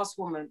middle class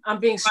woman. I'm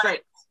being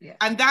straight. Yeah.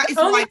 And that is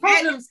the only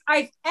problems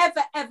I've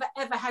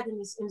ever had in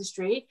this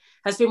industry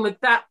has been with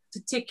that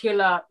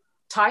particular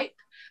type.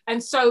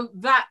 And so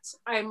that,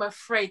 I'm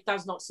afraid,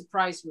 does not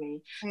surprise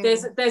me.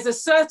 There's a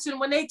certain,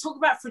 when they talk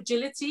about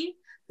fragility,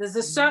 there's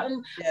a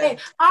certain,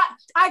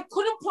 I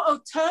couldn't put a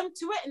term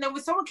to it. And then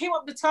when someone came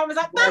up with the term, I was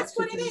like, that's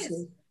what it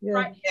is. Yeah.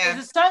 Right? Yeah.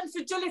 There's a certain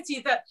fragility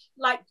that,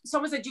 like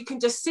someone said, you can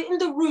just sit in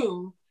the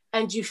room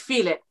and you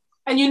feel it.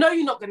 And you know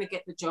you're not going to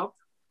get the job.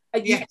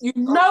 And you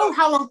know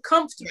how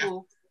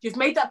uncomfortable you've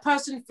made that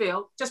person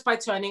feel just by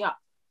turning up.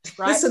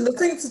 Right? Listen, the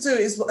thing to do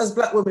is, as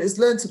black women, is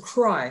learn to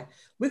cry.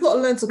 We've got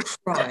to learn to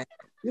cry.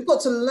 We've got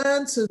to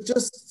learn to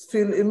just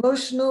feel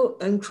emotional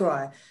and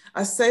cry.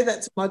 I say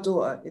that to my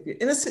daughter. If you're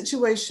in a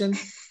situation,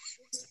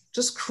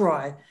 just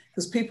cry,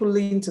 because people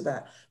lean to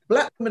that.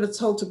 Black women are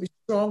told to be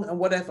strong and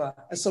whatever,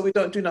 and so we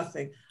don't do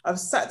nothing. I've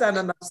sat down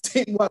and I've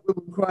seen white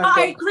women crying.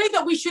 I agree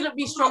that we shouldn't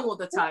be strong all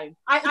the time.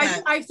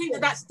 I think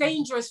that that's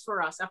dangerous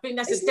for us. I think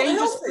that's a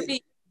dangerous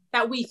belief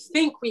that we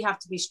think we have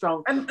to be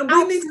strong. And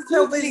we need to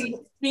tell this.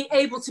 Be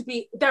able to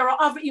be, there are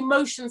other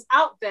emotions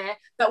out there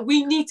that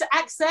we need to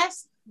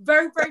access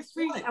very, very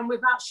freely and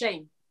without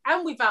shame.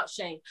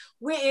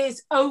 It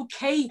is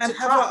okay to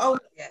have our own,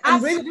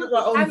 and really have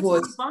our own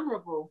voice. To be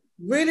vulnerable.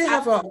 Really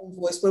have our own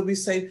voice where we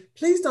say,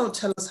 please don't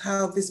tell us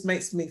how this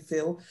makes me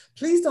feel.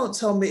 Please don't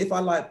tell me if I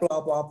like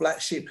blah, blah, black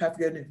sheep, have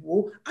you any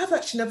wool. I've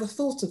actually never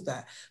thought of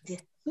that. Yeah.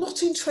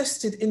 Not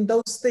interested in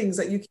those things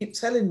that you keep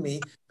telling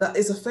me that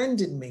is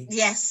offending me.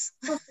 Yes.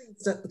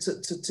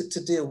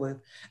 To deal with.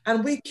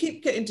 And we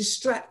keep getting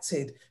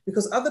distracted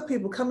because other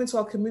people come into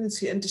our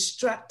community and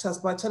distract us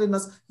by telling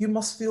us, you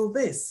must feel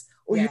this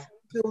or you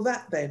feel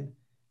that then.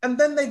 And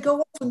then they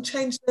go off and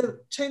change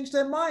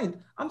their mind.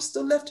 I'm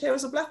still left here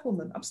as a black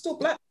woman. I'm still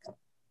black.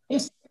 I'm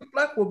still a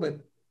black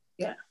woman.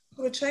 Yeah. I'm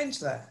going to change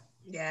that.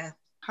 Yeah.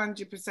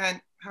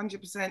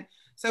 100%.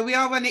 So we've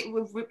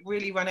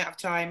really run out of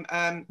time.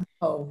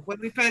 When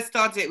we first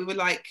started it, we were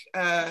like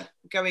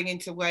going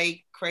into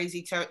way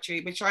crazy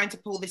territory. We're trying to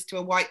pull this to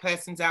a white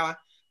person's hour.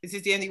 This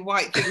is the only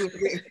white thing we're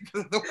doing.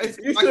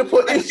 You should have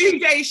put a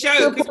 2-day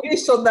show. Put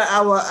ish on that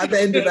hour at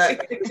the end of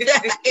that.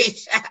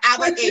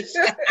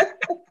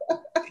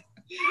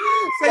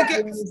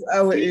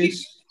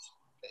 Hour-ish.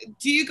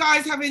 Do you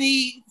guys have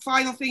any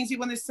final things you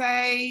want to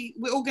say?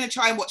 We're all going to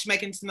try and watch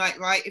Megan tonight,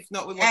 right? If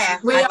not, we are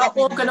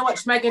all going to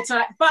watch Megan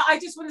tonight. But I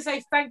just want to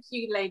say thank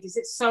you, ladies.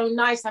 It's so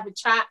nice to have a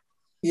chat.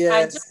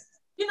 Yes. And just,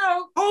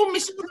 Oh,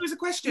 Michelle, there was a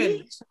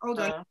question. Hold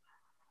on.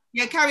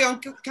 Yeah, carry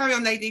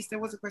on, ladies. There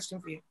was a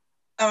question for you.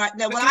 All right.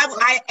 No, well,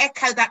 I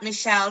echo that,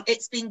 Michelle.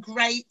 It's been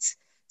great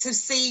to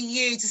see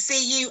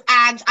you,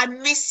 and I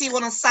miss you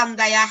on a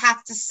Sunday. I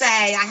have to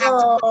say, I have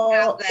to put it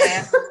out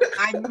there.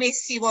 I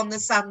miss you on the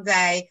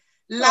Sunday.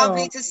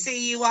 Lovely to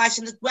see you, Aisha.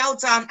 And well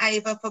done,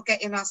 Ava, for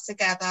getting us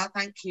together.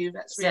 Thank you.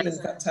 That's really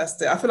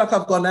fantastic. I feel like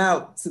I've gone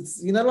out. I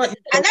know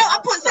I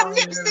put some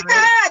lipstick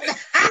on.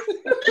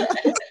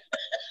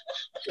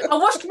 I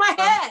washed my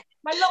hair,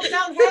 my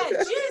lockdown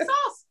hair.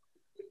 Jesus.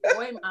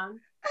 Boy,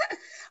 man.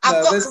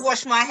 I've got to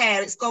wash my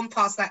hair. It's gone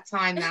past that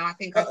time now. I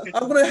think I'm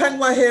going to hang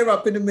my hair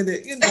up in a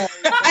minute.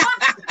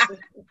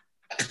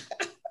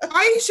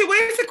 Aisha,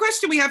 where's the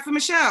question we have for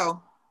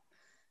Michelle?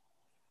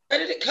 Where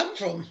did it come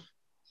from?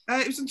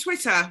 It was on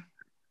Twitter.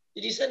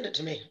 Did you send it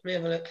to me? Let me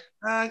have a look.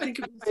 I think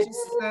it was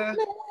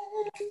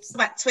just,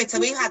 about Twitter.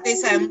 We had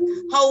this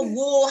whole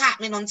war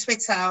happening on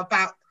Twitter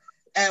about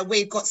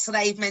we've got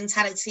slave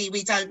mentality.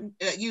 We don't.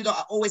 You lot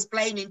are always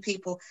blaming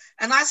people.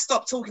 And I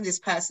stopped talking to this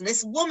person.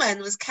 This woman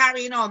was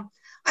carrying on.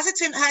 I said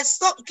to her,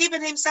 stop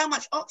giving him so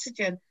much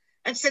oxygen.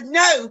 And she said,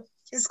 no,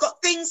 he's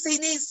got things he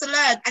needs to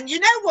learn. And you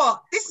know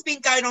what? This has been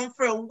going on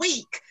for a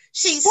week.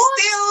 She's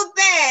still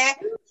there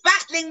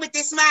battling with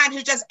this man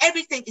who does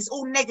everything is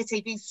all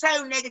negative. He's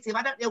so negative.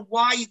 I don't know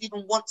why you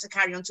even want to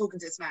carry on talking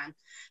to this man.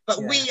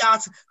 But we are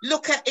to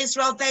look at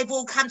Israel. They've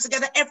all come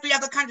together. Every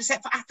other country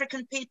except for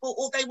African people,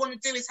 all they want to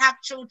do is have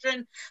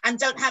children and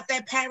don't have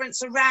their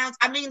parents around.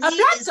 I mean, a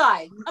black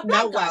guy.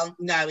 No,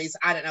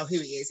 I don't know who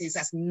he is. He's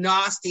just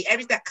nasty.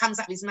 Everything that comes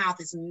out of his mouth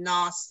is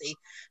nasty.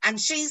 And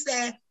she's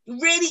there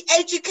really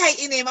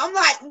educating him. I'm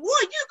like,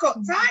 what? You got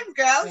time,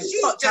 girl?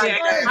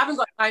 I haven't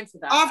got time for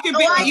that. After a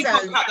bit, you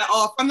can't cut that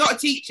off. I'm not a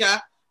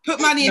teacher. Put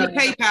money in the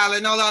PayPal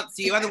and I'll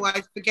answer you.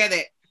 Otherwise, forget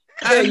it.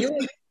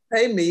 You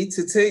pay me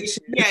to teach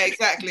you. Yeah,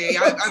 exactly.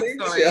 I'm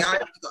sorry.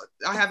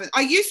 I haven't.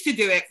 I used to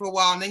do it for a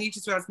while, and then you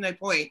just realised no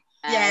point.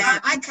 Yeah,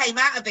 I came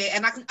out of it,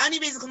 and only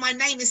reason because my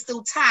name is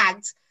still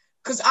tagged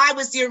because I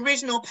was the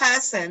original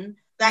person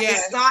that it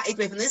started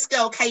with, and this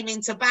girl came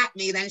in to back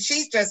me. Then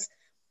she's just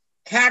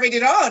carried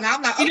it on.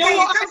 I'm like, you know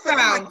what I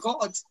found? Oh my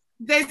God.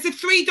 There's the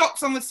 3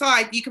 dots on the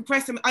side. You can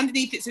press them.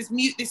 Underneath it says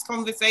mute this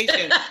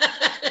conversation.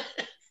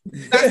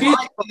 That's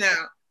beautiful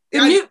now.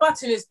 The mute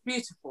button is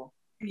beautiful.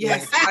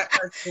 Yes. Is that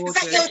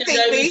your thing,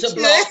 Reach?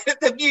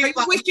 The mute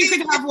button. I wish you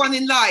could have one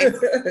in life.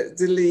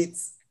 Delete.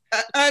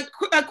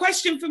 A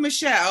question for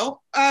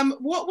Michelle.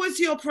 What was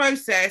your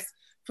process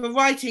for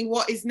writing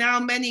what is now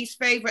many's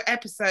favourite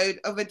episode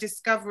of A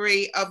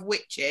Discovery of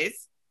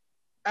Witches?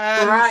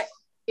 Right.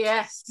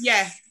 Yes.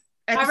 Yeah.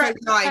 Episode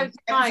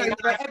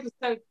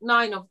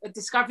 9 of A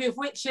Discovery of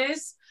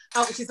Witches,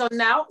 which is on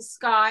now,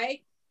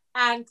 Sky.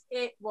 And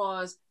it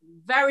was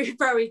very,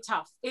 very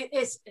tough.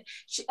 It's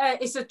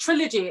a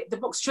trilogy, the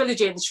book's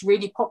trilogy, and it's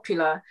really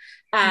popular.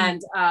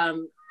 And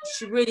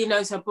she really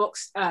knows her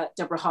books,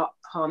 Deborah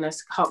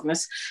Harkness.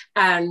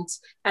 And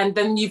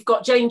then you've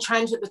got Jane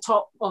Trange at the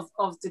top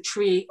of the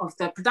tree of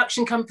the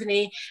production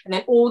company, and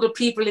then all the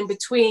people in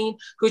between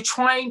who are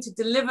trying to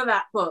deliver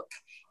that book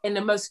in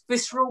the most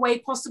visceral way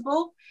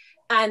possible.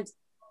 And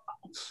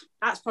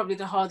that's probably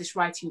the hardest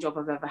writing job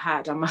I've ever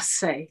had, I must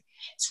say.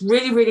 It's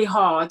really, really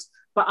hard.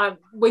 But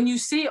when you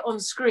see it on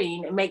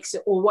screen, it makes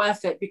it all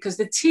worth it because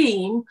the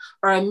team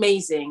are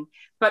amazing.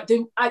 But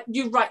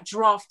you write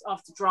draft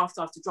after draft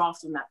after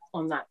draft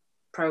on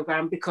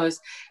program because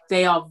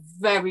they are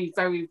very,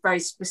 very, very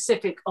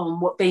specific on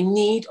what they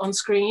need on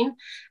screen.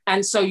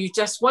 And so you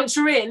just, once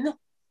you're in,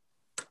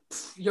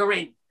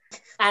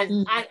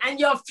 and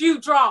you're a few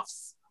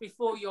drafts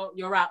before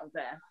you're out of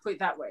there, put it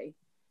that way.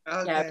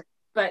 Okay. Yeah,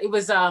 but it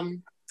was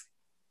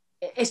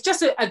it's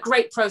just a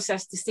great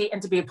process to see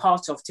and to be a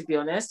part of, to be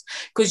honest,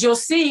 because you're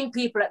seeing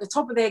people at the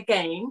top of their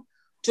game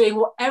doing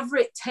whatever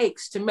it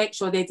takes to make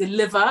sure they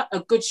deliver a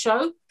good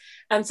show.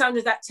 And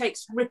sometimes that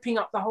takes ripping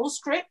up the whole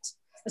script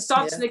and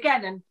starting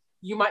again. And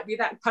you might be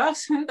that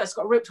person that's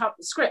got ripped up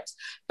the script,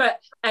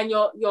 and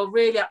you're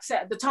really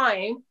upset at the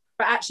time.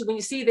 But actually, when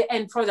you see the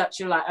end product,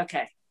 you're like,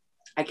 okay,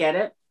 I get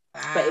it.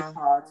 Wow. But it's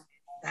hard.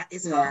 That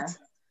is hard.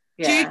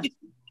 Yeah. Judith,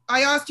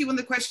 I asked you one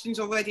of the questions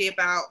already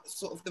about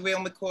sort of the real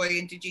McCoy,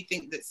 and did you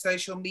think that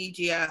social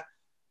media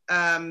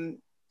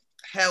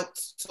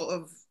helped sort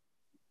of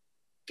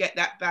get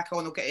that back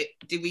on or get it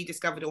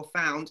rediscovered or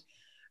found?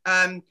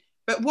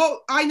 But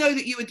what I know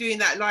that you were doing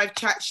that live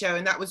chat show,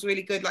 and that was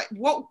really good. Like,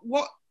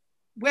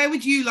 where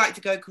would you like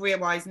to go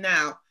career-wise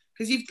now?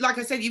 Because you've, like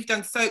I said, you've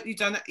done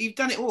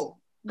it all.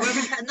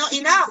 Not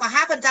enough. I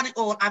haven't done it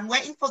all. I'm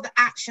waiting for the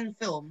action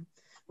film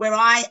where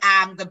I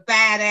am the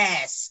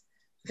badass.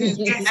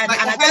 And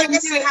I don't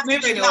necessarily have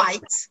to be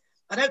liked.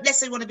 I don't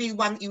necessarily want to be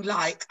one you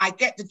like. I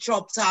get the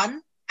job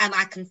done and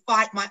I can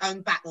fight my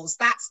own battles.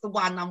 That's the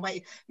one I'm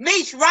waiting.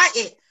 Mish, write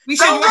it. We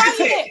should write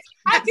it.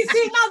 I can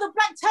see now the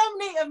Black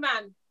Terminator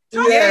man.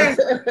 Yeah.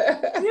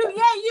 You're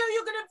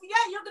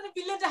gonna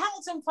be Linda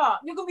Hamilton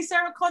part. You're gonna be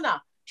Sarah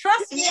Connor.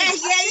 Trust me.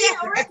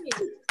 Yeah. Already.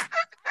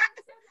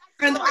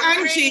 And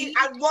Angie,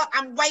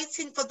 I'm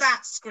waiting for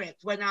that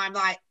script when I'm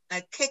like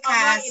a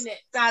kick-ass,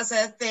 does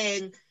her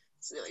thing,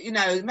 you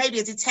know, maybe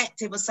a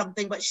detective or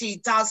something, but she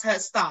does her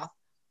stuff.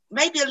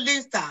 Maybe a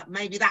Luther,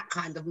 maybe that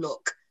kind of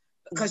look,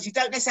 because you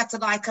don't necessarily have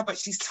to like her, but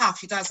she's tough.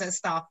 She does her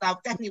stuff. I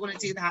definitely want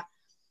to do that.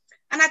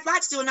 And I'd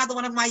like to do another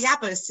one of my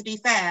yabbas, to be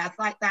fair. I'd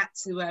like that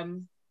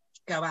to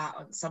go out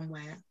on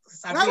somewhere.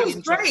 That was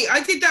great.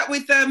 I did that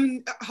with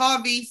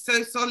Harvey,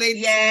 So Solid.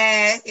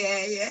 Yeah.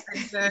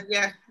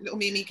 And, little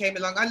Mimi came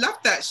along. I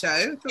loved that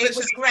show. It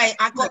was great.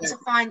 I got to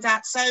find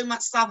out so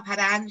much stuff. I've had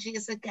Angie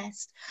as a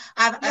guest.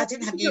 I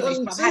didn't have you. Do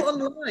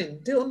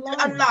it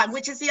online,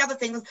 which is the other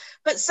thing.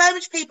 But so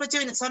much people are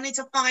doing it, so I need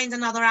to find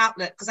another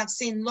outlet, because I've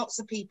seen lots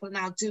of people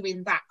now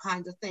doing that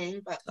kind of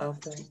thing. But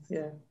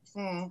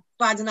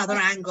find another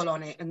angle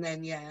on it, and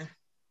then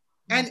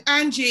And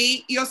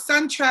Angie, your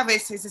son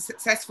Travis is a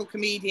successful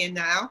comedian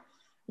now.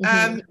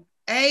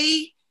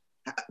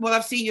 Well,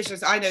 I've seen your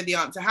shows, I know the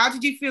answer. How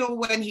did you feel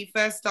when he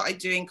first started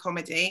doing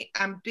comedy?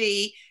 And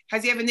B,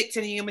 has he ever nicked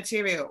any of your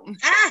material?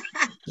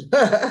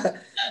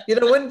 You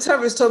know, when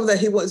Travis told me that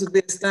he wanted to be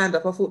a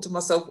stand-up, I thought to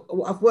myself,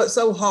 I've worked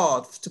so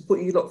hard to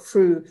put you lot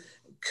through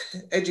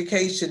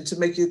education to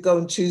make you go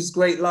and choose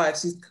great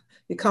lives.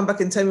 You come back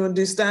and tell me you want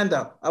to do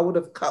stand-up. I would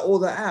have cut all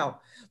that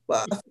out.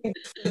 But I think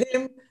for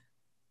him,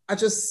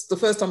 the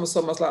first time I saw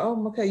him, I was like,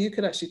 oh, okay, you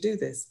can actually do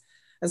this.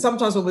 And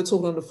sometimes when we're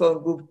talking on the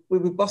phone, we'll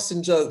be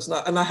busting jokes.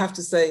 And I have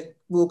to say,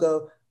 we'll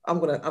go, I'm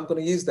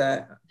gonna use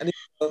that. And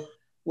he'll go,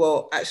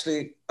 well,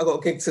 actually, I got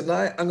a gig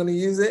tonight, I'm gonna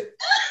use it.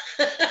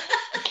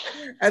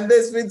 And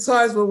there's been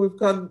times when we've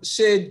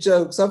shared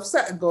jokes. I've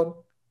sat and gone,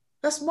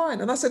 that's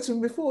mine. And I said to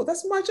him before,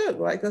 that's my joke,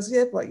 right? He goes,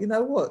 yeah, but you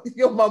know what?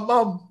 You're my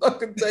mum. I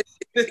can take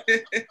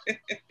it.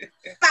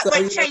 That's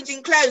like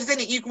changing clothes, isn't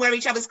it? You can wear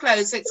each other's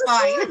clothes, so it's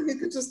fine. Right. You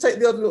can just take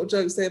the other little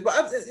jokes there.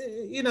 But,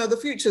 you know, the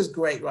future's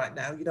great right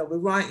now. You know, we're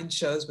writing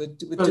shows. We're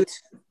doing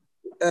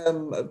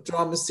a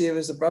drama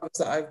series. The Brothers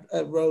that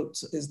I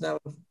wrote is now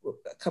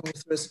coming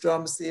through as a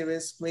drama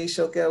series.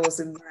 Michelle Gayle was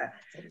in that.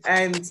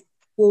 And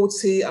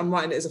 40, I'm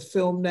writing it as a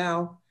film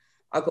now.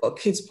 I've got a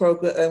kids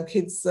program,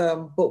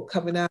 book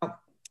coming out.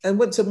 And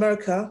went to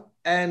America,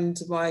 and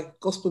my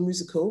gospel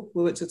musical,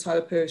 we went to Tyler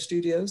Perry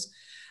Studios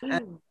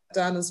and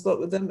down and spoke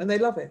with them, and they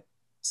love it.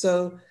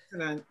 So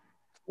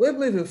we're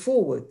moving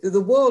forward. The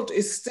world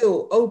is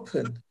still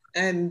open.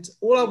 And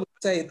all I would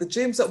say, the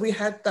dreams that we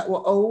had that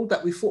were old,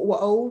 that we thought were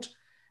old,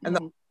 and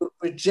that we were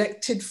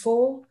rejected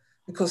for,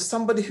 because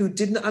somebody who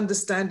didn't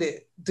understand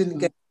it didn't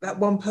get that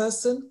one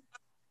person.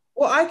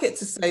 What I get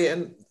to say,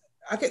 and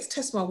I get to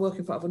test my work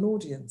in front of an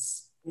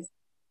audience.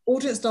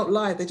 Audience don't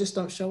lie, they just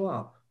don't show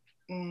up.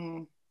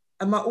 And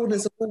my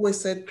audience have always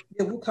said,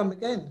 yeah, we'll come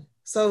again.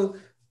 So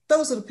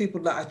those are the people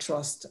that I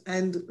trust.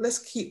 And let's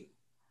keep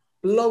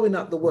blowing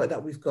up the work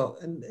that we've got.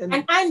 And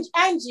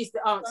Angie's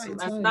the answer.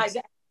 Like,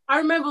 I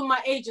remember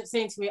my agent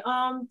saying to me,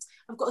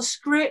 I've got a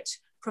script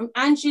from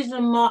Angie's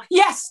and Mark.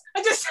 Yes!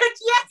 I just said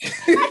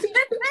yes!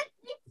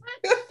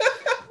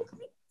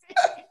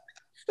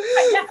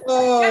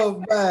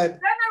 Oh, man. Then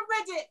I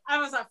read it. I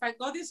was like, thank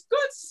God it's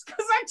good,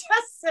 because I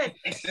just said.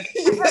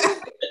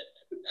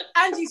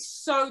 Angie's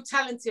so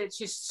talented.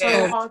 She's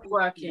so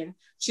hardworking.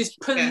 She's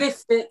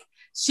prolific.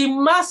 She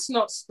must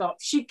not stop.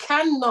 She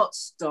cannot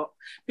stop,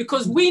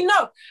 because we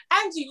know,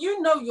 Angie,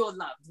 you know you're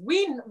loved.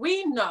 We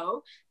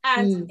know,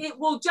 and it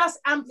will just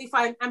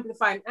amplify and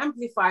amplify and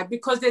amplify,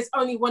 because there's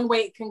only one way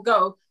it can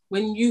go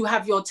when you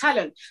have your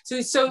talent.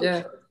 So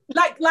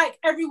like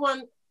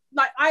everyone,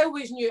 like I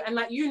always knew, and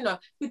like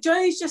the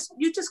journey's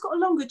you just got a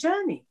longer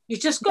journey. You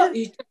just got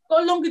a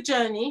longer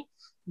journey,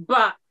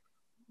 but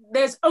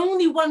there's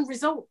only one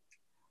result.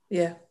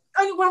 Yeah.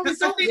 Only one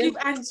result,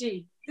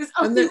 Angie. There's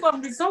only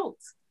one result.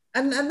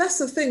 And that's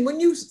the thing. When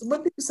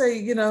people say,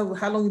 you know,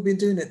 how long you've been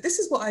doing it, this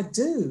is what I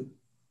do.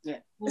 Yeah.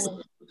 This is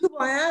who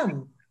I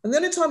am. And the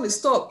only time it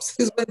stops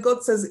is when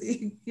God says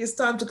it's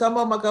time to come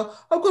home. I go,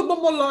 I've got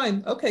one more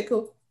line. Okay,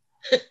 cool.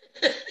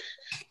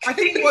 I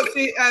think what's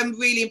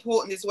really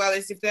important as well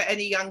is if there are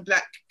any young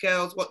Black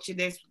girls watching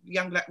this,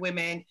 young Black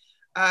women,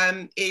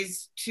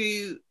 is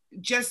to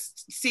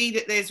just see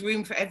that there's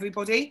room for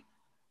everybody.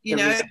 You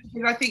know,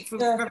 because I think for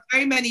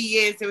very many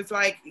years there was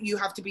like, you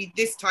have to be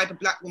this type of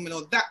Black woman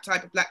or that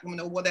type of Black woman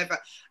or whatever.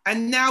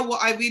 And now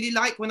what I really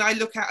like when I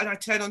look at and I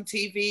turn on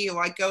TV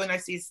or I go and I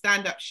see a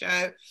stand-up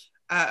show,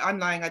 I'm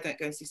lying, I don't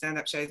go and see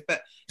stand-up shows,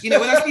 but you know,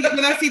 when I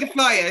see the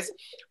flyers,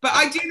 but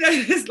I do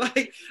know there's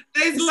like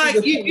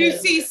you do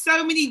see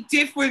so many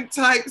different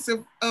types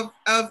of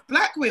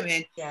Black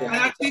women. Yeah. And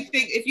I do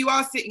think if you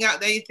are sitting out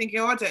there, you're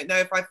thinking, oh, I don't know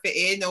if I fit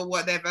in or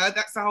whatever.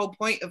 That's the whole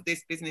point of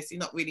this business. You're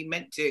not really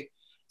meant to.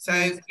 So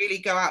really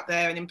go out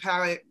there and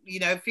empower, you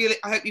know,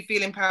 I hope you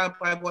feel empowered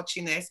by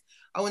watching this.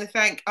 I want to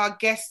thank our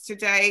guests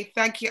today.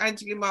 Thank you,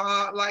 Angie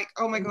Lamar. Like,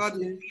 oh my God,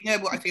 you know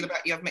what I feel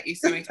about you. I've met you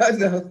so many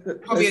times. I know.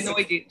 Probably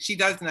annoyed you. She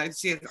does know.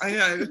 She is. I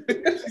know.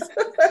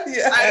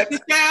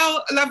 Michelle,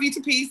 I love you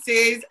to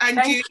pieces. And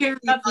thank you.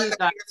 Love you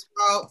as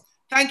well.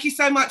 Thank you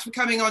so much for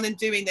coming on and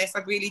doing this. I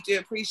really do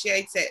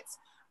appreciate it.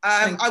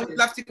 I would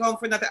love to go on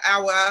for another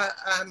hour,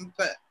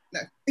 but no.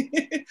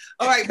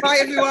 All right. Bye,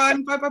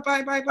 everyone. Bye.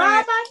 Bye.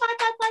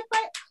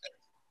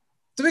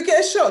 Do we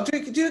get a shot? Do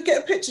you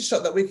get a picture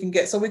shot that we can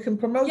get so we can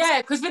promote?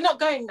 Yeah, because we're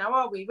not going now,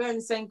 are we? We're only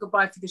saying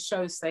goodbye for the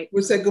show's sake.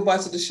 We'll say goodbye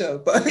to the show.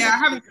 But yeah,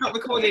 I haven't stopped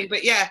recording,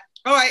 but yeah.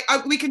 All right,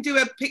 we can do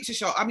a picture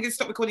shot. I'm going to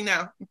stop recording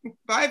now.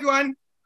 Bye, everyone.